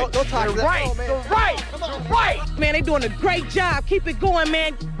no, good. No, don't talk You're to right. No, man. You're right. You're right. Man, they doing a great job. Keep it going,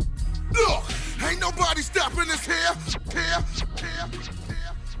 man. Look, ain't nobody stopping us here.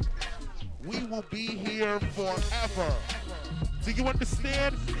 We will be here forever. Do you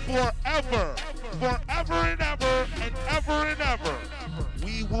understand? Forever. Forever and ever and ever and ever.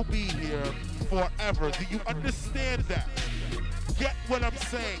 We will be here forever. Do you understand that? Get what I'm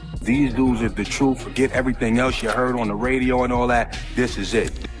saying? These dudes is the truth. Forget everything else you heard on the radio and all that. This is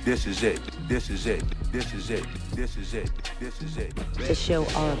it. This is it. This is it. This is it. This is it. This is it. To show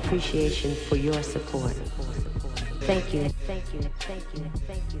our appreciation for your support. Thank you. Thank you. Thank you.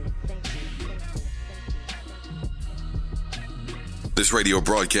 Thank you. Thank you. This radio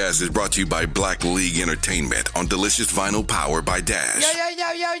broadcast is brought to you by Black League Entertainment on Delicious Vinyl Powered by Dash. Yo,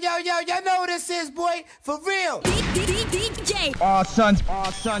 y'all know what this is, boy. For real. DJ. All sons. I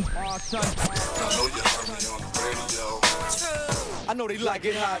know you heard me on the radio. I know they like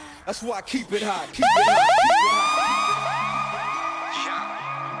it hot. That's why I keep it hot. Keep it hot.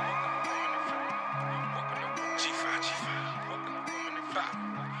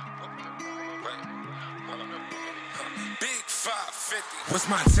 What's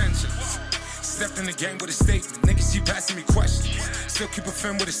my intentions? Stepped in the game with a statement. Niggas keep asking me questions. Still keep a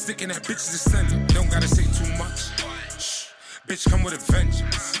fin with a stick and that bitch is ascending. Don't gotta say too much. Shh. Bitch come with a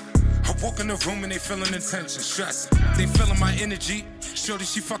vengeance. I walk in the room and they feeling intention, stressing. They feeling my energy. Shorty,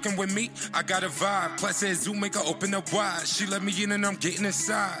 she fucking with me. I got a vibe. Plus, said Zoom make her open up wide. She let me in and I'm getting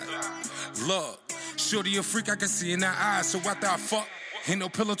inside. Look, shorty a freak I can see in her eyes. So after I fuck, ain't no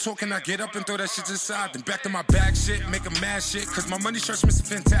pillow talking, I get up and throw that shit to the side. Then back to my bag shit, make a mad shit. Cause my money starts Mr.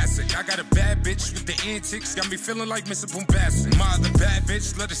 Fantastic. I got a bad bitch with the antics. Got me feeling like Mr. Boombastic. My other bad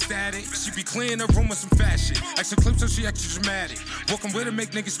bitch, let her static. She be clearing her room with some fat shit. Extra clips so she extra dramatic. Walking with her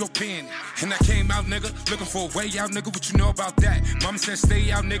make niggas go panic. And I came out, nigga, looking for a way out, nigga. What you know about that? Mama said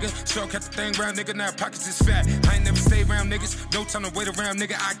stay out, nigga. So I kept the thing round, nigga. Now pockets is fat. I ain't never stay around, niggas. No time to wait around,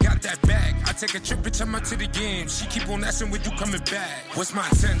 nigga. I got that bag. I take a trip, bitch, I'm out to the game. She keep on asking when you coming back. What's my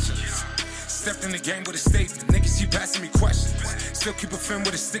intention? Stepped in the game with a statement. Niggas keep asking me questions. Still keep a fin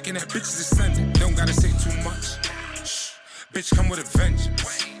with a stick and that bitch is ascending. Don't gotta say too much. Shh. Bitch come with a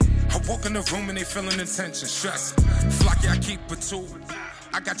vengeance. I walk in the room and they feeling intention. Stressing. Flocky, I keep a tool.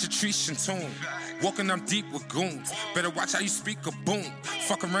 I got your trees in tune. Walking, I'm deep with goons. Better watch how you speak a boom.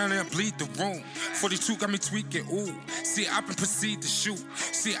 Fuck around and bleed the room. 42 got me tweaking, ooh. See it up and proceed to shoot.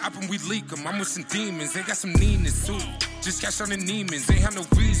 See it up and we leak them. I'm with some demons, they got some newness too. Just catch on the Neiman's, ain't have no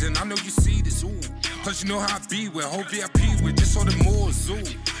reason. I know you see this, ooh. Plus you know how I be with, whole VIP with, just order more zoo.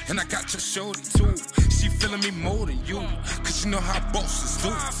 And I got your shorty too. She feeling me more than you. Cause you know how bosses do.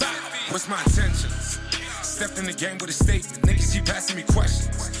 What's my intentions? Stepped in the game with a statement. Niggas keep asking me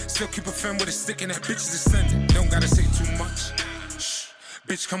questions. Still keep a fin with a stick and that bitch is ascending. Don't gotta say too much. Shh.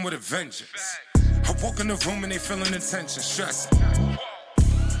 Bitch come with a vengeance. I walk in the room and they feeling intention. Stressing.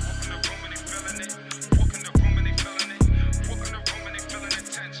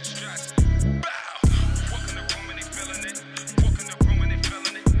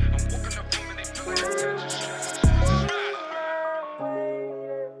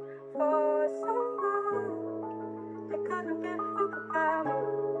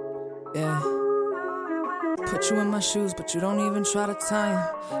 Put you in my shoes, but you don't even try to tie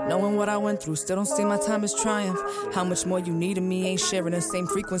 'em. Knowing what I went through, still don't see my time as triumph. How much more you need of me, ain't sharing the same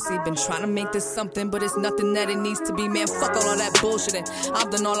frequency. Been trying to make this something, but it's nothing that it needs to be. Man, fuck all that bullshit, and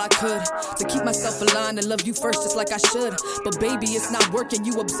I've done all I could to keep myself aligned and love you first just like I should. But baby, it's not working,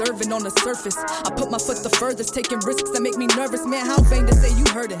 you observing on the surface. I put my foot the furthest, taking risks that make me nervous. Man, how vain to say you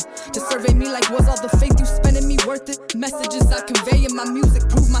heard it. To survey me like, was all the faith you spending me worth it? Messages I convey in my music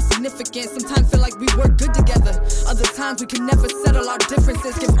prove my significance. Sometimes feel like we work good together. Other times we can never settle our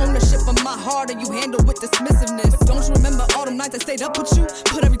differences. Give ownership of my heart and you handle with dismissiveness. But don't you remember all them nights I stayed up with you?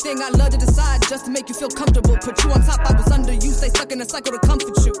 Put everything I love to the side just to make you feel comfortable. Put you on top, I was under you. Stay stuck in a cycle to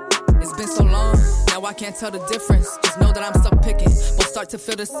comfort you. It's been so long, now I can't tell the difference. Just know that I'm stuck picking. Both start to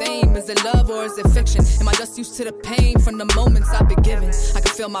feel the same. Is it love or is it fiction? Am I just used to the pain from the moments I've been given? I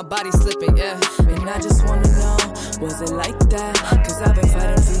can feel my body slipping, yeah. And I just wanna know, was it like that? Cause I've been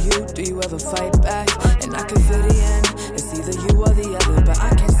fighting for you, do you ever fight back? And I can feel the end, it's either you or the other. But I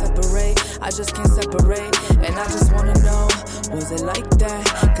can't separate, I just can't separate. And I just wanna know, was it like that?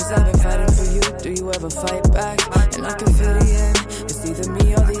 Cause I've been fighting for you, do you ever fight back? And I can feel the end, it's either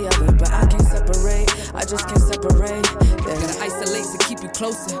me or the other. But I can't separate, I just can't separate. Yeah. Gotta isolate to keep you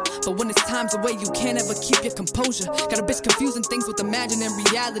closer, but when it's times away you can't ever keep your composure. Got a bitch confusing things with imagining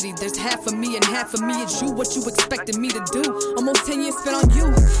reality. There's half of me and half of me is you. What you expected me to do? Almost 10 years spent on you,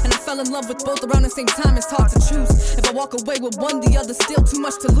 and I fell in love with both around the same time. It's hard to choose. If I walk away with one, the other's still too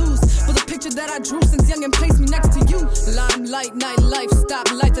much to lose. For the picture that I drew since young and placed me next to you. Limelight, nightlife,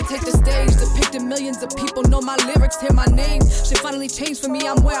 stoplights, I take the stage. Depicting millions of people know my lyrics, hear my name. Shit finally changed for me,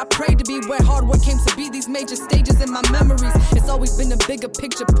 I'm where I prayed to be. Where hard work came to be, these major stages in my memories. It's always been a bigger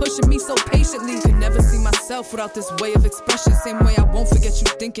picture pushing me so patiently. Could never see myself without this way of expression. Same way I won't forget you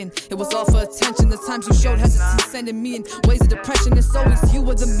thinking it was all for attention. The times you showed hesitance sending me in ways of depression. It's always you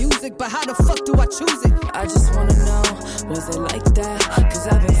or the music, but how the fuck do I choose it? I just wanna know, was it like that? Cause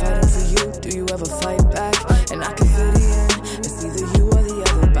I've been fighting for you, do you ever fight back? And I can feel the end, it's either you or the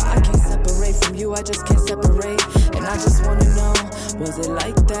other. But I can't separate from you, I just can't separate. And I just wanna know, was it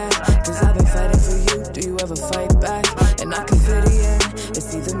like that? Cause I've been fighting for you, do you ever fight back? And I can feel the end,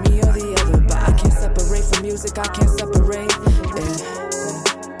 it's either me or the other. But I can't separate from music, I can't separate. Yeah.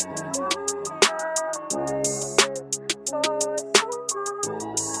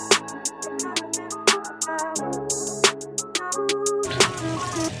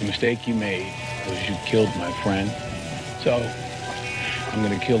 The mistake you made was you killed my friend. So I'm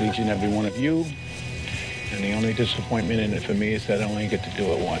gonna kill each and every one of you. And the only disappointment in it for me is that I only get to do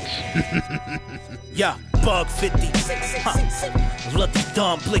it once. Yeah, bug 50. Lucky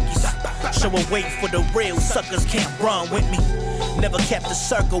dumb blickies. Show a wait for the real suckers can't run with me. Never kept a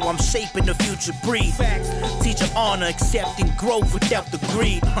circle, I'm shaping the future breed. Teach 'em honor, accepting growth without the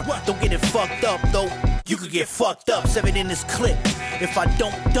greed. Don't get it fucked up though, you could get fucked up. 7 in this clip. If I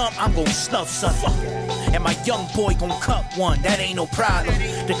don't dump, I'm gon' snuff something. And my young boy gon' cut one, that ain't no problem.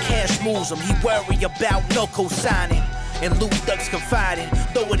 The cash moves him, he worry about no co-signing. And Luke Ducks confiding,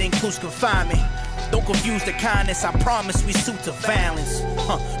 though it includes confinement. Don't confuse the kindness, I promise we suit to violence.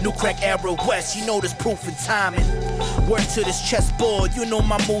 New crack era west, you know there's proof in timing. Word to this chessboard, you know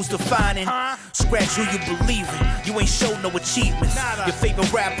my moves defining. Scratch who you believe in, you ain't show no achievements. Your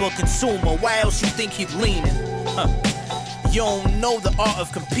favorite rapper, consumer, why else you think he leaning? You don't know the art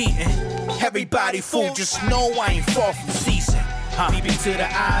of competing. Everybody fool, just know I ain't far from season. Peep into the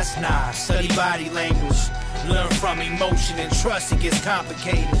eyes, nah, study body language. Learn from emotion and trust, it gets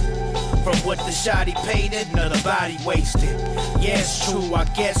complicated. From what the shawty painted, another body wasted. Yeah, it's true, I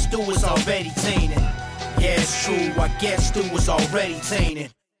guess Stu was already tainted. Yeah, it's true, I guess Stu was already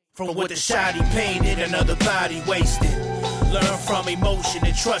tainted. From what the shawty painted, another body wasted. Learn from emotion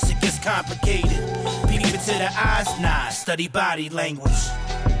and trust, it gets complicated. Peep into the eyes, nah, study body language.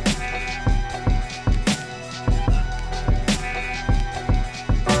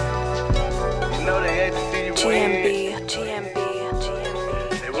 You know they hate to see you win. GMB.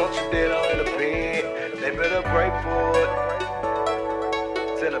 They want you dead all in the bed. They better break for it.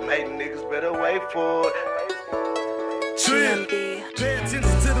 Tell them hating niggas better wait for it. Trip. Pay attention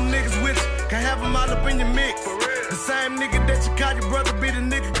to them niggas with you. Can't have them all up in your mix. The same nigga that you call your brother be the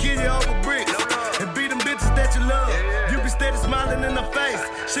nigga kill you over bricks. And be them bitches that you love. You be steady smiling in the face.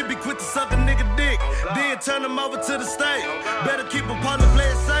 Should be quick to suck a nigga dick. Then turn them over to the state. Better keep a partner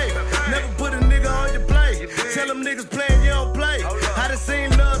playing safe. Never put a nigga on your plate. Tell them niggas playing, you don't play. How they seen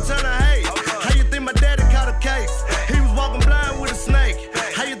love turn to hate. How you think my daddy caught a case? He was walking blind with a snake.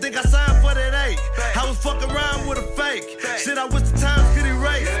 How you think I signed for that 8? I was fucking around with a fake. Shit, I wish the times could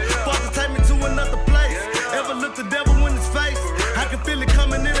erase. Fuck to take me to another place. Ever look the devil in his face? I can feel it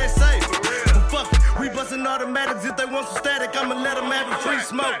coming, it ain't safe. But fuck it, we bustin' automatic. want some static, I'ma let them have it free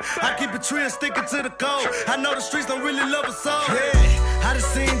smoke. I keep it real, sticking to the code. I know the streets don't really love us so. Yeah, I done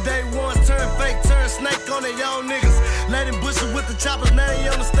seen day ones turn fake, turn snake on their own niggas. Letting bushes with the choppers, now they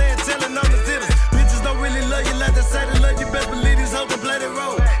understand, telling on the zitters. Bitches don't really love you like they say they love you. Best believe these hoes can play their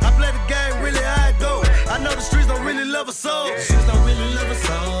role. I play the game really how it go. I know the streets don't really love us so. The streets don't really love us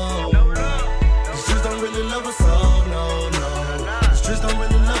so. The streets don't really love us so. No, no. The streets don't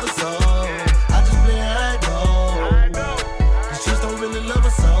really love us so. I just play how it go. The streets don't really love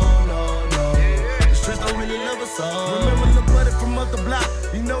us so. No, no. The streets don't really love us so. Remember the buddy from up the block?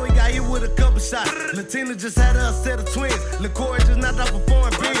 You know he got hit with a couple shots. Latina just had a set of twins. LaCour just knocked off a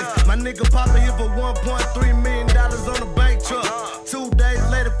foreign beans. My nigga Papa here for $1.3 million on the bank truck. 2 days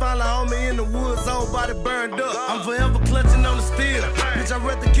later, found a homie in the woods, whole body burned up. I'm forever clutching on the steel. Bitch, I'd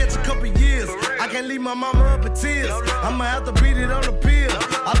rather catch a couple years. I can't leave my mama up in tears. I'ma have to beat it on the pill.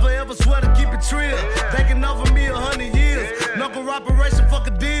 I forever swear to keep it trill. They can offer me 100 years. Knuckle operation, fuck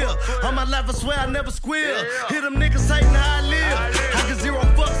a deal. On my life, I swear I never squeal. Hear them niggas hating how I live. I give zero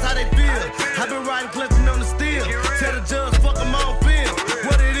fucks how they feel. I been riding clutching on the steel. Tell the judge, fuck them, I don't feel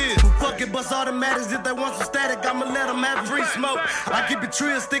what it is. Fuck it, bust automatics if they want some static. I'ma let them have free smoke. I keep it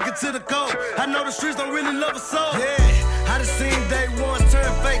trill, sticking to the code. I know the streets don't really love us so. Yeah, I done seen day ones turn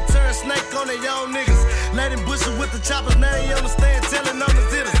fake, turn snake on their own niggas. Letting bushes with the choppers, now they understand, telling on the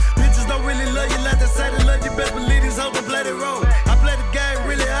zitters. Bitches don't really love you like they say they love you. Best believe these hoes can play their role. I play the game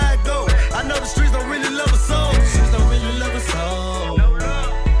really how it go. I know the streets don't really love us so. The streets don't really love us so.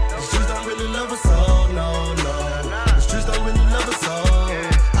 The streets don't really love us so. No, no. The streets don't really love us so.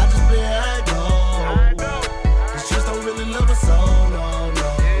 I just play how it go. The streets don't really love us so. No, no.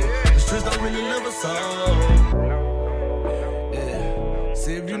 The streets don't really love us so. Yeah.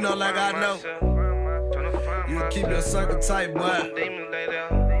 See if you know like I know, you keep your circle tight, boy.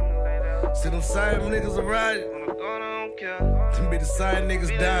 See them same niggas around you, them be the same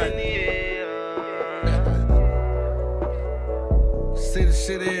niggas dying. See the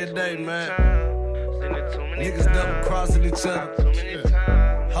shit every day, man. Niggas double crossing each other.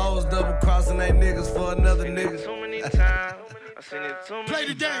 Hoes double crossing they niggas for another nigga. Play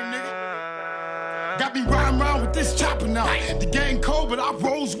the game, nigga. Got me riding around with this chopper now. The game cold, but I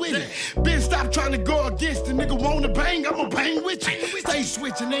rolls with it. Been stop trying to go against the nigga wanna bang, I'ma bang with you. Stay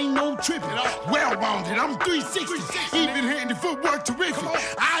switching, ain't no tripping. Well rounded, I'm 360. Even handed footwork terrific.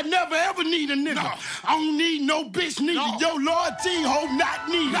 I never ever need a nigga. I don't need no bitch needed. Yo, Lord T, ho, not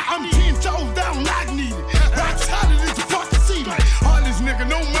needed. I'm 10 toes down, not needed. Rock solid as the fuck to see me. All this nigga,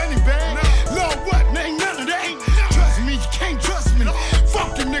 no money bag. Lord, what, man, none of that. Trust me, you can't trust me.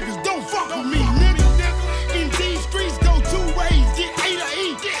 Fuck them niggas, don't fuck with me, nigga. In these streets, go 2 ways, get A to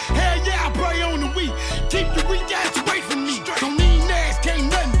E. Hell yeah, I pray on the weak. Keep the weak ass away from me. Don't need ass, can't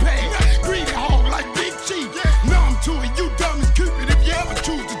nothing pass. Greedy hog like Big Chief. Now I'm to it, you dumb as Cupid if you ever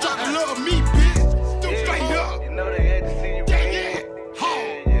choose to try to love me, bitch. Don't straight up. You know they hate to see you win.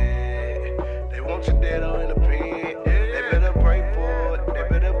 Yeah. They want you dead or in a pen. They better pray for it. They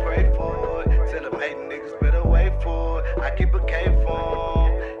better pray for it. Tell them hating niggas better wait for it. I keep a K for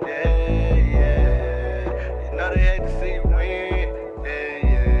 'em. Yeah, yeah. You know they hate to see you win. Yeah,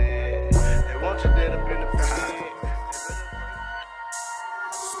 yeah. They want you dead up in the pen.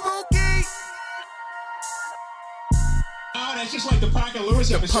 Smokey. Oh, that's just like the Parker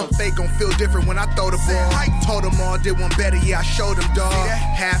Lewis episode. Pump fake gon' feel different when I throw the ball. Told them all, did one better, yeah, I showed them, dog.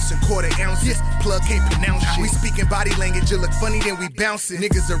 Halves and quarter ounces, plug can't pronounce shit. We speaking body language, it look funny, then we bouncing.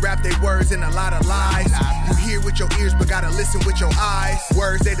 Niggas that rap their words and a lot of lies. You hear with your ears, but gotta listen with your eyes.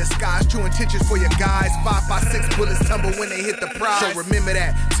 Words they disguise, true intentions for your guys. 5.56 bullets tumble when they hit the prize. So remember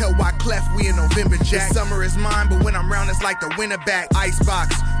that, tell why Clef, we in November, Jack. This summer is mine, but when I'm round, it's like the winter back.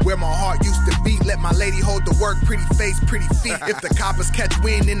 Icebox, where my heart used to beat. Let my lady hold the work, pretty face, pretty feet. If the coppers catch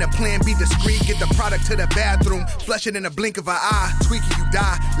wind, then the plan be discreet. Get the product to the bathroom, flush it in a blink of an eye. Tweak it, you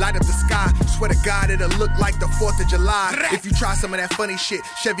die, light up the sky. Swear to God, it'll look like the 4th of July. If you try some of that funny shit,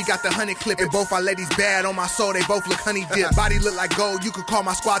 Chevy got the 100 clip. And both our ladies bad on my soul, they both look honey dip. Body look like gold, you could call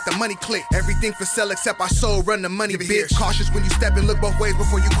my squad the money click. Everything for sale except our soul, run the money, bitch. Cautious when you step and look both ways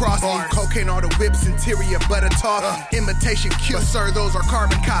before you cross me. Cocaine, all the whips, interior, butter toffee. Imitation cute, but sir, those are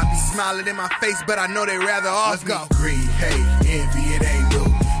carbon copies. Smiling in my face, but I know they rather off. Let's go. Greed, hate, envy, it ain't new.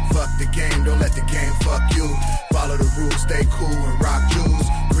 Fuck the game, don't let the game fuck you. Follow the rules, stay cool and rock jewels.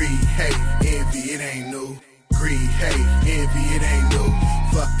 Greed, hate, envy, it ain't new. Greed, hate, envy, it ain't new.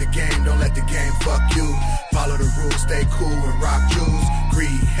 Fuck the game, don't let the game fuck you. Follow the rules, stay cool and rock jewels.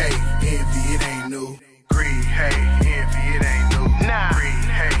 Greed, hate, envy, it ain't new. Greed, hate, envy, it ain't new. Nah. Greed,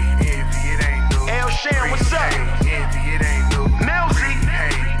 hate, envy, it ain't new. L. Shan, what's up? Envy, it ain't new. Millsy. Greed,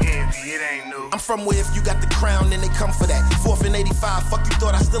 hate, envy, it ain't new. I'm from where if you got the crown, then they come 85, fuck you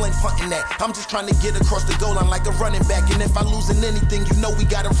thought I still ain't frontin' that. I'm just trying to get across the goal line like a running back. And if I losing anything, you know we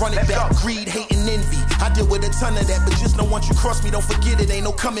gotta run it back. Greed, hate, and envy. I deal with a ton of that, but just know once you cross me, don't forget it, ain't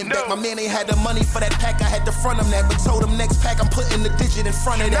no coming back. My man ain't had the money for that pack, I had to front him that. But told him next pack, I'm putting the digit in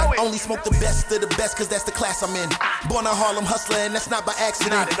front of that. Only smoke the best of the best, cause that's the class I'm in. Born a Harlem hustler, and that's not by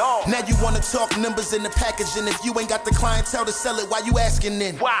accident. Not at all. Now you wanna talk numbers in the package, and if you ain't got the clientele to sell it, why you asking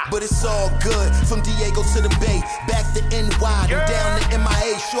then? Why? But it's all good, from Diego to the Bay, back to NY, and down to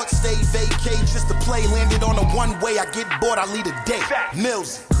MIA. Short stay, vacay, just to play. Landed on a one-way, I get bored, I lead a day.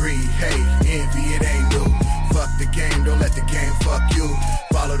 Mills. Greed, hate, envy, it ain't new. Fuck the game, don't let the game fuck you.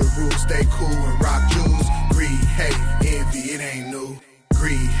 Follow the rules, stay cool and rock jewels. Greed, hate, envy, it ain't new.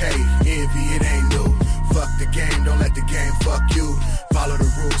 Greed, hate, envy, it ain't new. Fuck the game, don't let the game fuck you. Follow the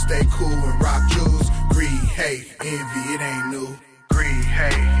rules, stay cool and rock jewels. Greed, hate, envy, it ain't new. Greed,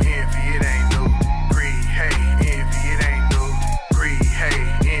 hate, envy, it ain't new. Greed, hate, envy, it ain't new. Greed,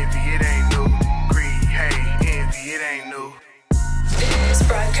 hate, envy, it ain't new. Greed, hate, envy, it ain't new. This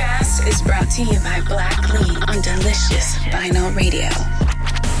broadcast is brought to you by Black Lean on Delicious Vinyl Radio.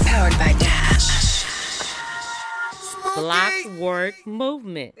 Powered by Dash. BlockWork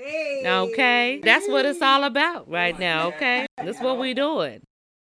Movement. Okay? That's what it's all about right now, okay? That's what we doing.